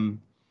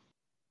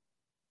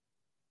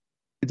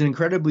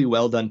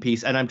well done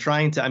piece, and I'm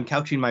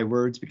couching my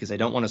words because I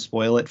don't want to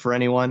spoil it for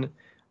anyone.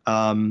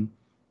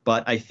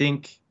 But I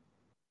think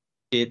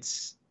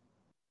it's.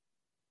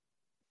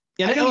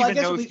 Yeah, I don't even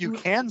guess know if you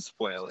can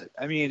spoil it.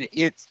 I mean,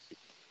 it's.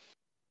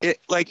 Well,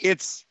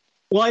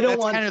 I don't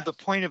that's want kind of the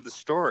point of the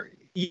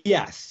story.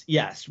 Yes,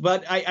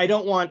 but I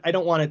don't want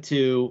it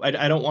to.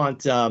 I don't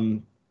want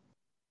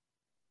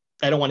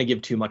to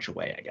give too much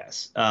away, I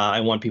guess.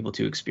 I want people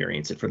to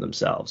experience it for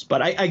themselves.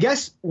 But I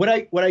guess what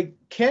I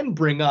can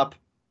bring up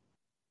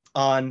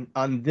on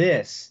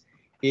this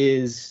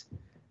is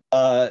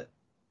the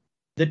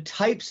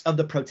types of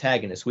the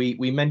protagonists.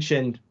 We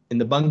mentioned in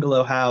the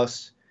bungalow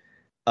house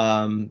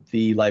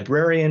the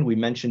librarian. We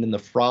mentioned in the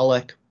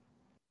frolic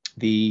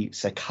the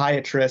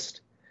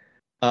psychiatrist.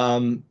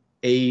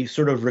 A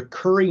sort of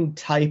recurring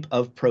type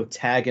of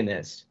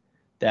protagonist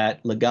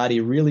that Legati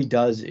really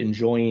does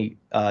enjoy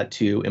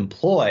to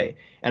employ.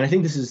 And I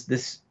think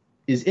this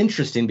is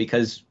interesting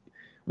because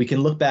we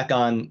can look back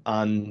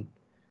on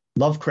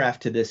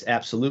Lovecraft to this,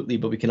 absolutely,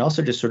 but we can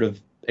also just sort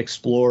of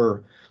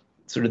explore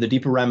sort of the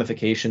deeper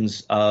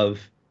ramifications of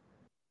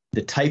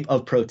the type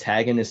of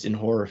protagonist in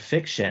horror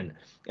fiction.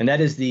 And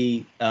that is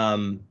the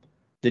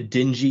the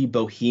dingy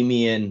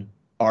bohemian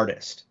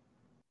artist.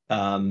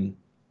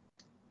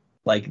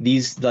 Like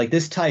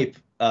this type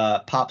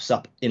pops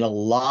up in a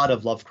lot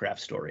of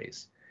Lovecraft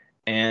stories.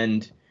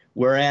 And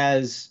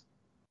whereas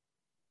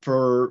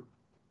for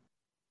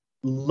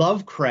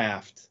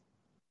Lovecraft,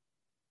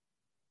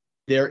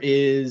 there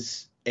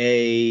is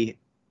and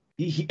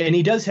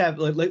he does have,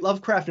 like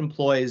Lovecraft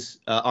employs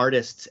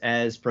artists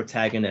as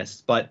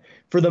protagonists, but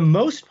for the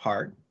most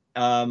part,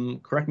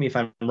 correct me if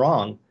I'm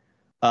wrong,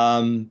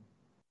 a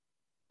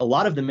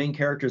lot of the main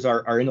characters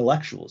are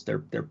intellectuals. They're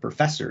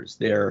professors.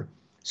 They're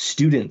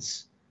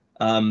students.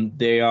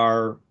 They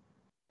are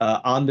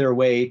on their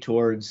way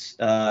towards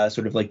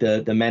sort of like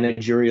the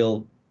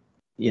managerial,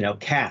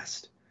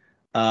 cast.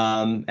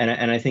 And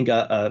I think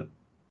a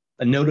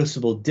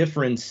noticeable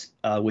difference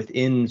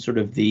within sort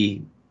of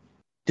the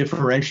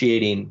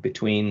differentiating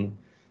between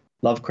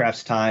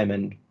Lovecraft's time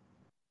and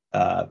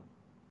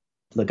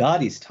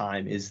Ligotti's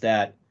time is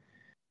that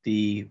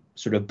the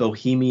sort of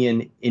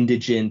bohemian,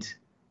 indigent,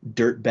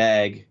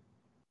 dirtbag,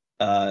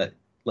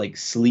 like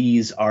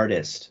sleaze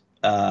artist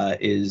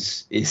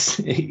is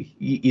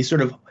he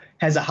sort of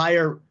has a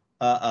higher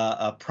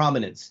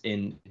prominence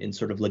in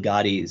sort of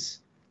Ligotti's,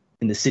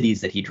 in the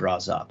cities that he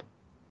draws up.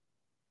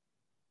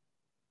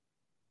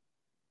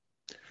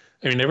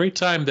 I mean, every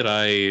time that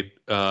I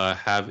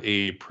have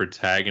a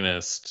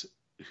protagonist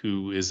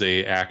who is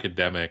a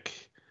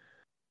academic,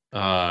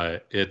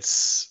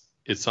 it's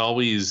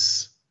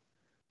always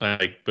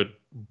like, but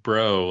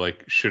bro,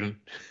 like, shouldn't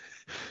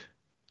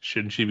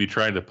she be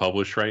trying to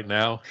publish right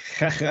now?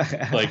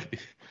 Like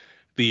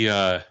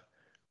the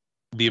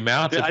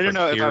amount of I don't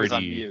know if I was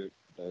on precarity. mute,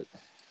 but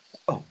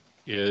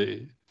Yeah,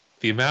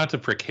 the amount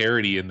of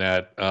precarity in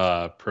that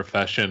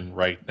profession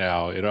right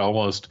now, it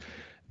almost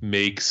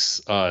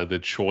makes the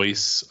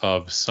choice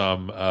of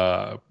some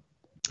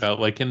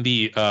like in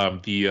the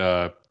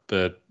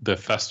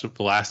festival,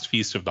 the last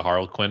feast of the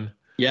Harlequin.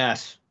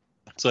 Yes.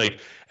 It's like,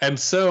 and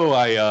so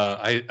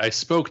I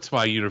spoke to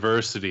my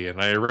university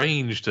and I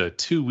arranged a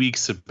 2-week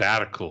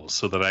sabbatical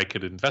so that I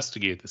could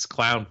investigate this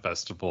clown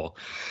festival.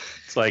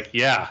 It's like,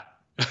 yeah.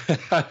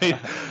 I mean,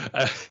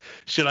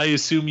 should I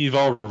assume you've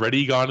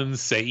already gone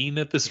insane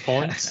at this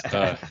point?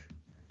 But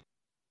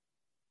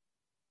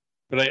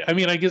I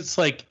mean, I guess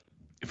like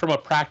from a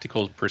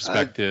practical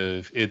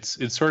perspective, it's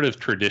sort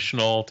of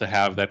traditional to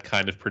have that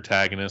kind of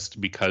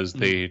protagonist because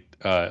they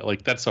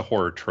like that's a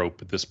horror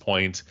trope at this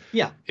point.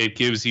 Yeah, it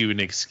gives you an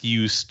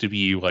excuse to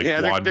be like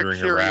wandering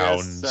they're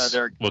around,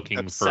 they're looking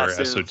obsessive.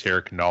 for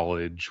esoteric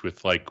knowledge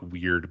with like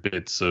weird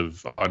bits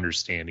of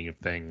understanding of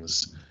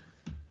things.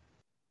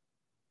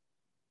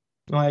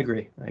 No, I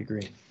agree.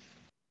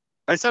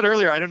 I said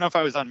earlier, I don't know if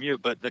I was on mute,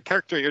 but the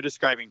character you're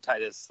describing,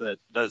 Titus, that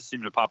does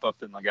seem to pop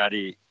up in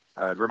Ligotti,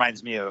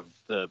 reminds me of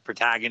the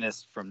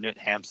protagonist from Knut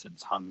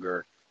Hamsun's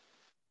Hunger.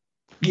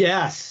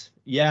 Yes.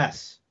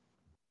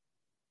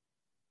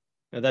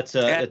 No, that's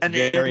very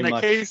in the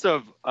much... case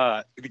of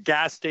the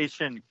gas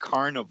station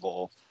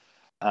carnival,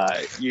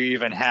 you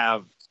even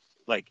have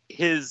like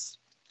his,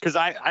 because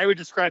I would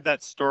describe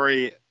that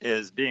story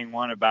as being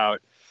one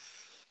about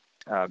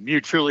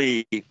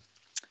mutually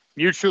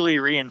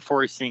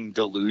reinforcing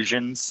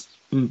delusions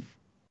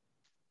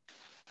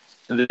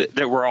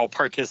that we're all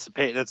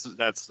participating.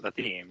 That's a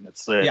theme.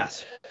 It's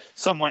yes.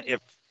 Someone,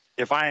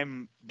 if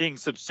I'm being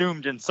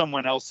subsumed in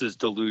someone else's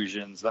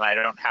delusions, then I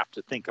don't have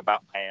to think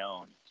about my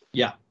own.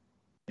 Yeah.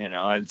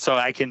 And so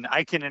I can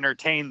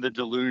entertain the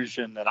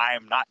delusion that I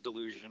am not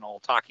delusional,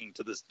 talking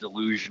to this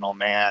delusional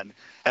man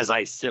as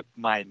I sip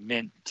my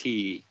mint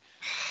tea,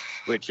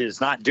 which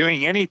is not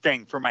doing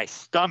anything for my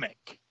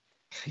stomach.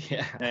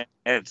 Yeah, and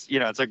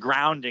it's a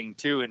grounding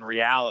too in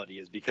reality,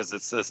 is because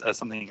it's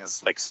something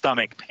as like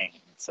stomach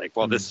pain. It's like,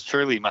 well, this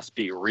surely must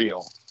be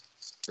real,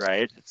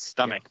 right? It's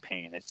stomach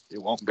pain. It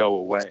won't go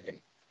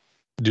away.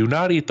 Do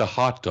not eat the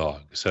hot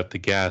dogs at the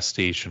gas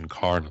station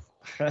carnival.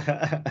 Do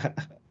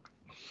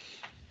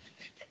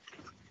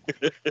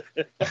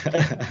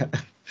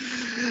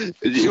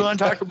you want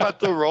to talk about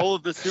the role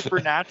of the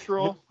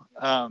supernatural,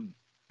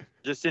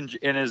 just in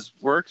his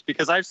works?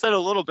 Because I've said a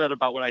little bit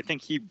about what I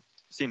think he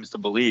seems to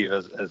believe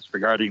as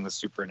regarding the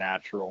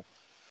supernatural,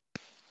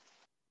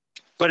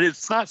 but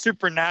it's not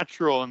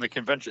supernatural in the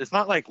convention. It's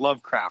not like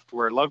Lovecraft,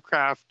 where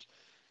Lovecraft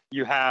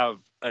you have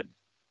a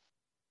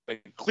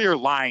clear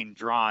line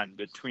drawn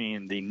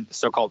between the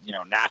so-called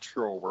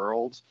natural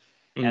world,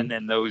 and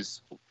then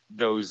those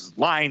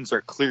lines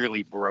are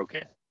clearly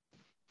broken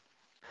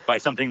by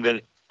something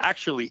that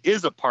actually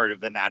is a part of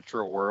the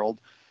natural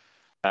world,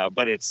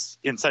 but it's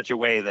in such a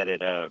way that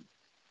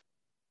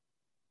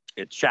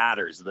it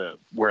shatters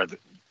where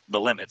the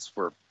limits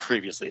were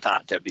previously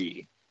thought to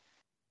be.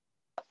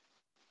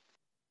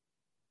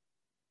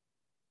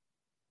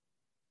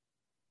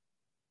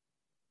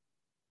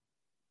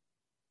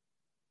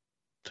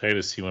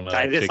 Titus, you want to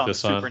take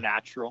this on?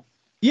 Supernatural.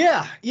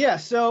 Yeah.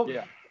 So,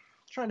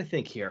 trying to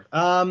think here.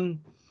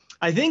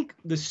 I think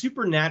the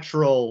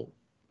supernatural.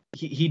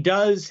 He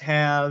does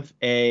have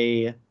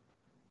a.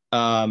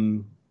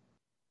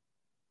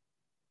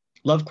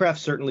 Lovecraft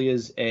certainly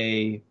is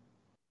a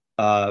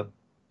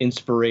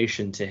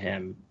inspiration to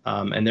him.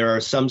 And there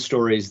are some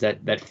stories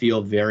that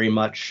feel very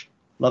much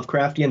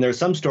Lovecraftian. There are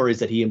some stories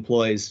that he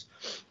employs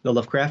the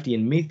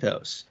Lovecraftian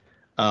mythos.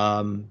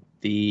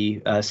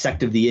 The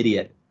Sect of the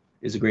Idiot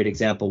is a great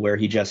example where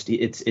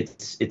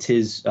it's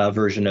his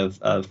version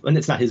of and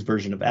it's not his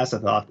version of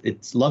Azathoth.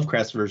 It's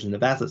Lovecraft's version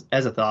of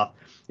Azathoth.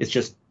 It's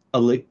just a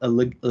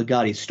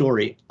Legati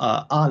story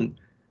on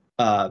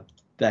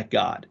that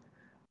god.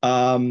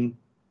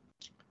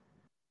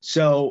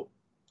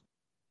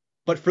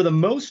 But for the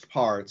most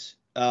part,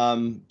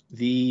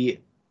 the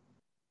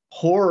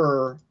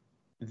horror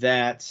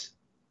that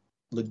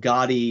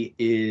Legati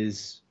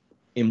is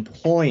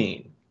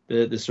employing,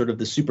 the sort of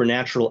the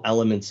supernatural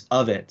elements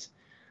of it,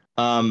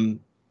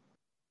 aren't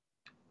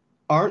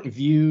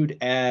viewed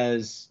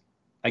as,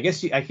 I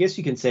guess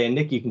you can say, and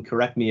Nick, you can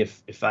correct me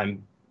if I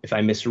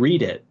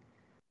misread it.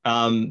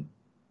 The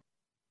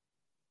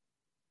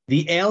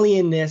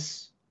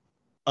alienness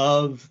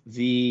of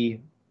the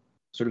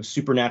sort of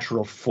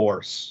supernatural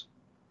force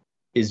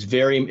is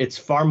it's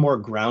far more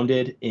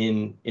grounded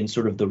in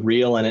sort of the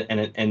real,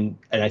 and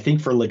I think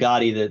for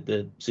Legati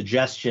the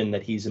suggestion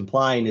that he's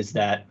implying is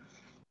that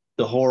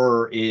the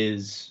horror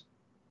is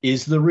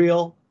the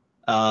real,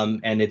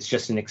 and it's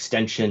just an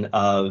extension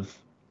of,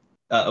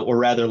 or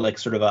rather like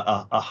sort of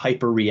a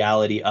hyper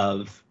reality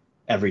of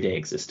everyday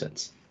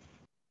existence.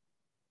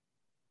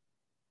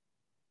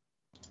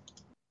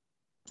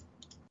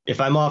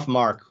 If I'm off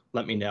mark,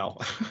 let me know.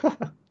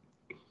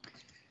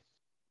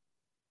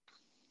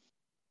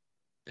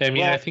 I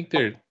mean, I think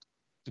there's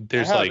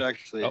like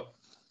actually. Oh.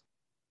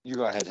 You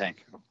go ahead,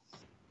 Hank.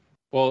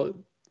 Well,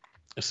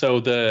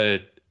 so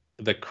the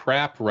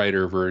crap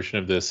writer version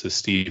of this is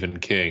Stephen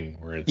King,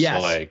 where it's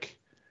like,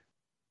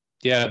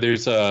 yeah,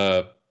 there's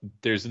an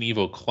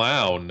evil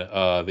clown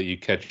that you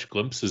catch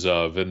glimpses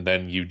of, and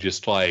then you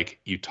just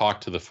you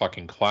talk to the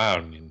fucking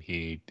clown, and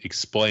he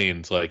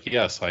explains like,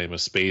 yes, I am a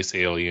space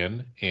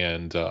alien,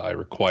 and I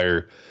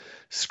require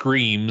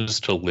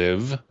screams to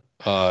live.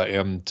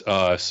 And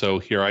so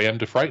here I am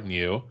to frighten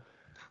you.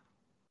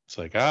 It's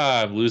like,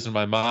 I'm losing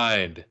my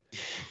mind.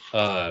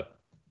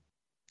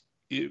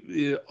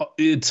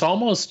 It's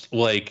almost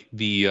like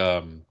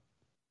there's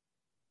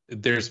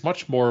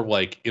much more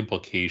like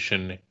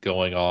implication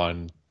going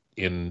on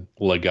in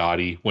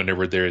Legati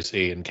whenever there's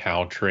a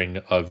encountering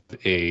of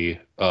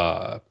a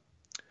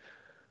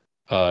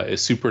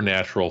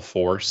supernatural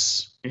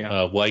force,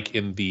 like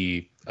in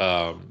the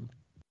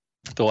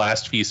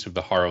Last Feast of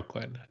the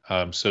Harlequin.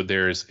 So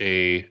there's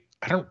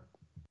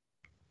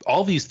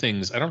all these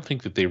things, I don't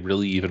think that they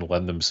really even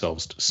lend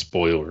themselves to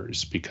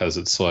spoilers, because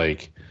it's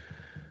like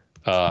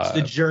it's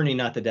the journey,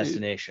 not the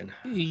destination.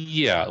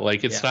 Yeah,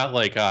 like it's not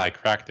like I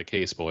cracked the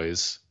case,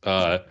 boys.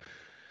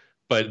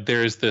 But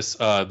there's this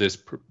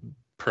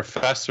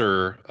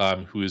professor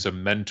who is a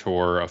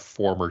mentor, a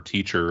former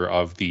teacher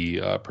of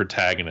the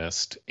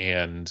protagonist,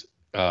 and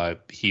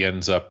he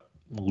ends up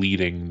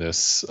leading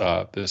this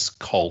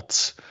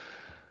cult.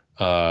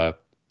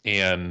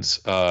 And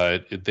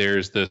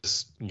there's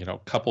this,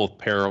 couple of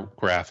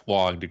paragraph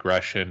long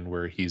digression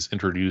where he's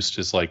introduced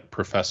as like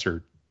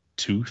Professor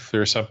Tooth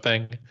or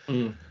something.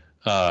 And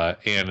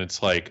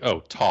it's like, oh,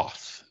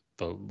 Thoth,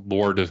 the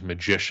Lord of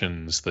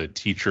Magicians, the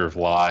teacher of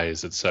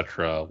lies,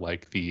 etc.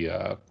 Like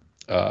the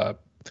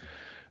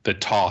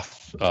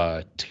Thoth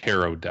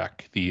tarot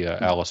deck, the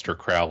Aleister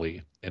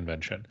Crowley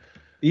invention.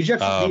 The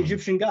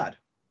Egyptian god.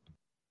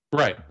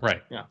 Right.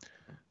 Yeah.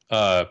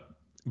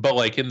 But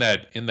like in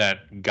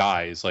that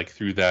guise, like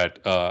through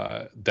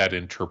that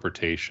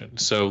interpretation.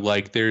 So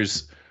like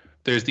there's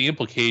the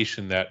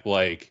implication that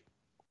like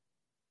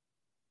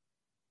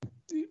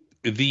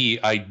the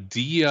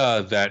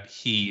idea that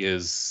he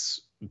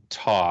is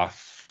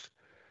Thoth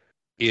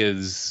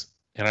is,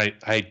 and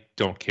I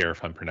don't care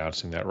if I'm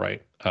pronouncing that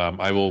right.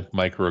 I will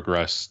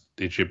microaggress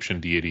Egyptian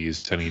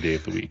deities any day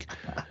of the week.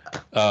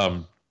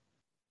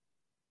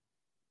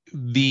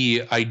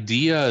 The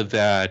idea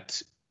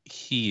that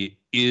he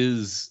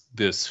is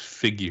this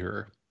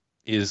figure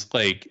is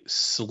like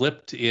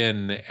slipped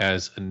in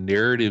as a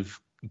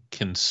narrative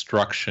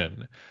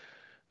construction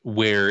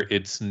where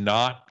it's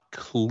not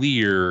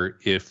clear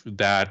if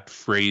that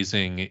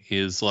phrasing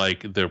is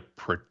like the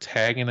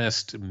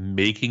protagonist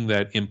making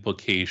that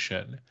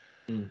implication,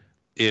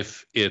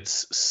 if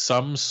it's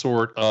some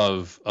sort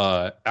of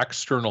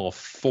external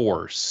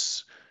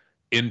force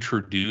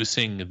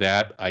introducing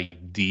that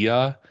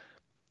idea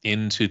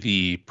into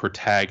the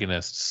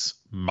protagonist's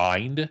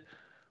mind,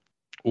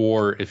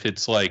 or if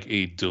it's like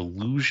a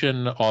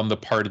delusion on the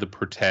part of the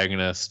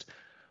protagonist.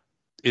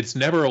 It's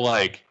never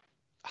like,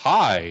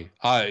 hi,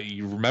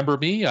 you remember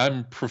me?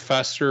 I'm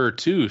Professor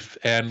Tooth.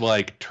 And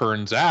like,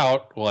 turns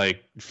out,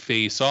 like,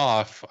 face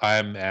off,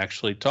 I'm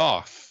actually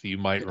Thoth. You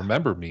might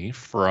remember me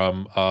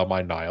from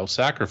my Nile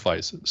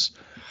sacrifices.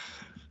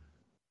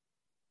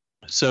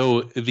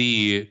 So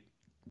the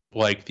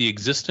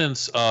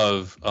existence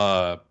of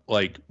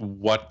like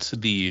what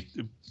the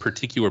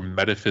particular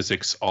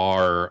metaphysics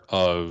are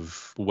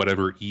of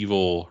whatever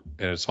evil,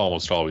 and it's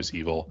almost always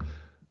evil,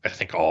 I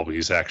think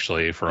always,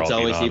 actually, for It's all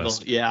being always evil.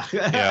 honest. Yeah.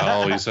 Yeah,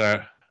 always.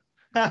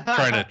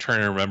 Trying to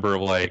remember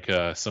like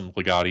some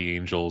Legati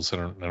angels. I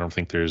don't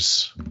think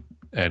there's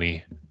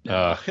any.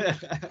 No.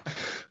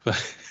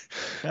 But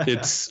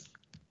it's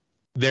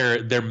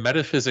their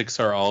metaphysics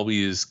are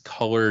always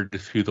colored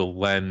through the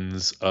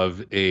lens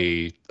of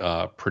a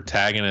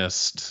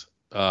protagonist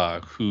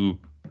who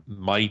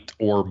might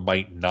or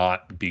might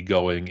not be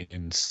going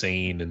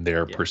insane in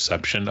their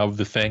perception of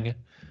the thing.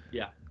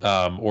 Yeah.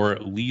 Or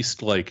at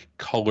least like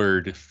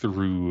colored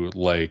through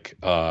like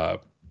a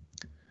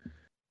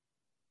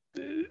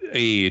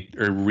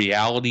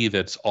reality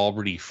that's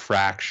already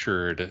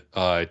fractured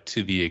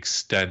to the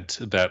extent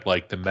that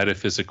like the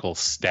metaphysical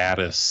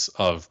status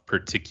of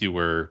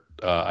particular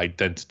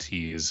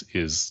identities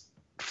is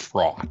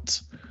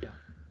fraught. Yeah.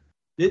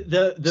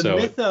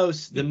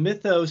 The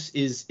mythos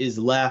is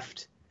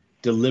left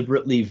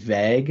deliberately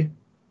vague,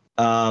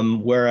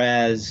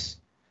 whereas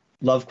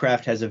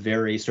Lovecraft has a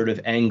very sort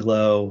of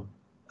Anglo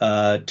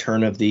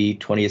turn of the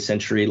 20th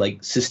century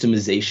like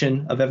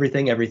systemization of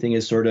everything. Everything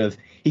is sort of,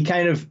 he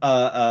kind of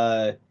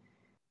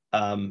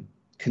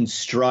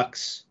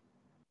constructs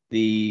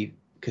the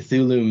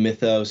Cthulhu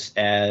mythos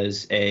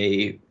as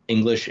a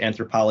English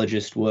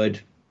anthropologist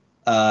would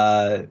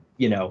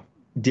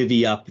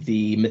divvy up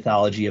the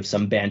mythology of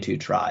some Bantu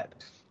tribe.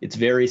 It's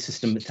very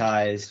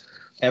systematized.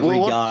 Every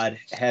god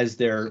has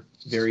their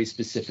very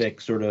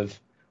specific sort of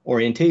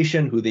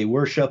orientation, who they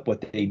worship,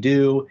 what they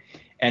do.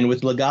 And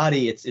with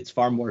Legati, it's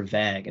far more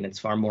vague and it's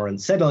far more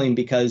unsettling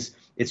because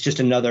it's just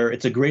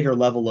it's a greater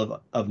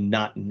level of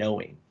not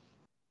knowing.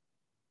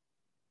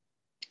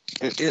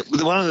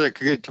 One of the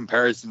good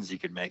comparisons you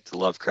could make to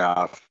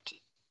Lovecraft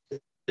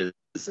is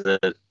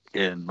that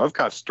in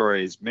Lovecraft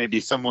stories, maybe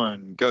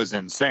someone goes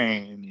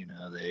insane,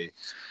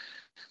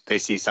 they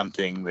see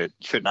something that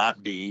should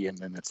not be, and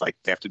then it's like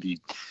they have to be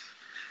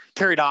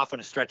carried off on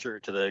a stretcher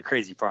to the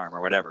crazy farm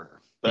or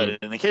whatever. But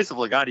in the case of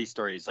Legati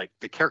stories, like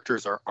the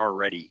characters are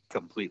already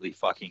completely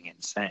fucking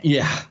insane.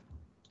 Yeah.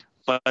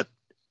 But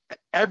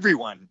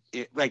everyone,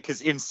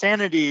 because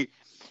insanity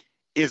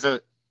is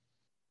a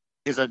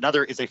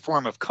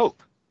form of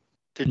cope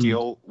to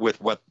deal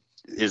with what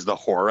is the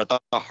horror at the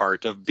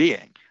heart of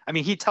being. I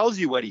mean, he tells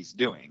you what he's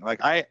doing.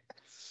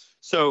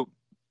 So,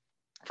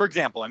 for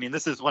example, I mean,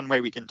 this is one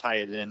way we can tie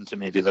it into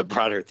maybe the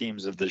broader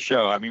themes of the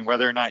show. I mean,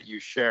 whether or not you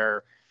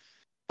share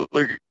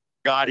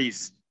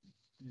Legati's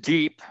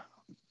deep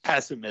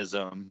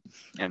pessimism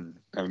and,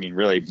 I mean,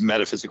 really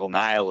metaphysical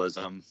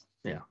nihilism.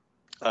 Yeah.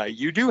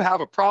 You do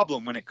have a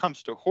problem when it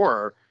comes to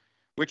horror,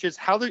 which is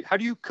how do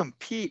you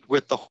compete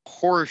with the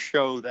horror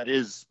show that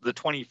is the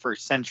 21st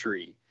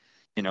century?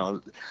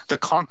 The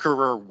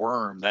conqueror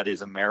worm that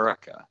is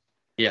America.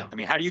 Yeah. I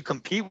mean, how do you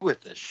compete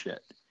with this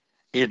shit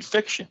in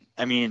fiction?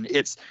 I mean,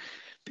 it's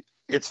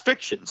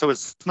fiction, so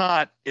it's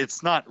not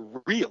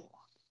real.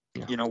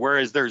 Yeah.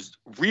 Whereas there's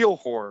real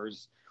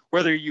horrors,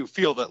 whether you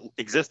feel that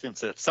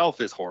existence itself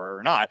is horror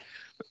or not,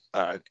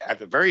 at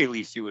the very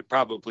least, you would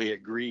probably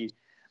agree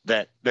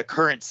that the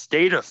current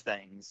state of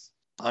things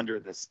under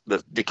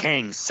the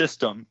decaying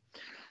system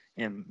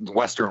in the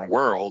Western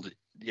world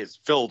is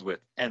filled with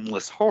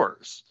endless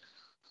horrors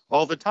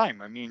all the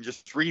time. I mean,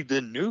 just read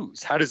the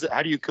news. How do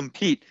you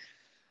compete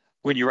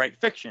when you write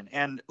fiction?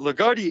 And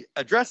Legati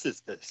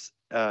addresses this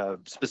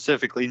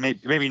specifically,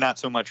 maybe not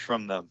so much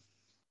from the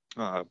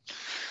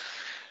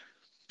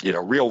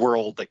real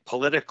world, like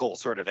political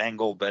sort of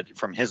angle, but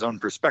from his own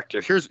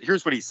perspective.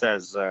 Here's what he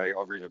says.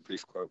 I'll read a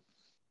brief quote.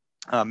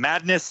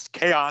 Madness,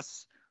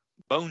 chaos,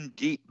 bone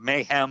deep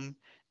mayhem,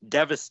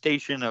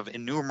 devastation of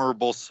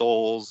innumerable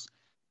souls.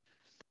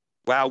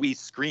 While we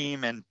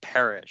scream and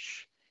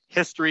perish,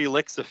 history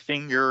licks a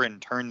finger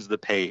and turns the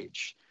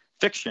page.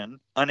 Fiction,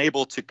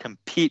 unable to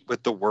compete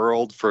with the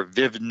world for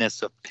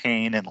vividness of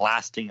pain and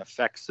lasting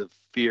effects of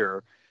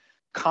fear,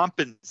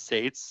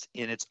 compensates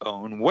in its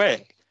own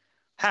way.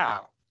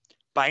 How?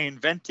 By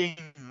inventing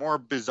more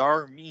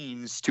bizarre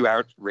means to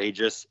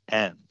outrageous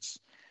ends.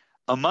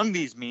 Among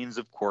these means,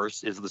 of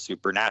course, is the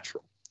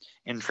supernatural.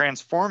 In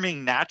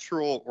transforming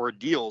natural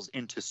ordeals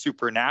into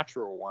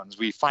supernatural ones,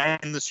 we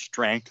find the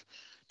strength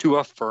to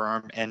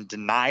affirm and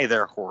deny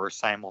their horror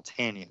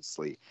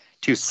simultaneously,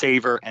 to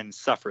savor and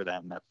suffer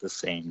them at the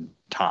same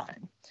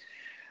time.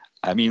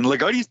 I mean,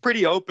 Legati's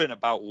pretty open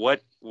about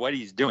what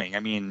he's doing. I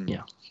mean,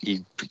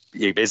 he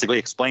basically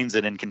explains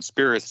it in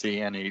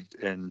Conspiracy, and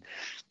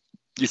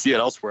you see it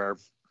elsewhere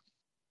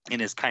in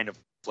his kind of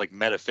like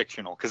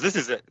metafictional. Because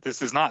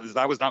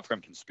that was not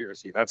from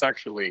Conspiracy. That's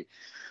actually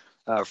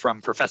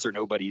from Professor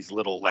Nobody's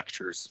Little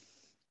Lectures,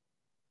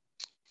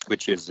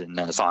 which is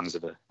in Songs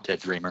of a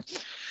Dead Dreamer.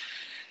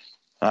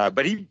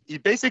 But he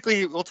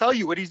basically will tell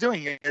you what he's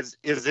doing is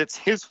it's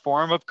his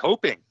form of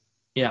coping.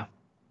 Yeah.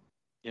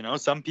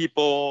 Some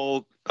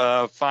people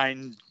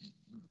find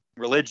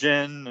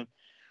religion.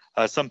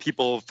 Some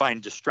people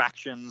find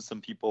distractions.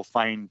 Some people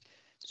find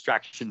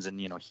distractions in,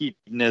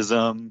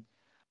 hedonism.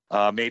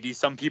 Maybe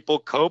some people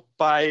cope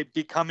by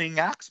becoming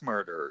axe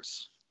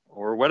murderers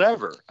or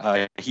whatever.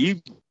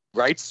 He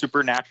writes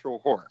supernatural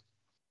horror.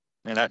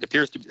 And that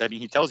appears to be, I mean,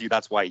 he tells you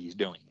that's why he's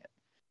doing it.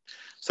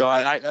 So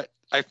I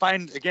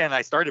find, again,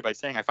 I started by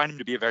saying I find him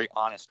to be a very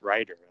honest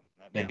writer,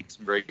 and that makes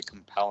him very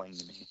compelling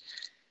to me.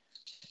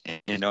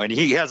 And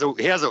he has a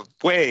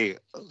way,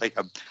 like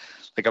a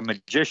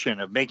magician,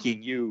 of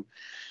making you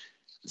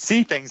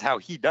see things how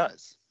he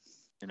does.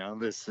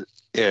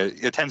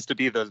 It tends to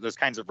be those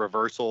kinds of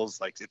reversals,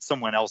 like it's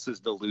someone else's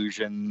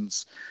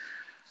delusions,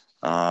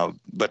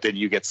 but then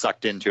you get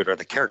sucked into it, or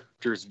the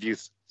characters view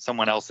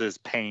someone else's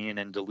pain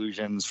and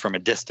delusions from a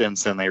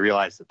distance, and they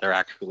realize that they're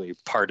actually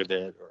part of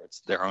it, or it's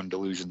their own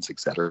delusions,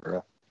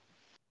 etc.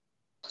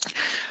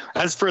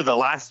 As for the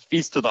last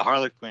Feast of the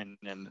Harlequin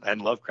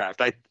and Lovecraft,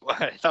 what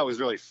I thought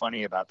was really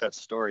funny about that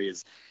story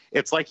is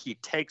it's like he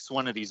takes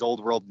one of these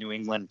old world New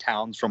England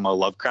towns from a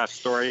Lovecraft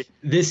story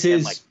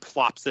and like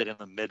plops it in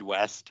the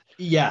Midwest.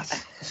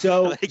 Yes.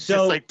 So just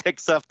like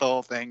picks up the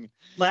whole thing.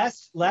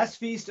 Last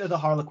Feast of the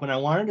Harlequin, I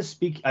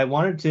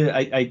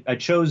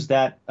chose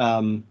that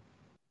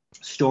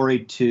story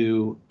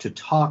to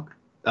talk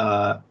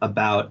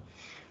about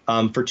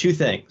for two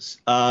things.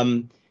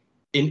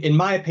 In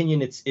my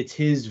opinion, it's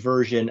his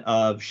version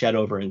of Shed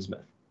over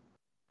Innsmouth.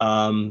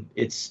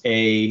 It's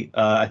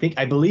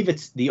I believe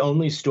it's the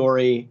only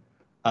story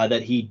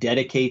that he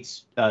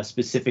dedicates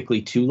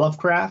specifically to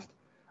Lovecraft.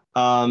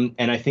 And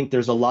I think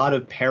there's a lot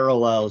of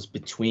parallels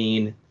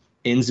between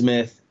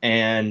Innsmouth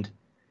and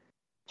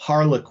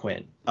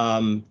Harlequin.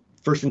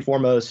 First and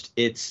foremost,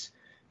 it's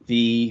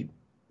the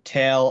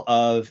tale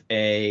of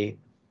an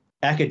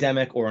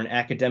academic or an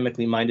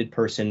academically minded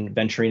person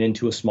venturing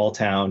into a small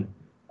town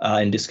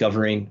and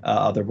discovering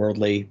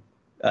otherworldly,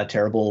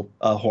 terrible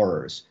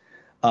horrors.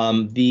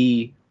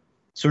 The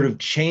sort of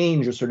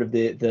change, or sort of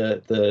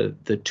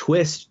the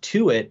twist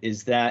to it,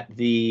 is that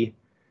the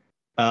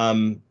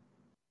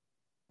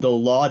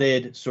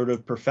lauded sort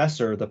of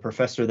professor, the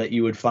professor that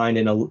you would find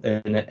in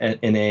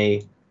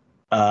a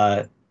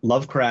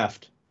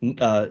Lovecraft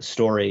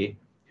story,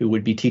 who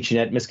would be teaching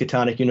at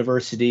Miskatonic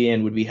University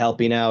and would be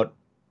helping out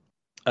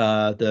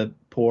the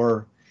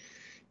poor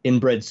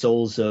inbred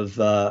souls of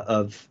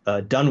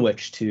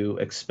Dunwich to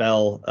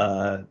expel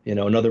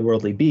another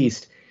worldly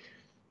beast.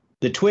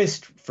 The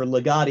twist for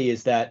Ligotti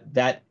is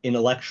that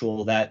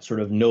intellectual, that sort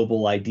of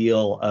noble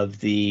ideal of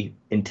the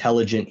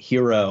intelligent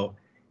hero,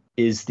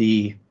 is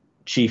the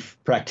chief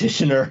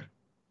practitioner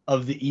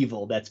of the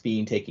evil that's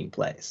taking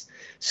place.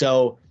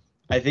 So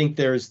I think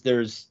there's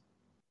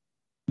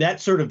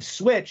that sort of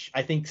switch,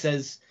 I think,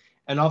 says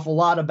an awful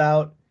lot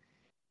about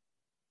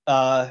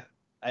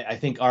I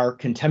think our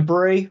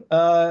contemporary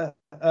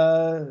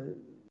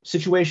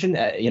situation.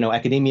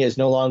 Academia is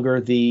no longer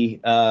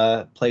the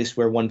place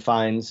where one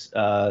finds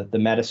the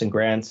Madison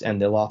Grants and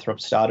the Lothrop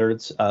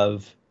Stoddards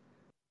of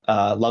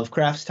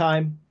Lovecraft's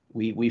time.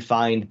 We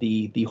find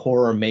the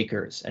horror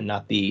makers and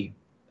not the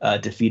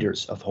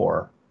defeaters of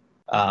horror.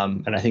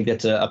 And I think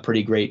that's a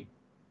pretty great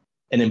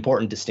and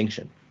important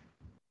distinction.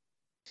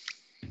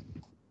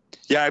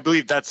 Yeah, I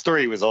believe that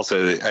story was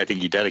also, I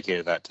think he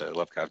dedicated that to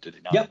Lovecraft, did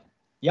he not? Yep.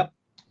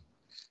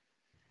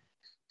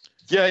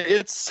 Yeah,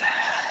 it's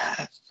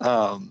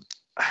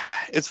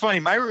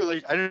funny. I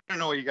don't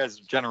know what you guys'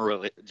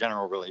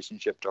 general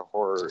relationship to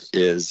horror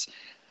is.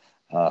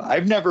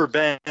 I've never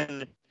been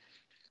a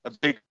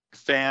big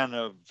fan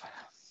of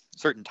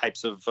certain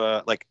types of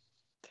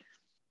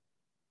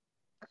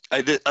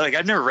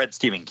I've never read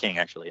Stephen King,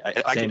 actually.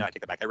 I take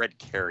it back. I read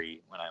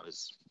Carrie when I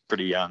was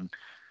pretty young.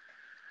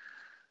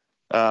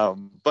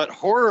 But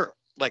horror,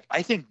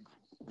 I think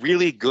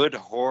really good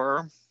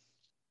horror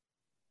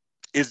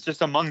is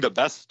just among the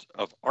best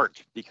of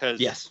art,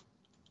 because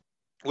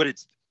what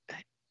it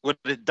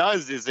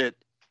does is it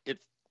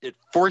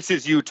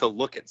forces you to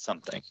look at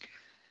something,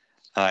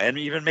 and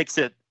even makes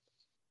it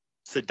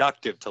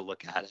seductive to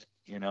look at it.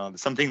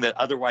 Something that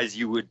otherwise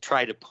you would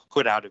try to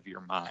put out of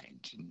your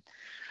mind. And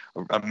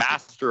a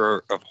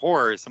master of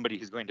horror is somebody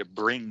who's going to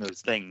bring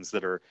those things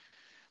that are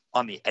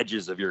on the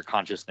edges of your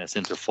consciousness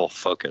into full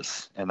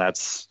focus, and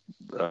that's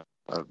it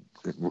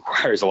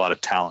requires a lot of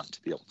talent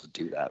to be able to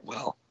do that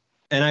well.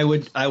 And I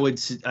would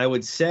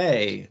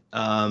say,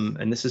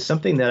 and this is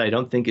something that I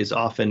don't think is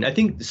often. I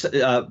think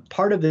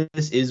part of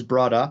this is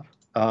brought up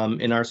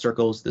in our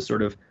circles, the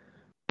sort of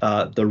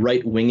the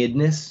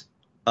right-wingedness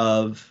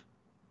of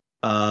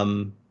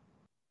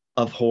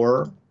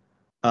horror,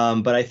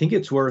 but I think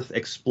it's worth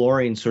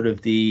exploring sort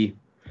of the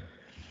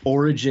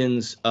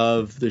origins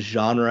of the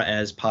genre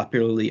as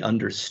popularly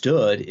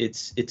understood.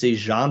 It's a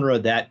genre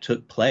that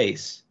took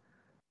place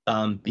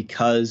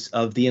because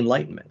of the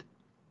Enlightenment.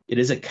 It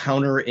is a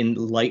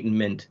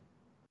counter-Enlightenment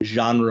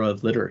genre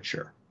of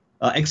literature,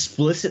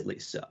 explicitly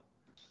so.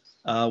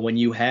 When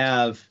you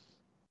have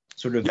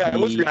sort of it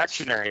was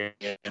reactionary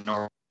in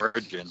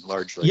origin,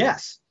 largely.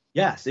 Yes,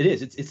 it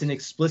is. It's an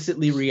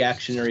explicitly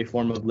reactionary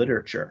form of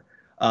literature,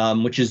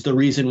 which is the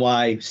reason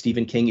why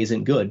Stephen King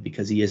isn't good,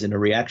 because he isn't a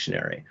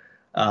reactionary.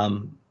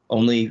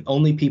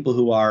 Only people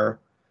who are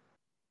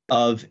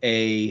of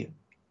a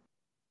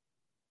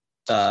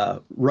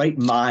right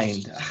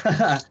mind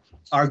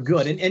are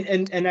good.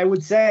 And I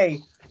would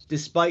say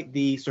despite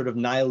the sort of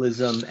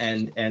nihilism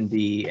and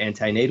the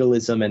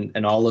antinatalism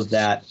and all of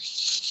that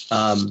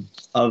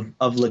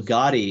of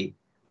Ligotti,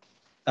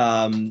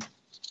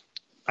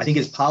 I think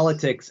his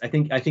politics. I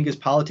think his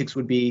politics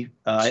would be.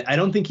 I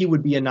don't think he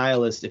would be a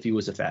nihilist if he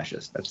was a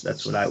fascist.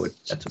 That's what I would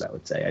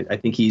say. I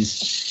think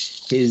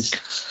his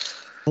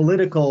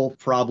political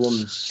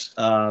problems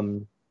are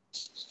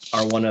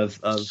one of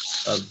a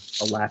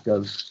lack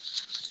of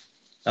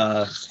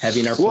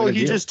having our. Well, point of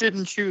he view. just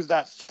didn't choose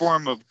that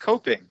form of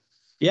coping.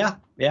 Yeah.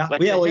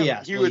 Like Yeah. Well, him,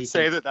 yeah. he Well, would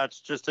say that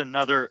that's just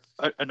another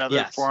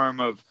Yes.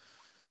 form of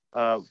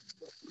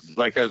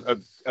like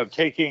of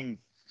taking,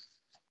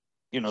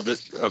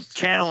 of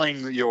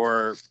channeling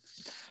your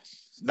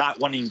not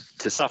wanting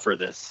to suffer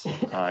this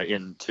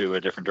into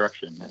a different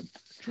direction.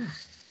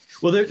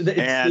 Well,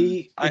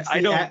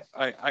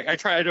 I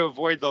try to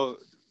avoid the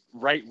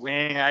right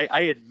wing. I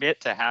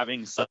admit to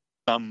having some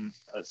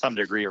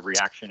degree of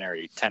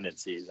reactionary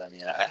tendencies. I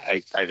mean,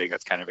 I think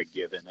that's kind of a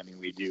given. I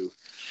mean, we do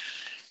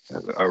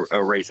a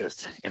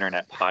racist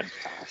internet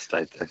podcast.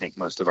 I think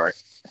most of our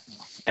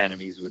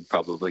enemies would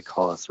probably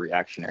call us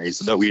reactionaries,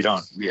 though we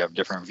have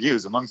different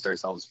views amongst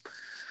ourselves.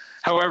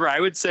 However, I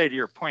would say to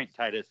your point,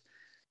 Titus,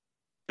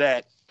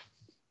 that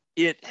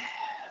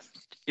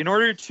in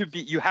order to be,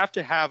 you have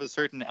to have a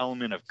certain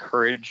element of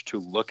courage to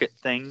look at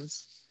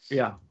things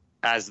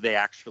as they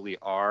actually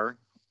are,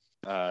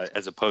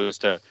 as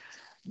opposed to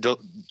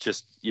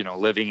just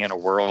living in a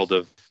world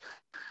of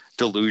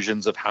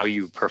delusions of how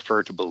you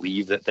prefer to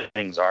believe that the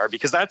things are,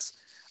 because that's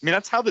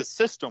how the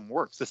system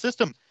works. The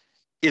system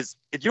is,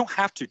 you don't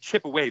have to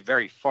chip away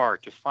very far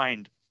to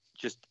find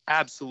just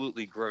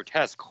absolutely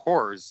grotesque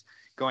horrors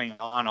going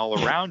on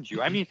all around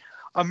you. I mean,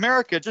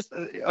 America, just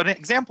an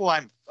example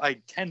I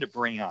tend to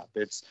bring up,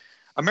 it's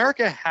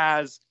America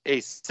has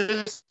a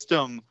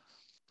system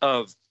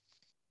of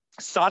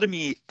a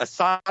sodomy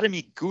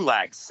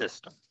gulag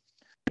system,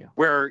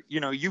 where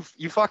you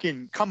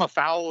fucking come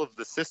afoul of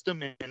the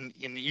system in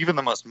even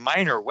the most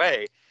minor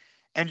way,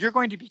 and you're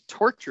going to be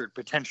tortured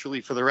potentially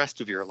for the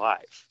rest of your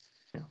life.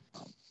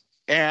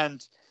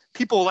 And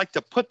people like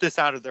to put this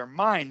out of their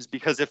minds,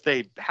 because if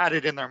they had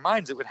it in their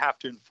minds, it would have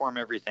to inform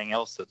everything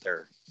else that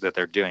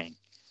they're doing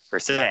or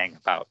saying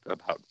about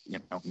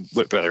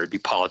whether it be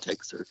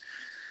politics or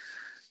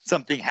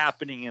something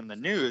happening in the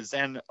news.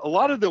 And a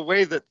lot of the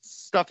way that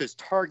stuff is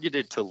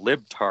targeted to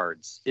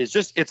libtards is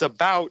it's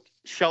about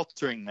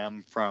sheltering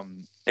them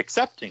from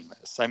accepting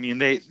this. I mean,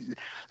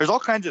 there's all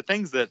kinds of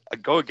things that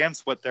go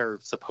against what their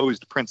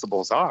supposed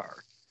principles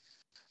are,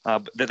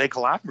 that they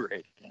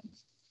collaborate in.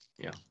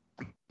 Yeah.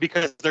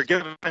 Because they're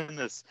given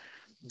this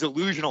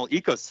delusional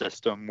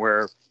ecosystem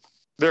where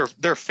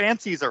their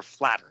fancies are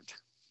flattered.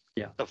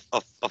 Yeah.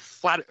 A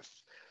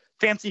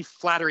fancy,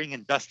 flattering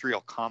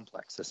industrial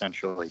complex,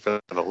 essentially, for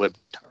the libtard.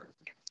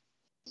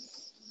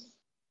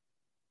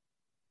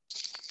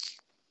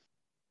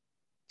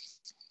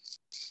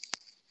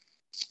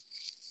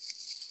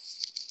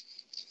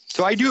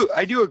 So I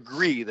do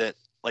agree that,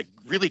 like,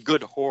 really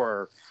good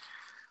horror,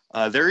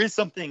 there is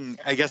something,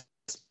 I guess,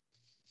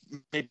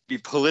 maybe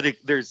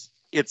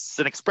it's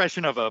an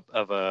expression of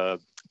a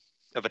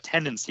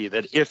tendency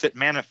that, if it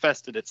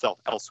manifested itself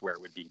elsewhere,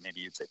 would be,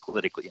 maybe you'd say,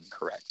 politically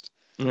incorrect.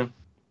 Yeah.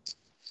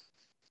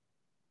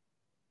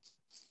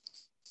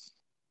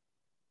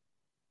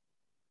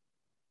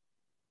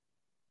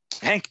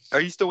 Hank, are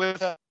you still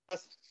with us?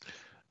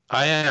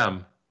 I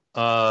am.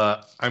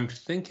 I'm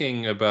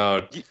thinking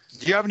about. Do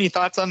you have any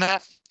thoughts on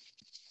that?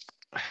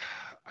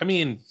 I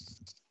mean,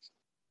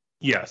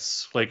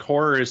 yes. Like,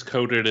 horror is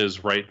coded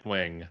as right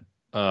wing,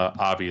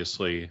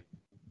 obviously.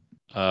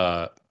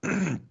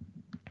 I'm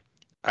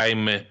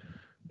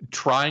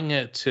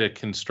trying to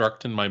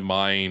construct in my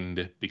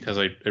mind, because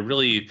I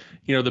really,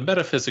 the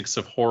metaphysics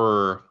of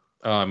horror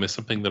is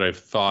something that I've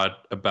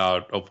thought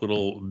about a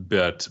little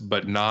bit,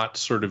 but not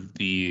sort of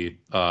the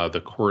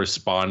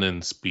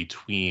correspondence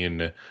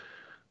between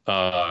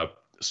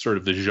sort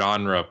of the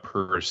genre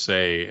per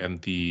se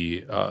and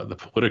the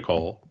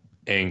political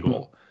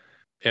angle.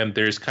 And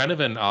there's kind of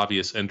an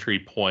obvious entry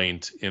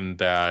point in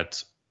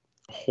that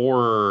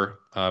horror,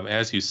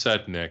 as you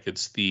said, Nick,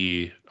 it's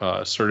the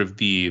sort of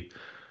the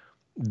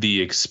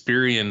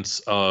experience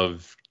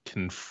of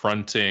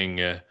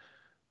confronting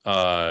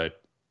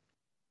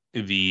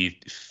the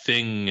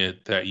thing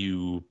that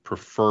you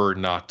prefer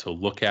not to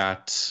look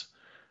at,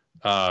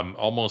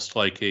 almost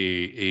like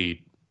a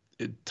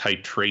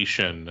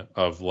titration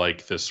of,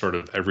 like, this sort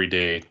of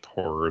everyday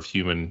horror of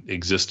human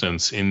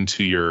existence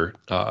into your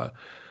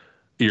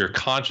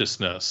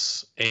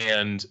consciousness.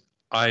 And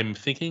I'm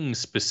thinking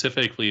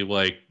specifically,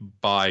 like,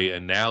 by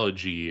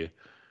analogy,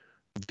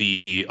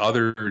 the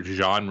other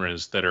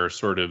genres that are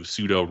sort of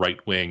pseudo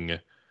right-wing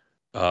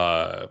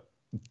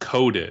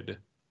coded,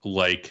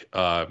 like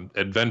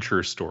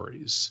adventure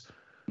stories,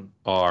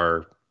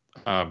 are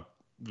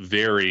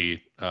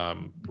very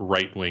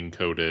right-wing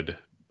coded.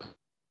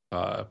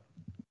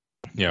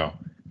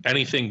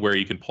 Anything where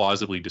you can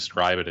plausibly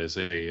describe it as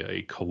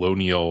a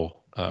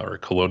colonial or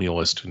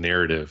colonialist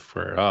narrative,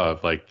 where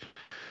like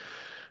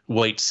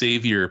white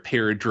savior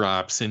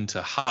paradrops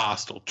into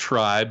hostile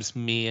tribes,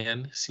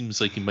 man. Seems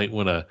like you might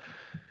want to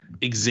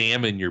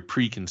examine your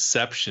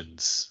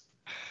preconceptions.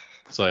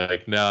 So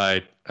like, no,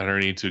 I don't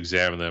need to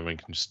examine them. I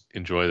can just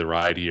enjoy the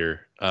ride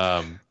here.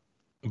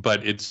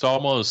 But it's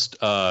almost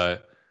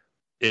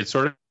it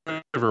sort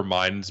of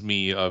reminds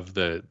me of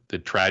the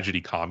tragedy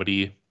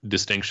comedy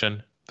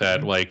distinction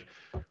that like,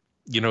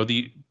 you know,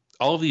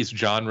 all of these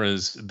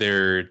genres,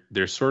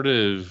 they're sort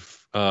of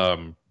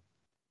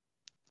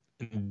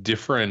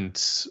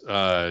different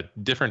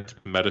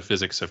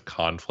metaphysics of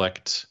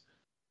conflict.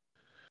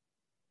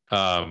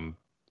 And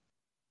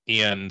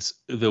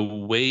the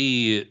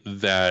way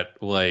that,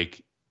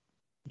 like,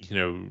 you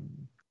know,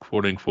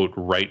 quote unquote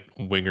right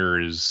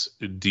wingers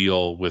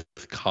deal with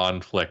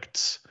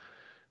conflict,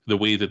 the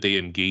way that they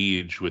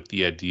engage with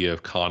the idea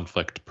of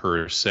conflict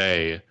per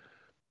se,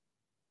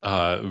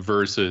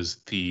 versus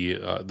the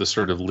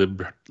sort of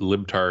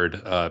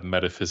libtard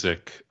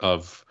metaphysic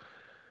of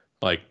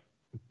like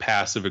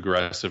passive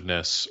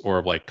aggressiveness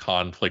or like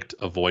conflict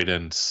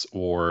avoidance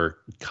or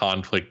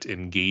conflict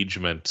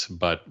engagement,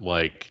 but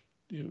like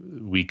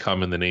we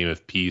come in the name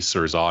of peace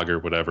or Zog or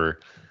whatever.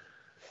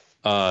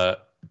 I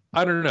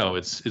don't know.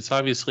 It's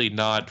obviously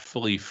not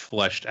fully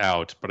fleshed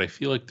out, but I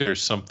feel like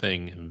there's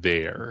something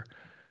there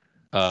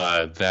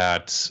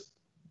that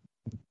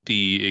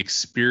the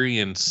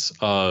experience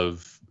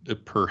of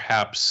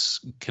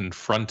perhaps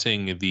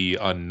confronting the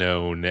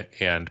unknown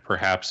and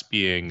perhaps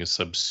being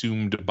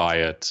subsumed by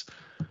it,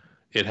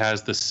 it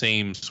has the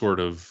same sort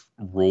of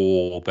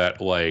role that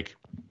like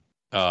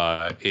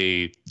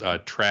a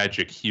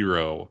tragic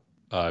hero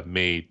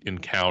may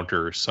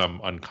encounter some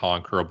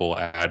unconquerable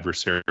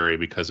adversary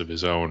because of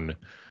his own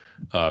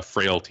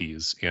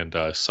frailties and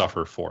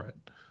suffer for it.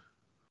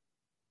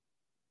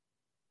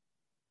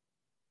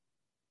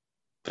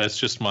 That's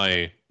just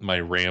my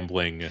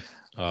rambling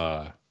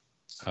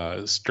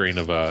stream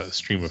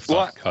of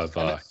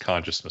thought,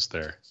 consciousness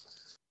there.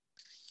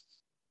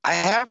 I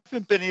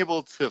haven't been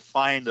able to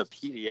find a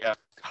PDF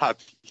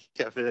copy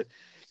of it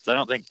because I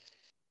don't think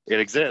it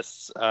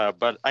exists.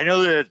 But I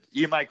know that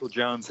E. Michael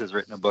Jones has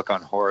written a book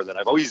on horror that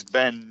I've always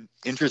been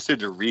interested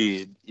to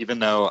read, even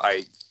though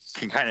I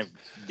can kind of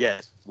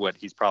get what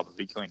he's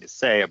probably going to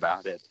say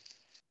about it.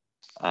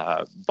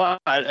 But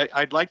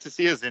I'd like to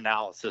see his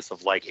analysis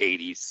of like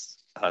 80s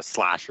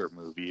slasher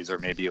movies or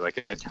maybe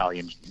like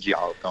Italian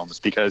giallo films,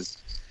 because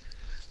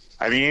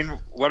I mean,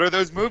 what are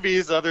those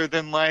movies other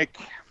than like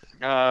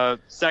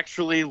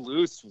sexually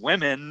loose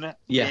women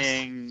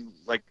being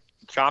like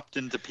chopped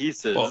into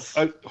pieces? Well,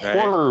 right?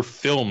 Horror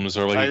films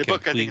are like a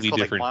completely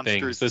different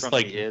thing. It's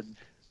like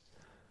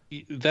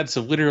that's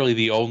literally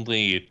the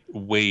only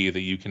way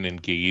that you can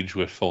engage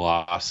with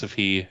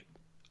philosophy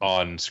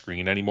on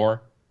screen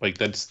anymore. Like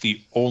that's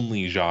the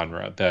only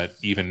genre that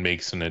even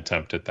makes an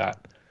attempt at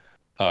that.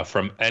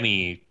 From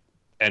any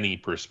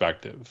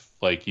perspective,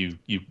 like you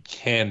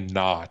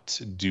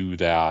cannot do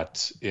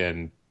that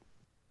in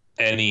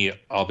any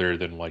other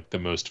than like the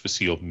most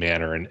facile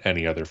manner in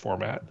any other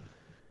format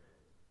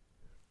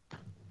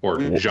or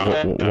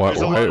genre. Why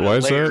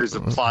is layers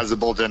that? of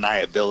plausible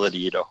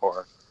deniability to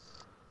horror.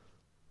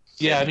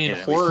 Yeah, I mean,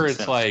 horror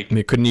is like. I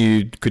mean, couldn't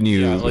you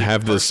like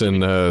have this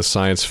in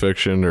science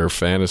fiction or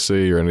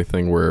fantasy or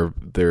anything where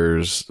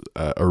there's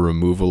a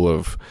removal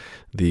of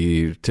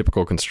the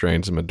typical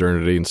constraints of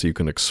modernity, and so you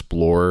can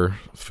explore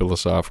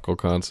philosophical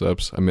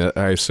concepts? I mean,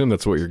 I assume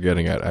that's what you're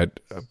getting at.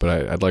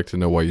 But I'd like to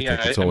know why you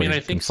think it's only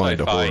confined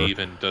to horror. I think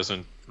sci-fi even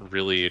doesn't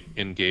really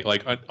engage,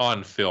 like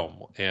on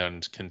film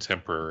and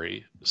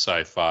contemporary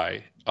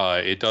sci-fi.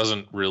 It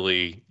doesn't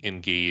really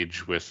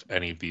engage with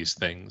any of these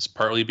things.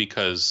 Partly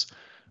because,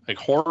 like,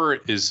 horror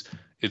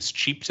it's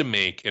cheap to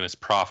make and it's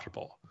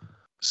profitable.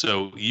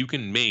 So you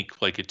can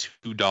make like a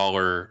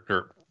 $2.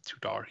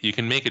 You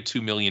can make a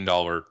 $2 million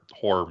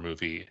horror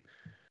movie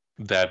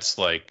that's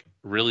like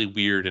really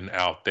weird and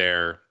out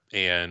there,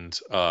 and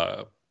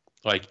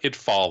like It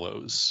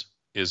Follows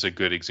is a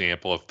good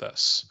example of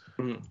this,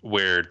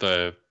 where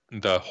the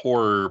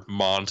horror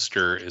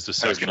monster is a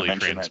sexually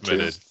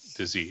transmitted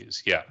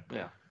disease. Yeah,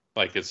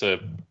 like that's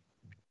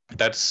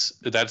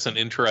an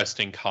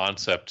interesting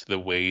concept, the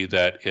way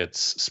that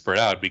it's spread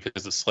out,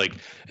 because it's like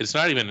it's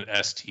not even an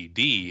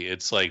STD.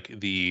 It's like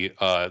the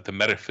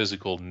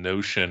metaphysical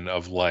notion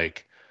of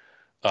like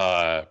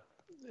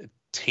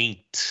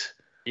taint,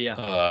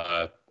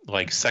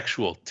 like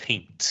sexual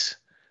taint,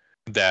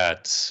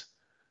 that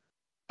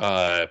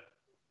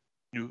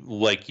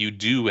like you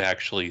do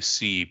actually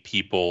see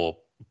people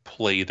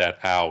play that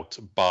out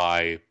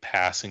by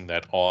passing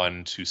that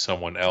on to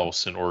someone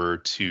else in order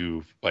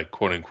to, like,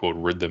 quote unquote,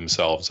 rid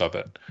themselves of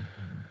it.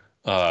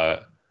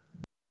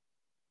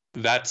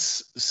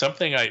 That's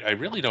something I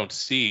really don't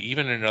see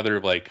even in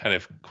other, like, kind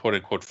of quote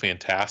unquote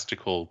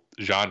fantastical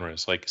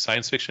genres like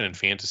science fiction and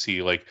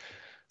fantasy. Like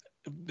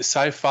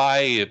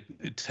sci-fi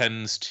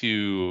tends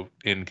to,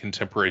 in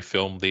contemporary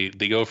film, they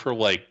go for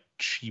like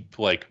cheap,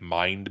 like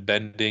mind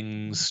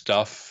bending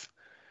stuff,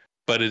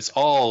 but it's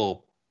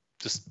all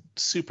just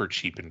super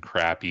cheap and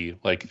crappy.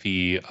 Like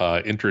the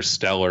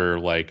Interstellar,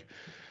 like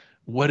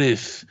what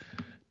if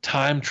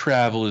time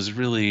travel is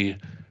really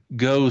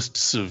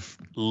ghosts of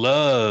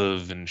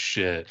love and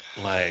shit?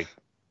 Like,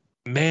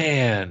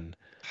 man,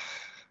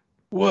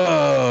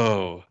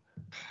 whoa.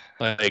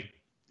 Like,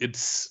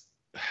 it's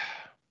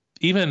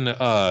even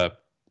I'm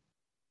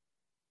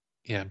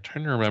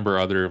trying to remember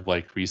other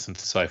like recent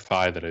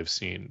sci-fi that I've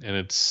seen, and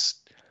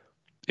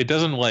it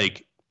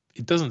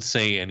doesn't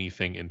say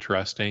anything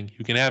interesting.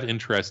 You can have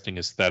interesting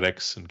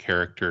aesthetics and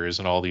characters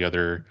and all the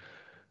other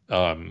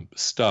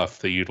stuff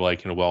that you'd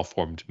like in a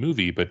well-formed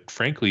movie, but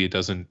frankly, it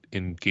doesn't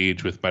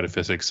engage with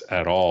metaphysics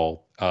at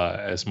all,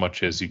 as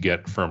much as you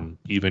get from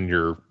even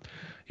your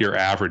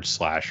average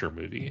slasher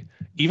movie,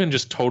 even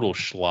just total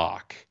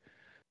schlock,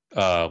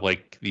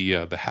 like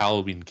the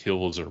Halloween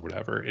Kills or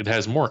whatever. It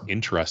has more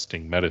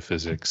interesting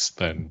metaphysics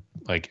than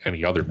like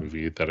any other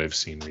movie that I've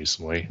seen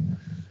recently.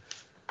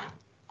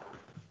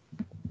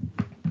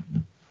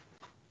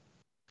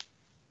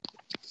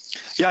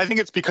 Yeah, I think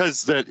it's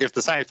because that if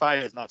the sci-fi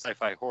is not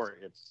sci-fi horror,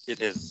 it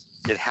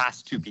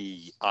has to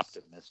be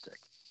optimistic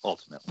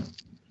ultimately.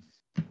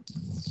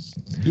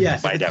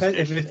 Yes, By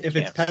definition, if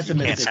it's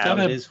pessimistic, have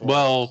then it is horror.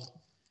 Well,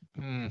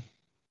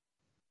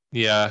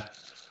 yeah,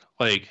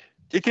 like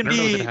it can I don't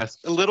know if be it has-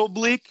 a little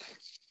bleak.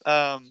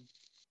 Like,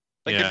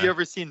 Yeah, have you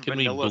ever seen it can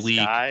be Vanilla bleak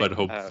Sky? but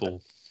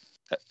hopeful.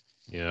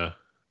 Yeah.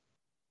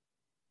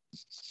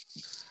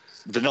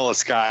 Vanilla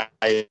Sky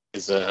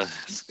is a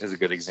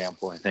good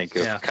example, I think,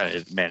 of kind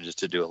of it manages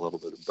to do a little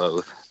bit of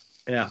both.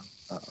 Yeah.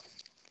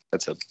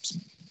 That's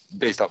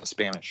based off a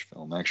Spanish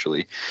film,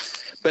 actually.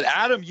 But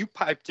Adam, you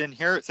piped in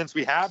here since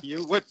we have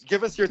you.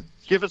 Give us your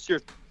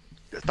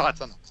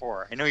thoughts on the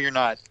horror. I know you're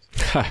not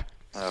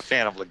a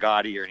fan of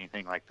Ligotti or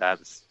anything like that,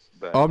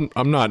 but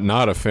I'm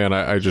not a fan.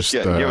 I just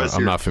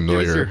I'm not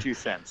familiar. Give us your 2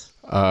 cents.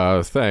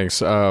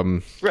 Thanks.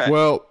 Right.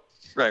 Well,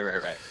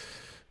 right.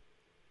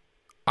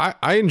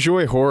 I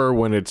enjoy horror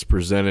when it's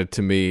presented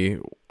to me,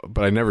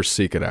 but I never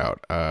seek it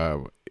out.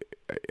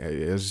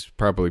 As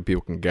probably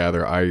people can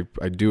gather, I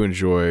do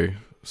enjoy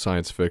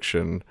science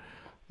fiction,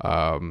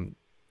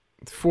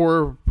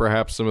 for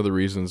perhaps some of the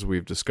reasons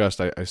we've discussed.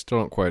 I still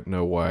don't quite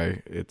know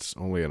why it's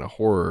only in a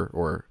horror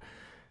or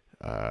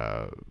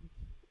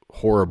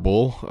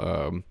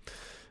horrible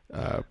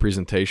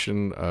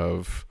presentation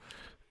of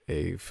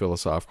a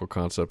philosophical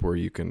concept where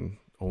you can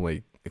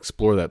only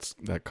explore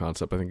that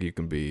concept. I think you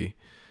can be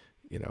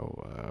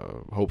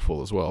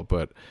hopeful as well,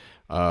 but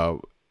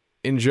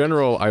in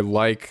general, I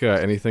like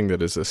anything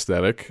that is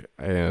aesthetic,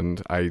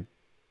 and I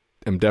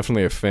am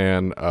definitely a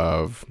fan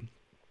of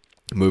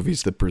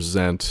movies that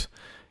present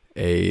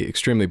a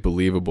extremely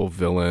believable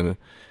villain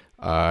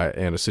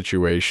and a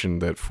situation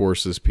that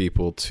forces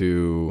people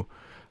to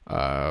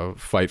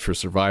fight for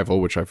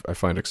survival, which I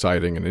find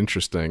exciting and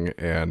interesting.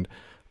 And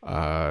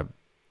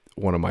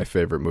one of my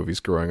favorite movies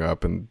growing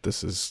up, and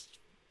this is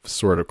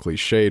sort of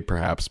cliched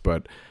perhaps,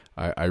 but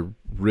I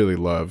really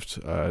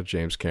loved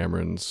James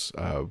Cameron's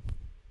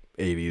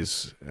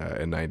 80s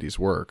and 90s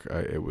work.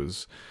 It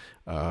was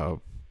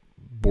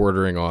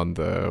bordering on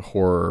the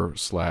horror /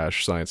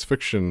 science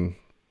fiction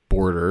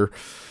border,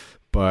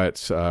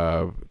 but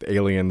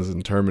Aliens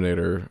and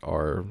Terminator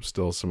are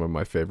still some of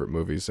my favorite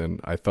movies,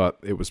 and I thought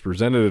it was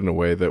presented in a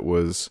way that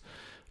was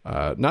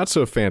not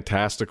so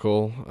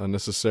fantastical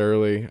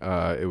necessarily.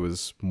 It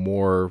was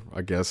more,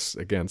 I guess,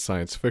 again,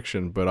 science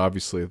fiction, but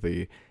obviously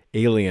the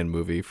Alien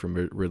movie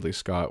from Ridley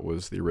Scott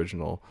was the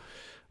original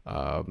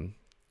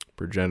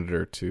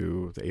progenitor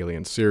to the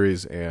Alien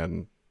series,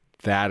 and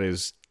that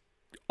is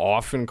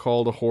often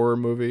called a horror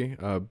movie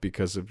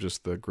because of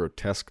just the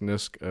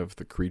grotesqueness of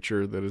the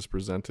creature that is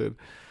presented.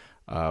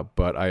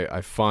 But I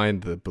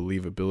find the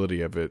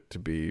believability of it to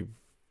be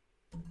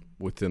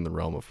within the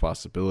realm of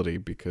possibility,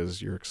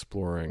 because you're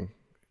exploring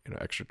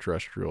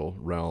extraterrestrial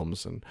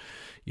realms, and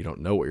you don't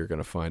know what you're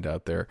going to find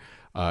out there.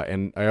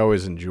 And I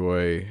always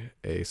enjoy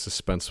a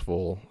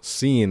suspenseful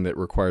scene that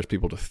requires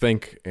people to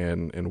think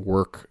and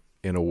work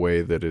in a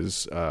way that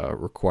is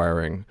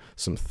requiring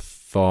some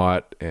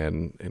thought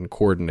and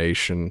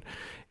coordination,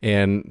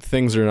 and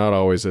things are not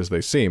always as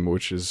they seem,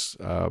 which is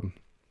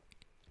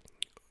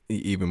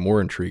even more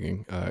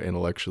intriguing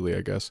intellectually,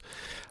 I guess.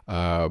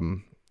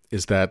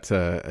 Is that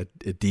a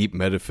deep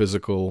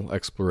metaphysical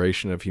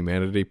exploration of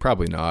humanity?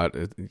 Probably not.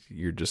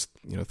 You're just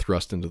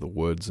thrust into the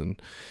woods,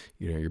 and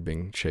you're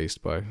being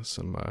chased by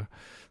some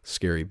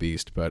scary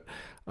beast. But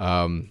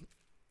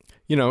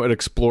it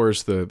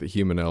explores the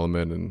human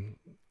element, and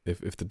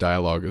if the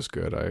dialogue is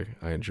good,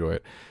 I enjoy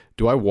it.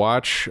 Do I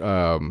watch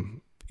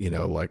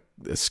like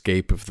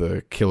Escape of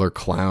the Killer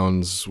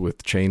Clowns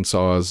with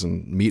chainsaws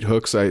and meat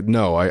hooks?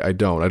 No, I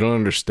don't. I don't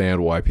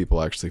understand why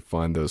people actually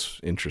find those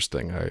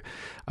interesting.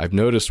 I've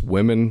noticed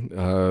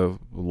women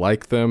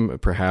like them,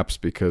 perhaps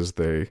because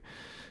they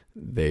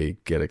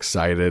get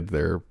excited.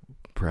 They're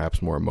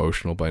perhaps more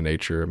emotional by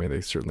nature. I mean,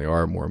 they certainly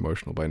are more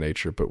emotional by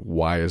nature, but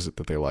why is it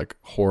that they like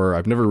horror?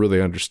 I've never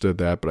really understood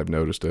that, but I've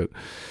noticed it.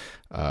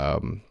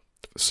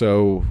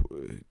 So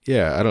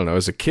yeah, I don't know.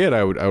 As a kid,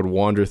 I would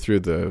wander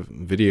through the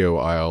video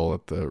aisle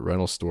at the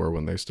rental store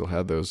when they still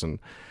had those, and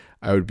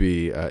I would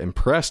be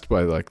impressed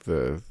by like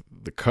the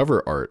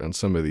cover art on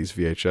some of these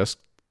VHS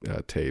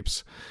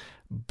tapes,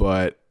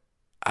 but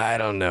I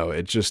don't know.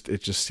 It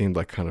just seemed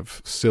like kind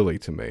of silly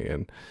to me.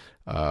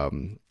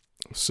 And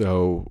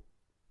so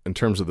in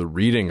terms of the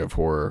reading of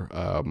horror,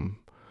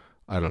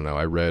 I don't know.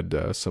 I read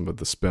some of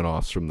the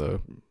spin-offs from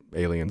the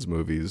Aliens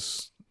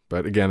movies,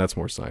 but again, that's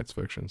more science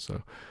fiction.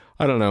 So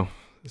I don't know.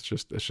 It's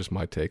just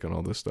my take on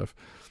all this stuff.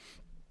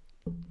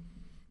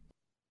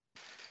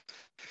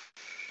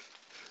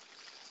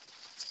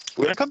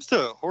 When it comes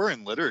to horror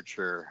and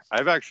literature,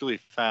 I've actually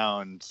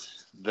found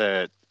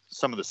that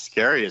some of the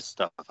scariest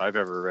stuff I've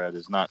ever read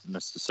is not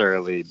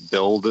necessarily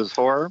billed as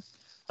horror.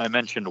 I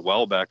mentioned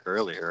Welbeck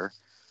earlier,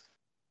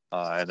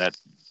 and that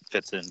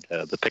fits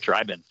into the picture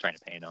I've been trying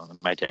to paint on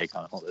my take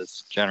on all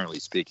this. Generally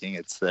speaking,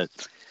 it's that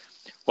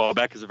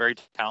Welbeck is a very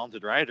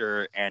talented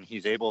writer, and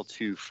he's able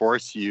to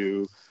force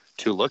you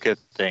to look at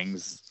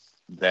things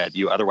that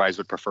you otherwise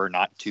would prefer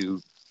not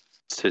to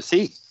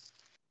see.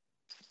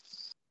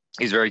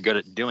 He's very good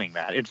at doing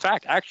that. In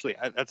fact, actually,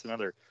 that's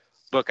another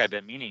book I've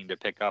been meaning to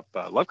pick up.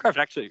 Lovecraft,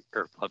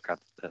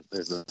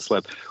 there's a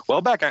slip.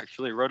 Welbeck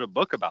actually wrote a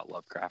book about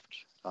Lovecraft.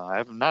 I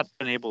have not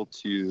been able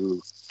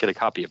to get a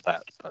copy of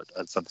that, but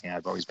that's something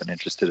I've always been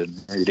interested in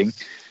reading.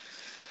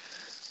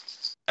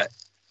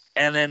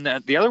 And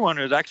then the other one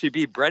would actually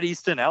be Bret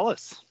Easton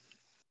Ellis.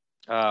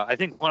 I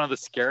think one of the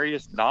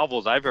scariest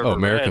novels I've ever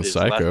American read is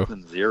Psycho. Less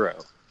Than Zero.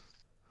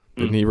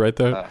 Didn't he write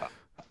that?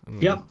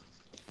 Yep.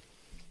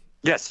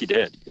 Yes, he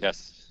did.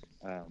 Yes,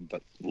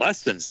 but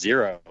Less Than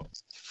Zero.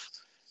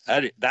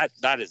 That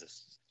is a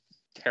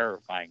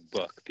terrifying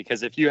book,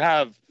 because if you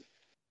have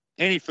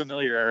any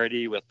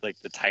familiarity with like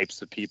the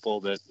types of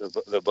people that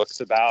the book's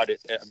about,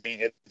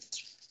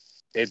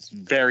 it's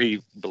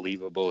very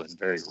believable and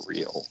very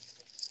real.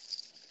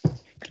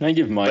 Can I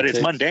give my? But it's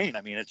take? mundane.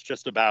 I mean, it's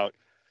just about.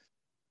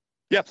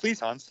 Yeah, please,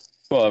 Hans.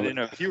 Well, I didn't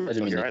know if you were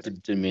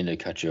didn't mean to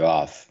cut you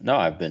off. No,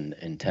 I've been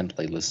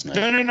intently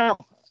listening. No.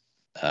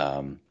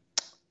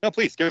 No,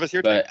 please give us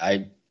your take. But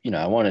I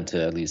wanted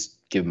to at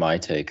least give my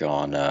take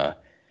on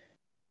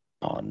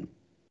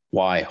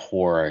why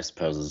horror, I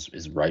suppose,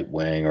 is right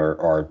wing,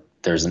 or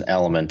there's an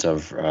element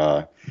of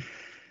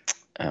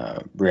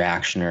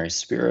reactionary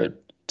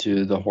spirit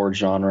to the horror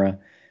genre.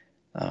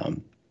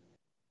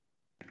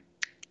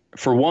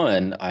 For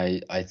one,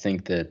 I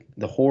think that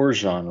the horror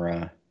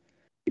genre,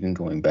 even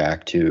going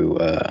back to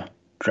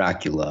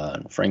Dracula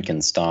and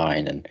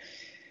Frankenstein, and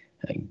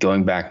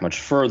going back much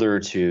further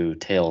to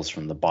tales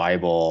from the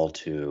Bible,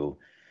 to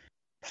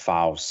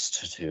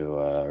Faust,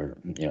 to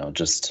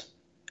just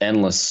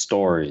endless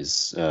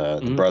stories,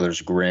 the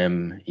Brothers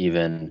Grimm,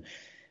 even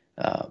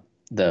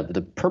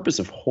the purpose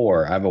of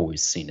horror, I've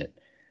always seen it,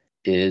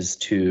 is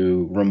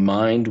to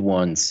remind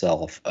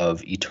oneself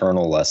of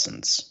eternal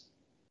lessons.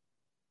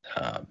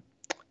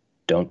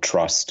 Don't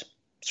trust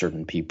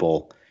certain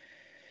people.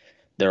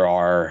 There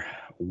are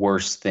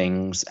worse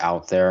things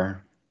out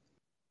there.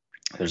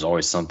 There's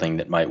always something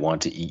that might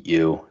want to eat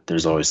you.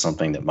 There's always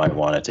something that might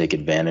want to take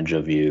advantage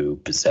of you,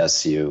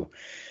 possess you.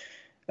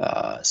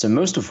 So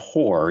most of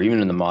horror,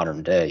 even in the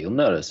modern day, you'll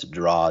notice it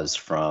draws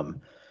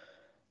from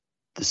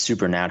the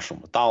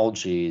supernatural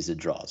mythologies. It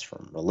draws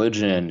from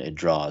religion. It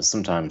draws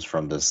sometimes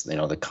from this,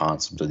 the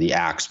concept of the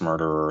axe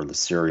murderer, the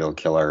serial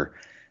killer,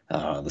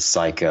 the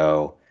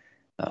psycho,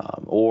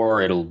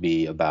 or it'll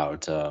be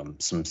about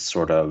some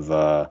sort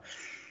of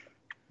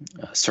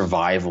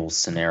survival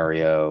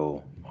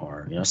scenario,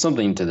 or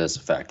something to this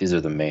effect. These are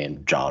the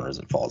main genres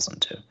it falls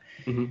into.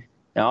 Mm-hmm.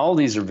 Now, all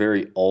these are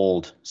very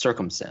old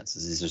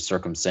circumstances. These are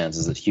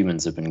circumstances that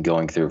humans have been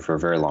going through for a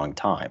very long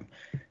time.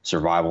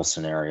 Survival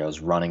scenarios,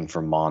 running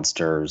from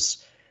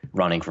monsters,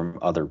 running from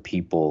other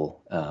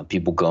people,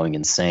 people going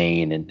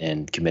insane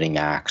and committing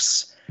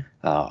acts,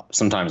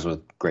 sometimes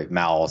with great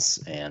malice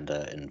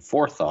and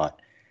forethought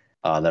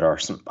that are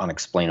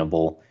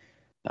unexplainable,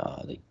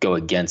 that go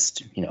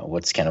against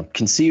what's kind of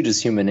conceived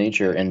as human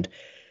nature. And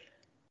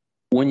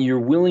when you're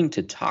willing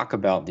to talk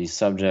about these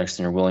subjects,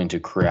 and you're willing to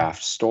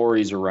craft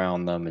stories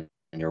around them,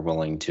 and you're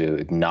willing to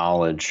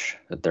acknowledge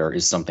that there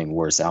is something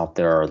worse out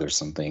there, or there's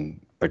something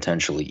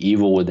potentially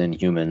evil within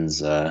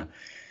humans, you're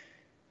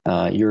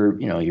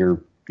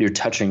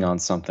touching on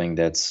something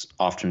that's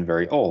often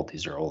very old.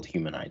 These are old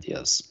human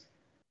ideas.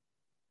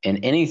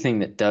 And anything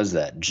that does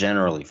that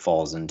generally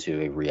falls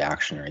into a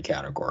reactionary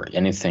category.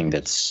 Anything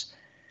that's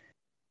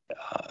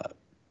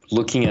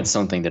looking at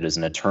something that is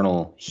an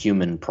eternal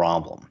human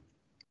problem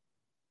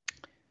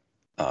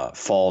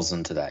falls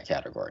into that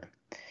category.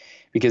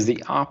 Because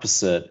the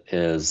opposite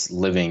is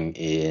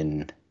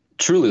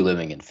truly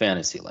living in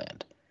fantasy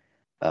land.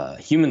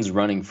 Humans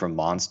running from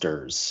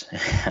monsters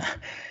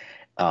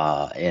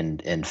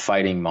and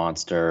fighting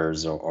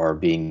monsters, or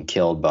being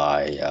killed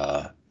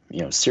by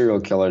serial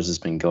killers has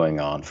been going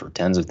on for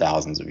tens of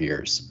thousands of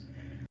years.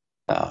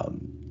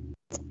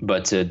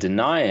 But to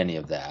deny any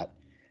of that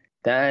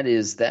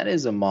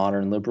is a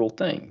modern liberal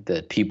thing,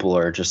 that people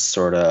are just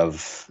sort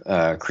of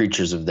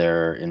creatures of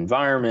their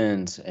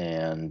environment,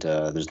 and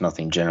there's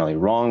nothing generally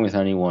wrong with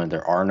anyone.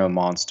 There are no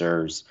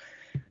monsters.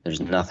 There's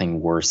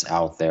nothing worse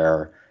out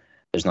there.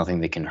 There's nothing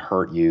that can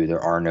hurt you. There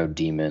are no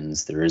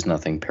demons. There is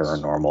nothing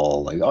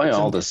paranormal. Like, oh yeah,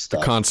 all this The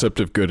stuff. concept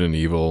of good and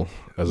evil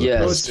as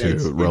Yes. opposed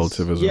to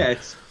relativism.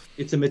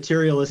 It's a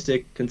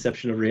materialistic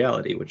conception of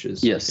reality, which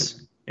is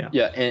Yes.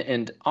 Yeah,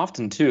 and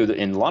often too,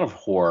 in a lot of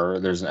horror,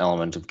 there's an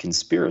element of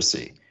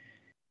conspiracy.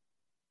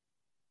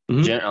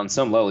 On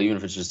some level, even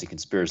if it's just a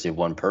conspiracy of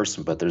one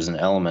person, but there's an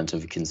element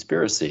of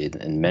conspiracy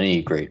in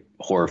many great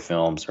horror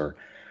films or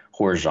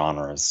horror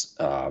genres.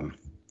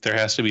 There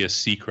has to be a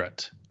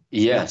secret.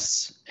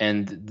 Yes,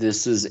 and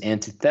this is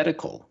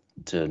antithetical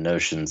to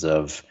notions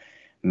of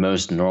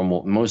most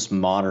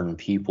modern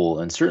people,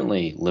 and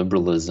certainly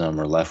liberalism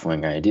or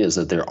left-wing ideas,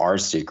 that there are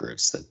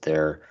secrets, that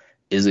there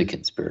is a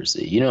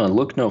conspiracy. You know, and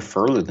look no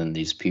further than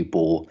these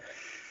people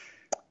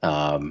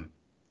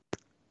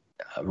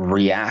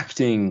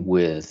reacting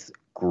with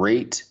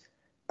great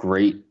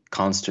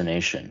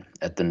consternation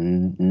at the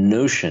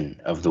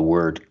notion of the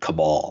word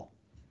cabal.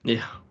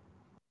 Yeah.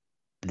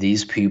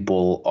 These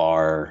people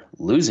are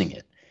losing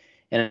it.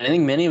 And I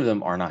think many of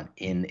them are not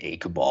in a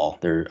cabal.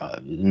 They're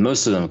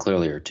most of them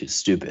clearly are too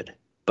stupid.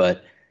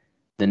 But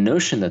the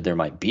notion that there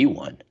might be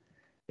one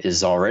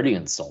is already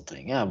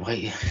insulting. Yeah,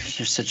 wait,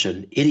 you're such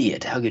an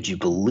idiot. How could you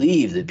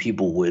believe that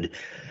people would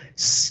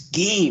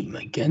scheme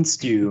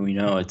against you? You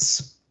know,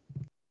 it's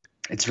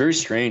very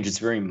strange. It's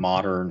very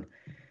modern.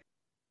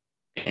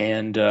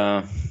 And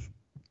I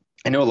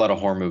know a lot of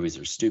horror movies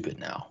are stupid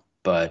now,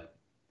 but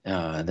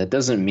that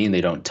doesn't mean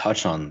they don't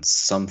touch on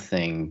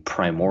something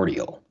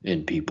primordial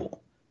in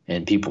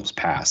people's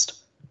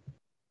past.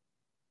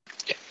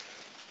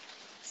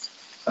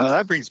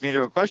 That brings me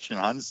to a question,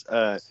 Hans.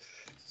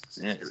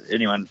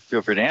 Anyone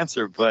feel free to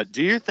answer, but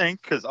do you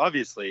think, because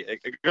obviously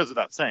it goes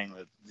without saying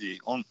that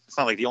it's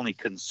not like the only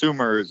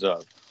consumers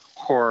of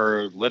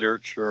horror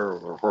literature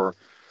or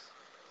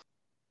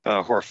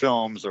horror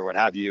films or what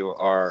have you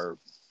are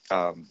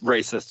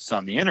racists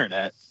on the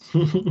internet.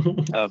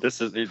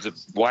 It's a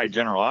wide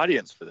general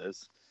audience for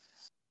this.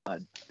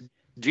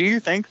 Do you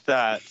think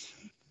that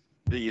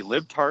the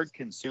libtard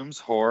consumes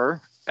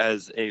horror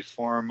as a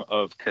form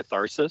of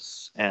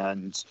catharsis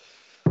and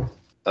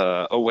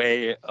a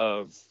way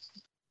of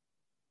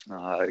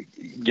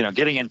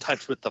getting in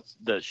touch with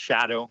the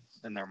shadow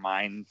in their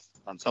mind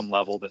on some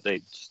level that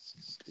they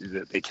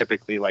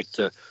typically like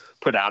to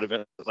put out of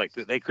it? Like,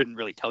 they couldn't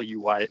really tell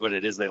you what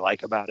it is they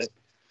like about it.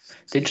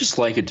 They just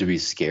like it to be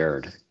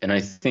scared. And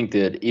I think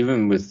that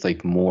even with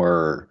like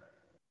more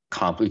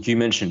complicated, you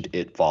mentioned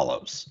It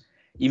Follows,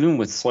 even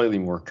with slightly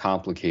more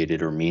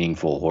complicated or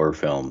meaningful horror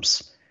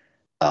films,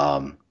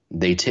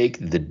 they take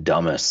the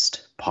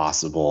dumbest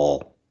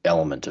possible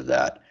element of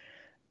that.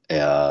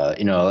 I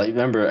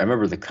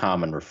remember the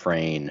common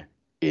refrain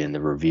in the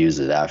reviews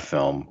of that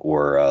film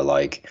were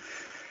like,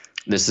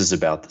 this is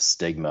about the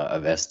stigma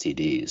of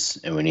STDs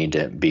and we need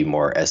to be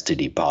more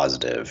STD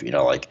positive. You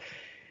know, like,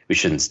 we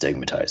shouldn't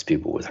stigmatize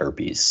people with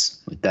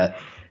herpes. Like that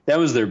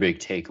was their big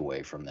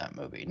takeaway from that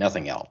movie.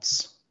 Nothing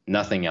else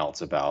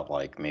about,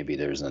 like, maybe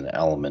there's an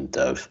element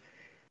of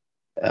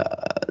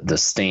the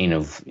stain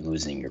of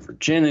losing your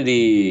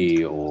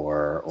virginity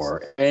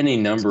or any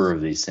number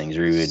of these things,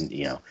 or even,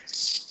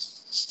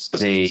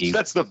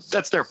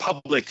 that's their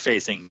public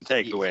facing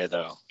takeaway,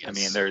 though. Yes. I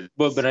mean, they're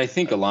but I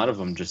think a lot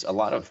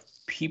of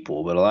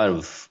people, but a lot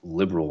of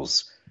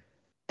liberals,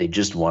 they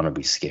just want to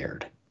be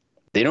scared.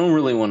 They don't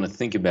really want to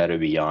think about it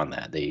beyond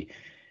that. They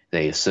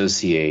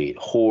associate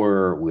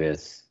horror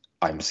with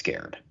I'm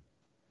scared.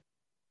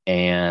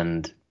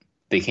 And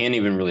they can't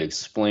even really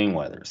explain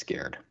why they're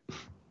scared.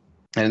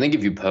 And I think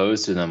if you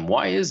pose to them,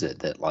 why is it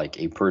that, like,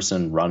 a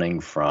person running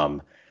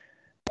from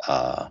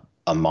a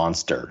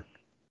monster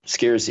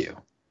scares you?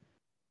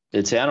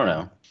 They'd say, I don't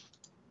know.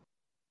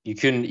 You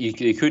couldn't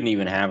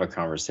even have a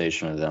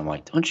conversation with them.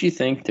 Like, don't you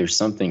think there's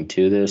something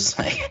to this?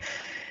 Like,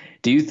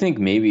 do you think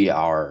maybe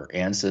our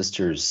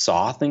ancestors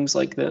saw things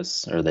like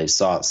this, or they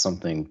saw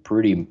something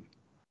pretty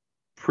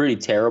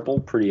terrible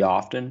pretty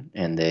often,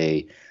 and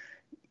they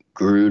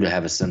grew to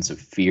have a sense of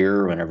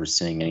fear whenever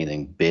seeing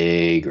anything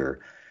big or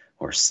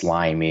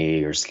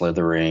slimy or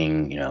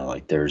slithering?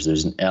 Like, there's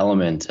an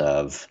element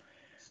of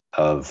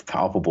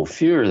palpable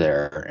fear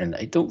there, and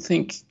I don't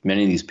think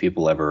many of these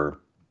people ever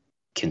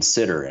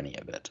consider any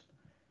of it.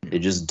 They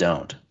just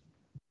don't.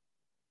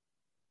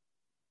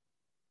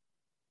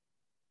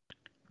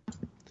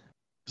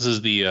 This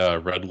is the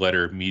Red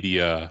Letter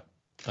Media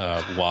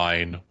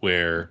line,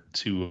 where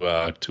to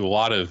a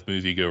lot of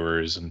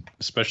moviegoers, and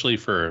especially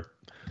for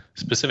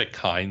specific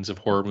kinds of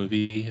horror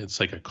movie, it's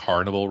like a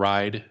carnival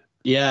ride.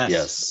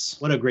 Yes.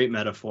 What a great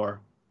metaphor.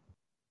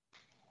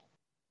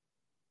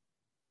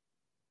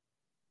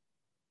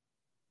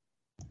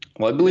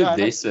 Well, I believe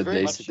they said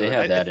they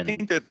had that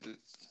in.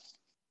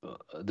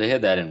 They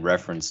had that in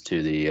reference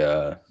to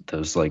the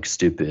those, like,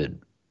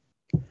 stupid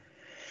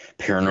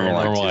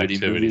paranormal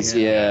activity movies.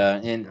 Yeah.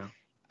 And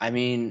I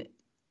mean,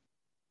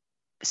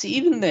 see,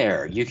 even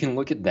there, you can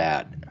look at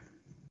that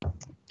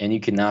and you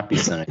cannot be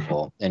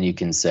cynical, and you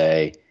can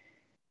say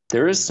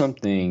there is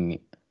something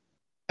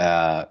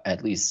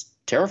at least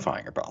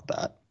terrifying about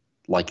that.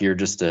 like you're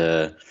just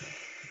an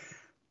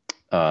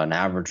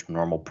average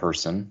normal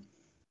person.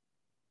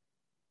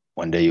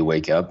 One day you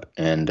wake up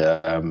and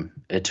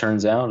it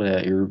turns out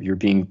you're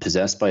being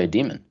possessed by a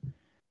demon,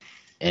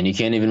 and you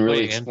can't even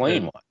really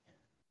explain why.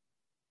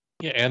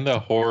 Yeah, and the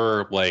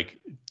horror, like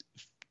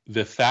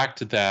the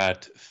fact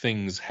that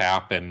things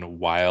happen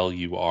while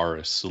you are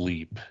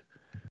asleep,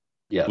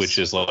 Yes. which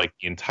is like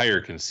the entire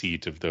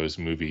conceit of those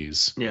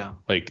movies. Yeah.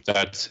 Like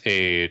that's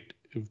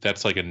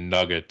like a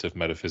nugget of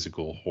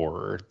metaphysical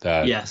horror,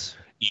 that Yes.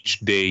 each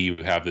day you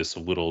have this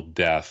little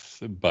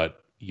death,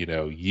 but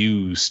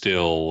you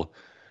still,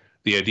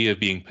 the idea of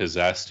being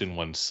possessed in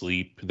one's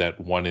sleep, that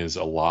one is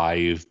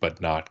alive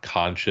but not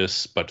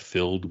conscious, but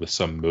filled with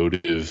some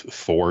motive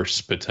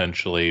force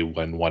potentially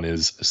when one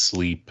is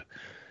asleep.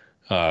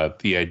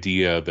 The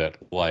idea that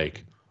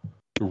like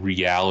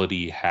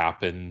reality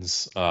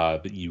happens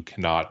that you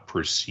cannot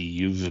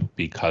perceive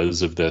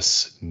because of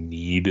this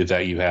need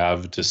that you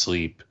have to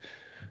sleep.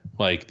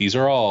 Like these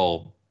are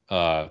all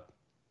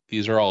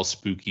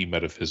spooky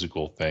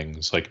metaphysical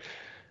things. Like,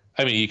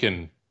 I mean, you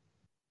can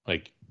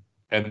like,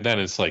 and then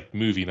it's like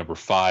movie number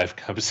 5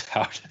 comes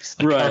out. It's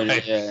like, Right. all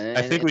right, Yeah.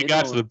 I think we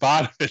got to the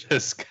bottom of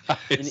this,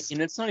 guys.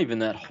 And it's not even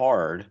that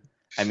hard.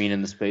 I mean,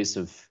 in the space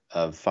of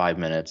 5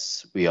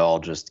 minutes, we all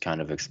just kind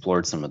of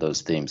explored some of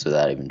those themes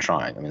without even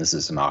trying. I mean, this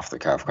is an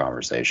off-the-cuff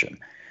conversation.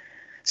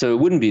 So it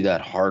wouldn't be that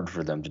hard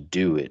for them to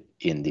do it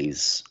in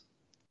these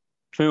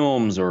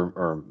films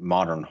or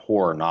modern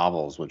horror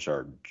novels, which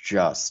are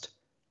just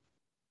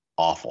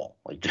awful,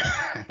 like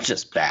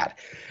just bad.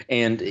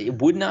 And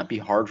it would not be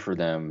hard for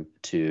them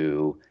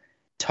to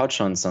touch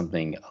on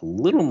something a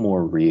little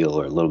more real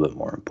or a little bit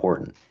more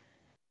important.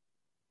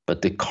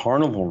 But the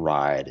carnival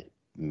ride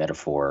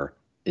metaphor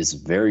is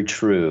very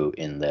true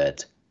in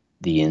that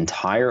the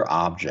entire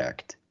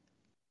object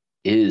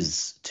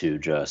is to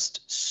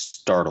just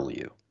startle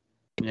you.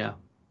 Yeah.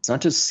 It's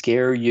not to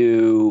scare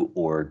you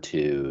or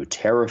to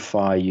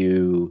terrify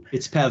you.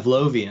 It's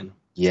Pavlovian.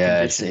 Yeah,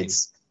 conditioning.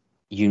 it's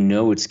you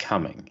know it's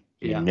coming.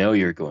 You Yeah. know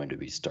you're going to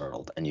be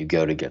startled, and you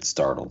go to get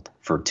startled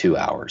for 2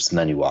 hours, and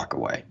then you walk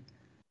away.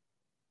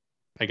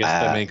 I guess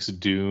that makes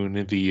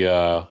Dune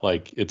the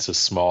like It's a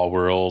Small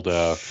World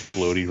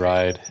floaty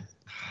ride.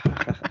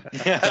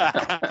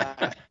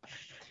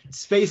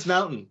 Space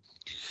Mountain.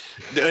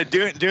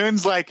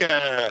 Dune's like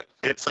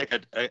it's like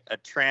a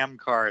tram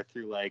car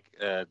through like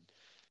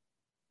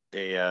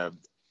an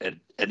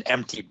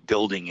empty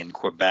building in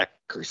Quebec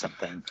or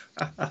something.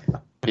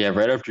 Yeah,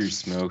 right after you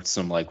smoked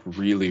some like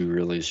really,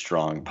 really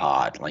strong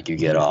pot, like you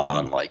get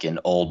on like an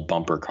old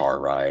bumper car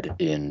ride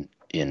in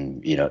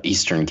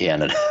Eastern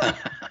Canada.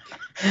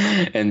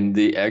 And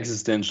the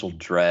existential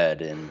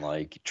dread and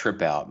like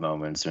trip out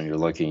moments when you're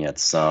looking at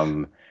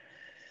some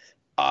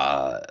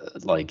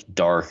like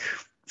dark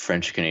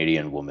French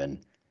Canadian woman,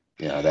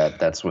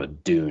 that's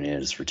what Dune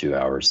is for 2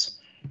 hours.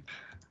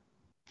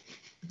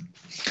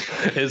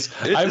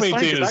 I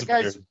maintain that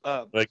guy's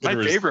like my there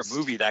was- favorite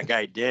movie that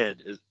guy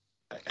did is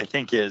I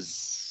think it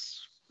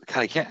was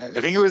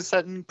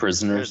set in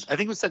Prisoners. I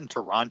think it was set in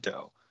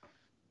Toronto.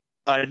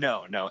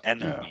 No,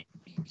 Enemy.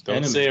 Don't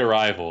Enemy. say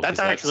Arrival. That's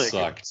 'cause that actually-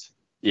 sucked.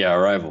 Yeah,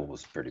 Arrival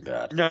was pretty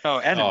bad. No,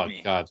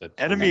 Enemy. Oh God, that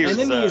Enemy was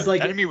Enemy is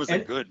a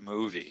good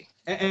movie.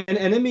 And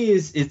Enemy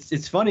is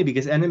it's funny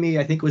because Enemy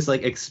I think was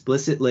like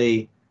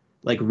explicitly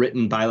like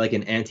written by like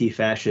an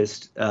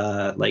anti-fascist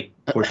like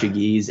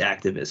Portuguese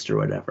activist or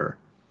whatever.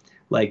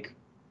 Like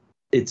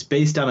it's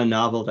based on a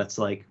novel that's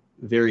like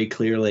very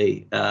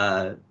clearly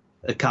a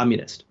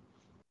communist.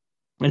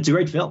 And it's a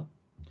great film.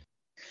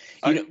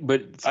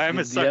 But I am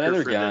a the sucker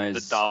other for guys,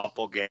 the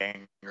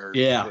doppelganger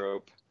Yeah.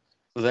 trope.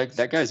 well,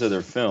 that guy's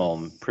other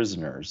film,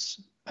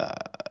 Prisoners,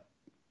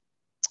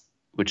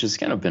 which has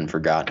kind of been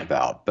forgotten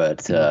about,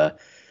 but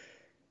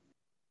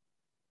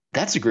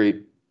that's a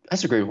great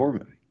horror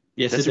movie.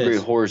 Yes, That's it a great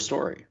is. horror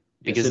story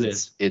because it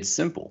is. it's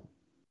simple.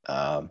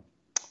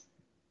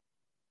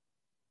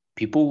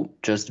 People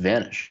just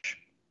vanish,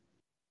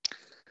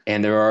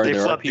 and there are They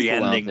people flubbed the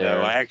ending out there.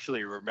 though. I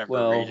actually remember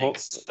Well, reading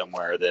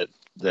somewhere that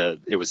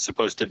it was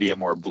supposed to be a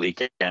more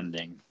bleak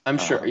ending. I'm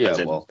sure, as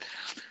in well,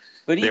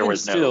 but there even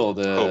was still,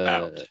 no hope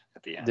out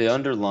at the end. the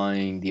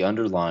underlying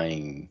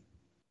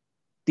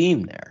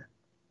theme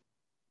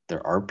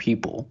there are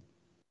people,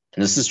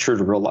 and this is true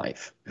to real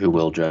life, who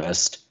will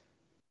just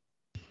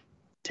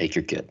take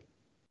your kid.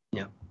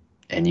 Yeah.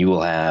 And you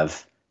will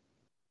have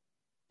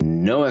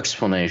no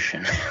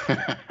explanation.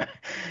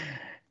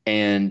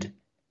 And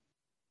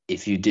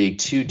if you dig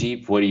too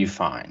deep, what do you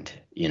find?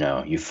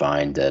 You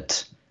find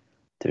that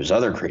there's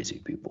other crazy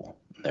people.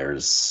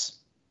 There's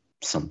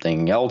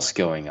something else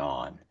going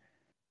on.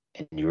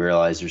 And you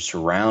realize you're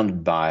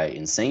surrounded by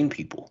insane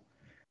people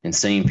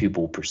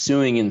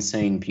pursuing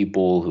insane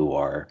people who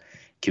are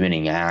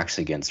committing acts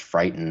against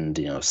frightened,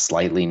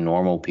 slightly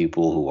normal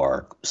people who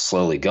are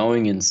slowly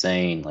going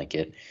insane. Like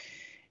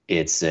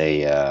it's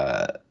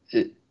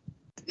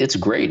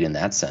great in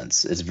that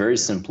sense. It's very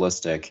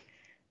simplistic.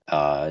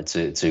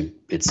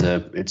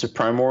 It's a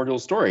primordial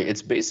story.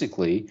 It's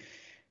basically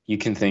you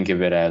can think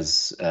of it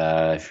as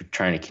if you're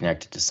trying to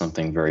connect it to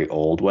something very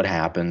old. What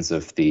happens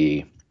if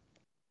the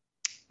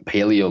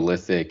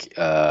Paleolithic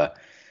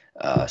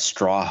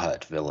straw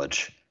hut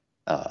village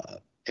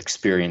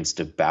experienced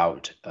a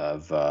bout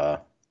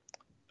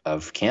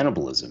of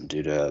cannibalism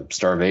due to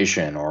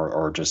starvation,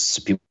 or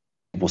just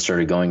people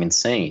started going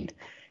insane,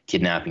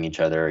 kidnapping each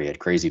other. You had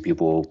crazy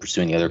people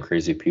pursuing the other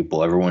crazy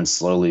people. Everyone's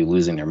slowly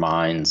losing their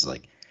minds.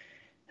 Like,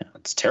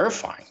 it's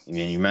terrifying. I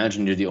mean, you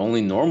imagine you're the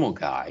only normal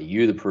guy.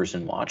 You're the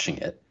person watching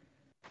it.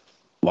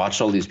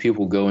 Watch all these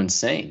people go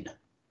insane.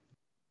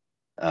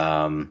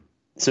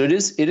 So it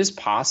is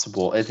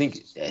possible. I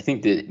think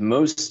that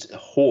most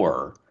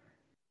horror,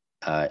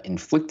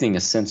 inflicting a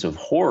sense of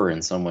horror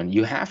in someone,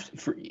 you have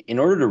to, in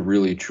order to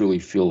really truly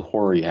feel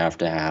horror, you have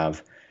to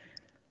have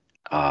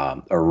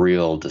a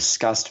real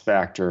disgust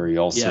factor. You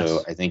also,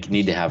 I think,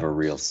 need to have a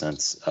real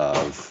sense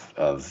of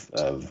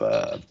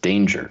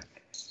danger.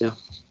 Yeah.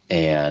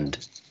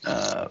 And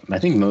I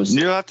think most,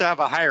 you have to have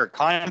a higher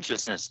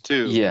consciousness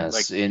too. Yes,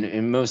 like,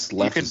 in most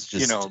leftists,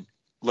 just,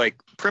 like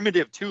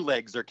primitive two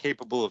legs are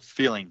capable of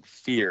feeling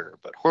fear,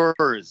 but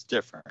horror is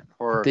different.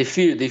 Horror, they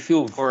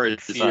feel horror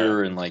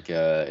fear in like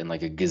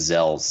a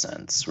gazelle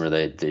sense, where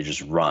they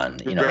just run.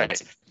 You know,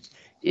 right.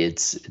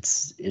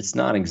 It's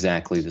not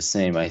exactly the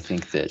same. I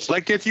think that,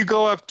 like, if you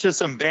go up to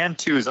some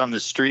Bantus on the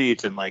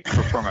street and like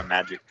perform a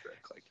magic trick,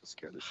 like, you'll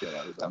scare the shit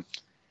out of them.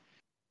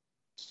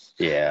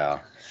 Yeah,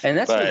 and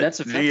that's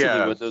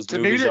effectively what those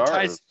movies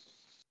are.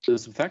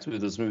 Those effectively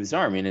what those movies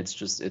are. I mean, it's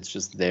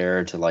just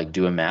there to like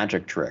do a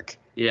magic trick.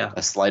 Yeah,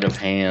 a sleight of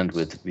hand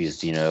with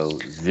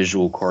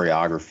visual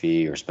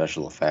choreography or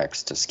special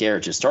effects to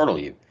startle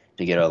you,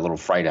 to get a little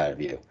fright out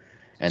of you,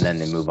 and then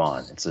they move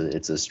on. It's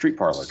a street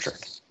parlor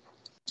trick.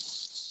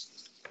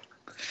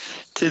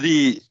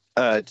 To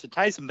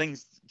tie some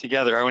things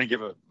together, I want to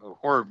give a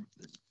horror,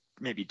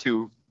 maybe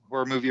two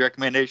horror movie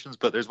recommendations,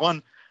 but there's one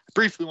I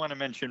briefly want to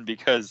mention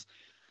because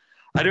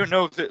I don't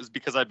know if it was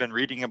because I've been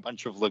reading a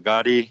bunch of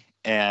Ligotti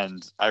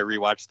and I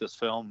rewatched this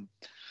film,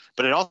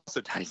 but it also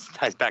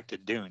ties back to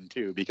Dune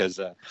too, because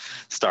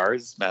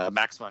stars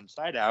Max von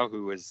Sydow,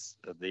 who was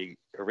the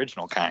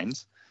original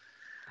Kynes.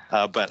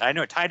 But I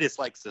know Titus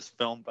likes this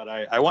film, but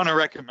I want to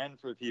recommend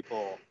for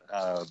people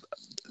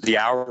The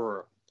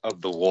Hour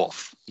of the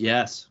Wolf.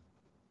 Yes.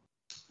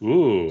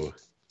 Ooh.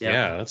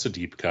 Yeah, that's a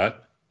deep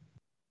cut.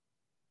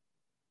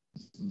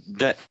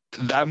 That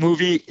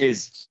movie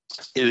is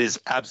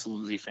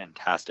absolutely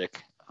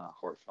fantastic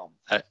horror film.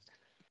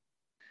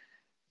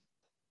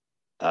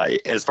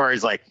 As far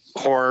as like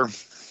horror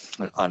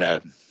on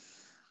a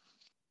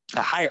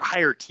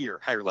higher tier,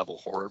 higher level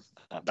horror,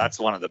 that's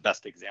one of the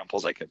best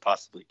examples I could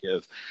possibly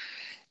give.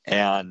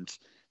 And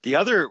the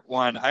other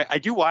one, I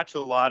do watch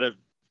a lot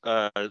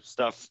of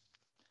stuff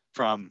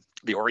from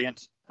the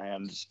Orient,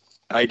 and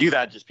I do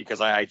that just because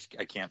I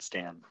can't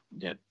stand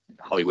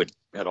Hollywood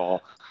at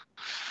all.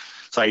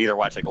 So I either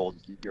watch like old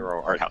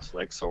Euro art house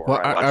flicks, or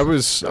I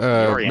was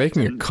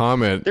making a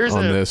comment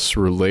on this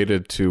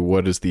related to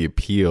what is the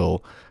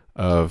appeal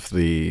of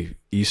the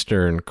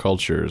Eastern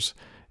cultures,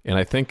 and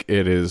I think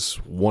it is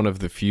one of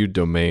the few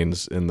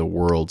domains in the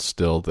world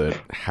still that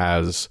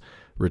has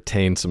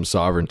retained some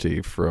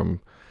sovereignty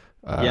from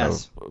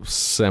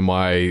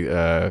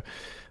semi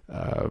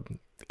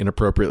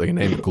inappropriately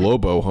named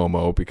globo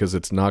homo, because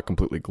it's not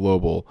completely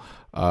global,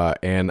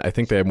 and I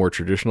think they have more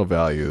traditional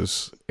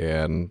values,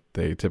 and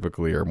they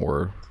typically are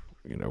more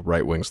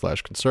right-wing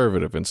 /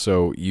 conservative. And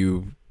so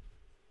you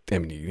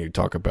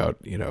talk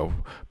about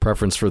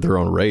preference for their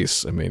own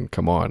race. I mean,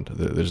 come on,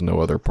 there's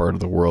no other part of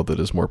the world that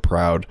is more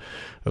proud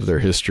of their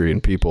history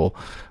and people,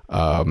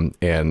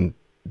 and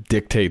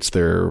dictates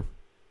their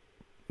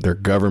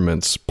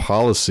government's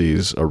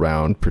policies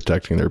around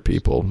protecting their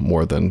people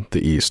more than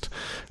the East.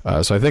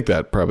 So I think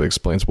that probably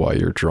explains why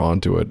you're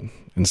drawn to it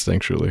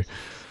instinctually.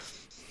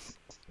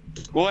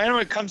 Well, and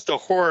when it comes to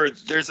horror,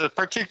 there's a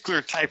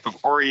particular type of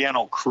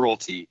Oriental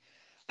cruelty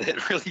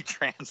that really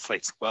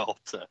translates well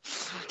to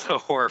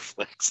horror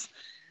flicks.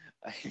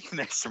 I mean,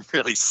 there's some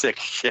really sick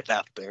shit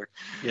out there.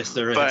 Yes,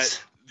 there is. But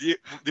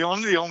the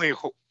only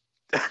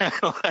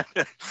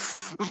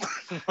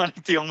one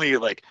of the only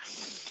like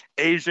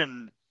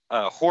Asian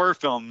horror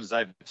films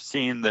I've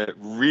seen that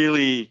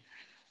really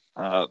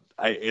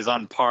is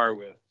on par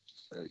with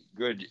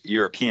good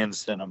European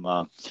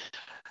cinema.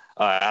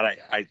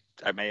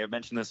 I may have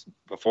mentioned this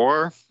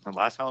before,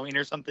 last Halloween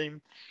or something,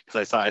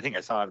 because I think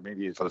I saw it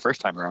maybe for the first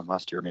time around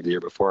last year, maybe the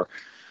year before.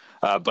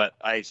 But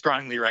I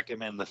strongly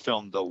recommend the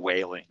film The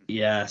Wailing.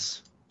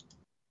 Yes.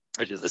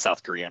 Which is the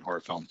South Korean horror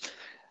film.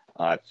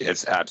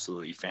 It's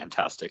absolutely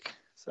fantastic.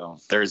 So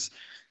there's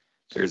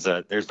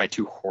my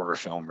two horror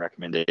film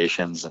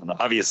recommendations, and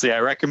obviously I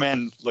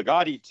recommend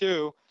Ligotti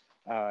too.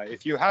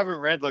 If you haven't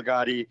read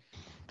Ligotti,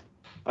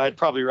 I'd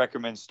probably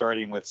recommend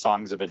starting with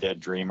Songs of a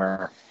Dead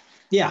Dreamer.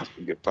 Yeah,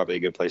 Probably a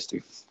good place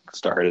to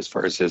start as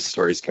far as his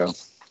stories go.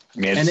 I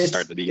mean, And it's it's-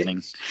 start at the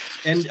beginning.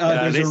 And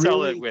there's they a sell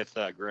really, it with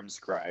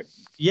Grimscribe.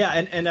 yeah,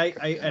 and I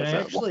It's a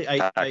actually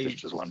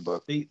packaged as one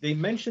book. they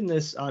mentioned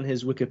this on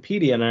his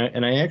Wikipedia,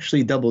 and I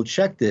actually double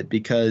checked it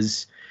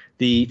because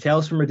the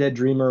Tales from a Dead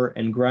Dreamer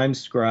and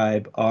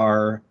Grimescribe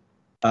are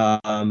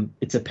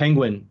it's a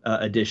Penguin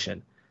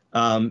edition,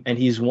 and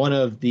he's one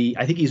of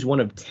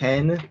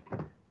 10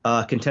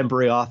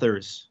 contemporary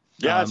authors.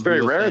 Yeah, it's very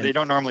who have rare. been- They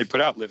don't normally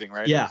put out living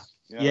writers.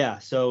 Yeah.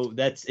 So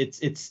that's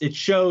it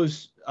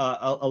shows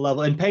a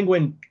level, and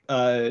Penguin.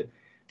 But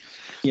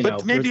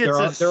maybe there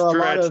it's are a a lot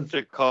stretch of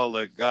to call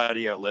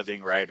Legadia a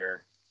living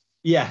writer.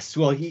 yes.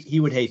 Well, he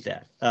would hate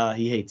that.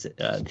 He hates it.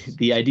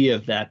 The idea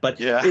of that, but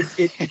Yeah.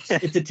 it's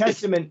a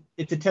testament.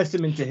 It's a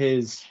testament to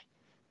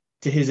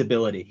his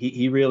ability.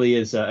 He really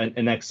is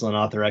an excellent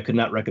author. I could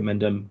not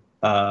recommend him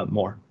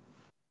more.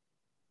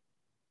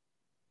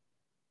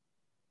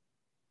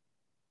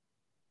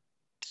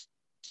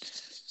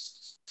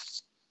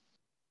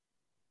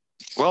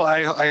 Well,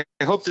 I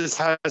hope this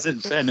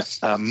hasn't been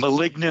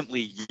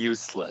malignantly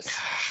useless,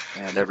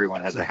 and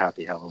everyone has a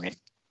happy Halloween.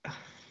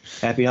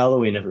 Happy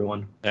Halloween,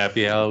 everyone.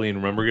 Happy Halloween.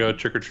 Remember, go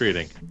trick or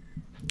treating.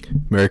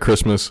 Merry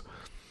Christmas.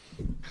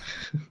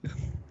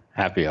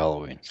 Happy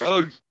Halloween.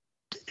 Oh,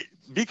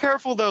 be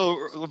careful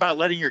though about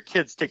letting your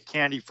kids take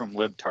candy from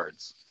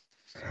libtards.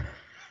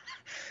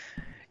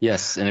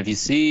 Yes, and if you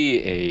see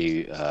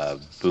a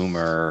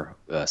boomer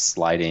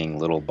sliding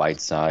little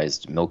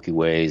bite-sized Milky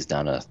Ways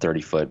down a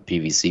 30-foot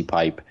PVC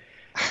pipe,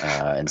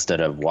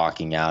 instead of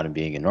walking out and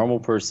being a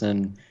normal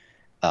person,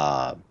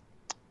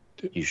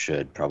 you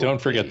should probably... Don't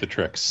forget the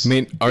tricks. I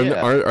mean,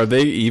 Yeah. are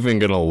they even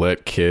going to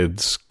let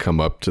kids come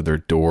up to their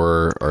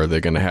door? Or are they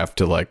going to have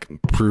to, like,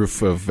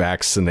 proof of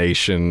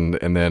vaccination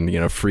and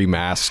then, free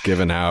masks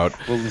given out?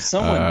 Well, if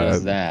someone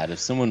does that, if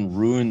someone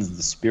ruins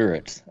the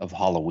spirit of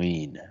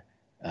Halloween,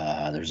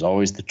 there's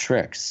always the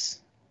tricks.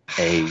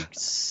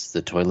 Eggs,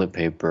 the toilet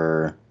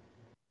paper.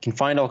 You can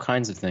find all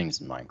kinds of things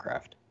in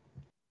Minecraft.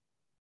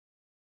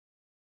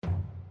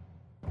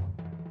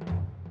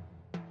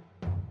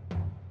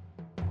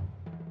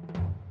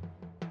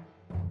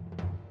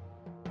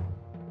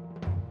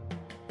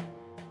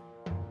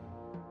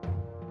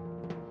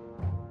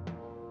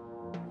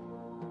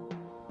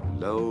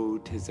 Lo,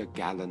 'tis a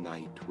gala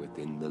night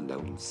within the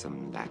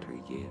lonesome latter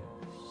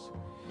years.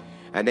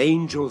 An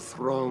angel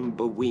throng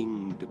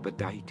bewinged,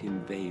 bedight in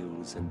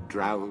veils and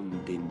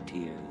drowned in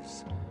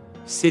tears,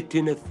 sit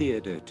in a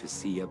theatre to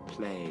see a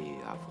play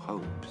of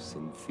hopes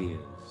and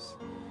fears,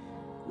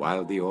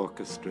 while the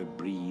orchestra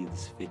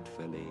breathes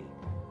fitfully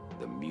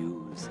the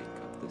music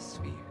of the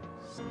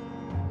spheres.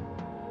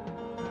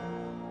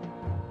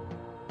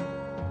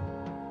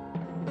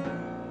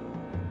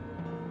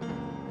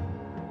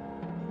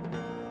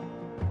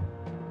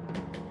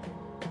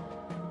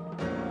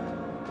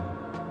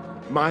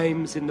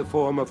 Mimes in the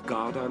form of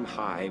God on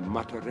high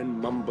mutter and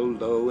mumble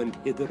low and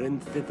hither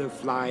and thither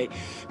fly.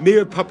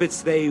 Mere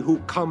puppets they who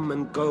come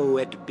and go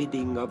at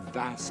bidding of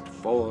vast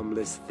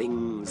formless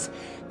things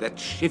that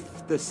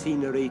shift the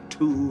scenery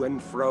to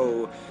and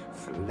fro,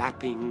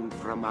 flapping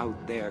from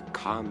out their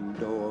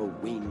condor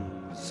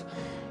wings,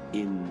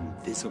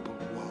 invisible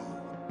woe.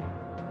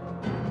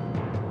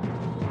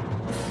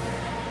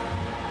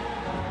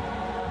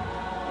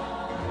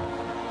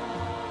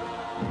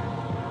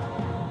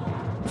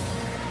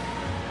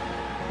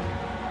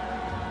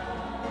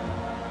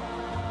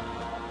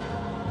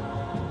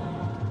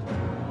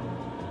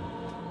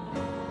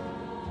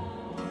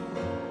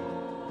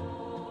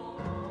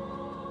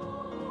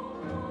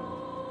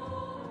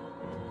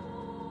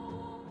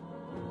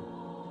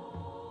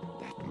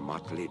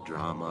 Motley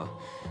drama,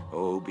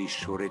 oh, be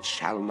sure it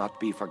shall not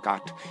be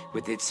forgot,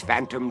 with its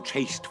phantom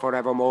chased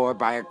forevermore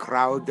by a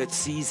crowd that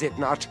sees it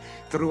not,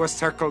 through a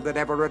circle that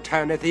ever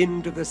returneth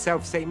into the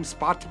selfsame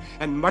spot,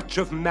 and much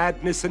of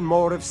madness and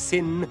more of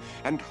sin,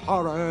 and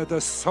horror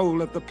the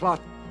soul of the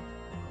plot.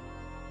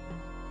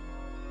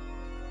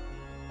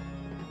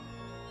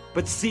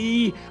 But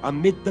see,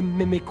 amid the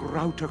mimic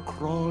rout a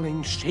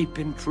crawling shape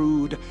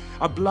intrude,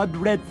 a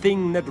blood-red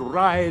thing that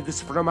writhes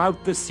from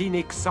out the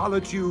scenic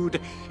solitude.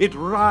 It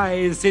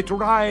writhes, it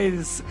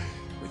writhes.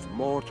 With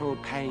mortal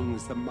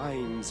pangs the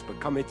mimes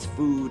become its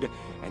food,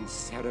 and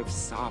seraph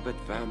sob at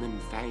vermin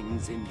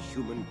fangs in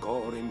human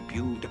gore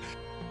imbued.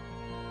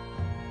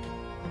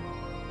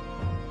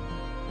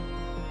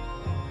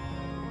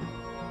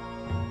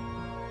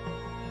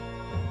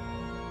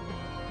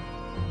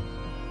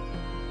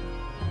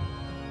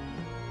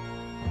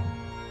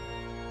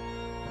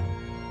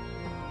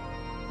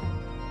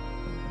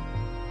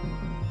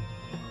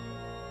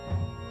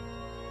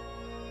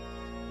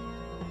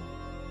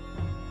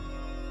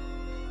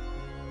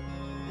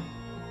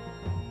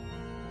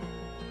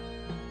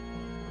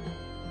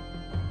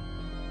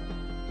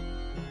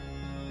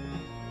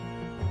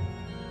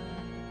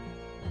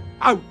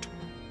 Out!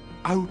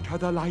 Out are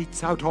the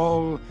lights, out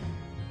all,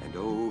 and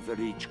over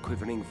each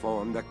quivering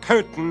form the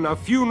curtain of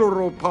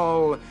funeral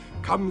pall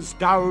comes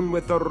down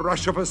with the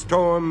rush of a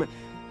storm,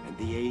 and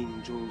the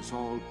angels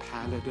all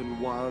pallid and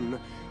wan,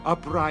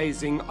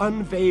 uprising,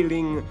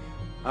 unveiling,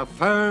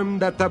 affirm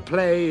that the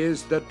play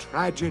is the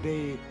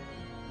tragedy,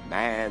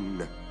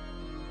 man,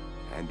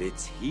 and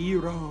its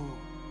hero,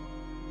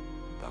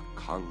 the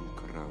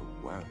conqueror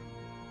world.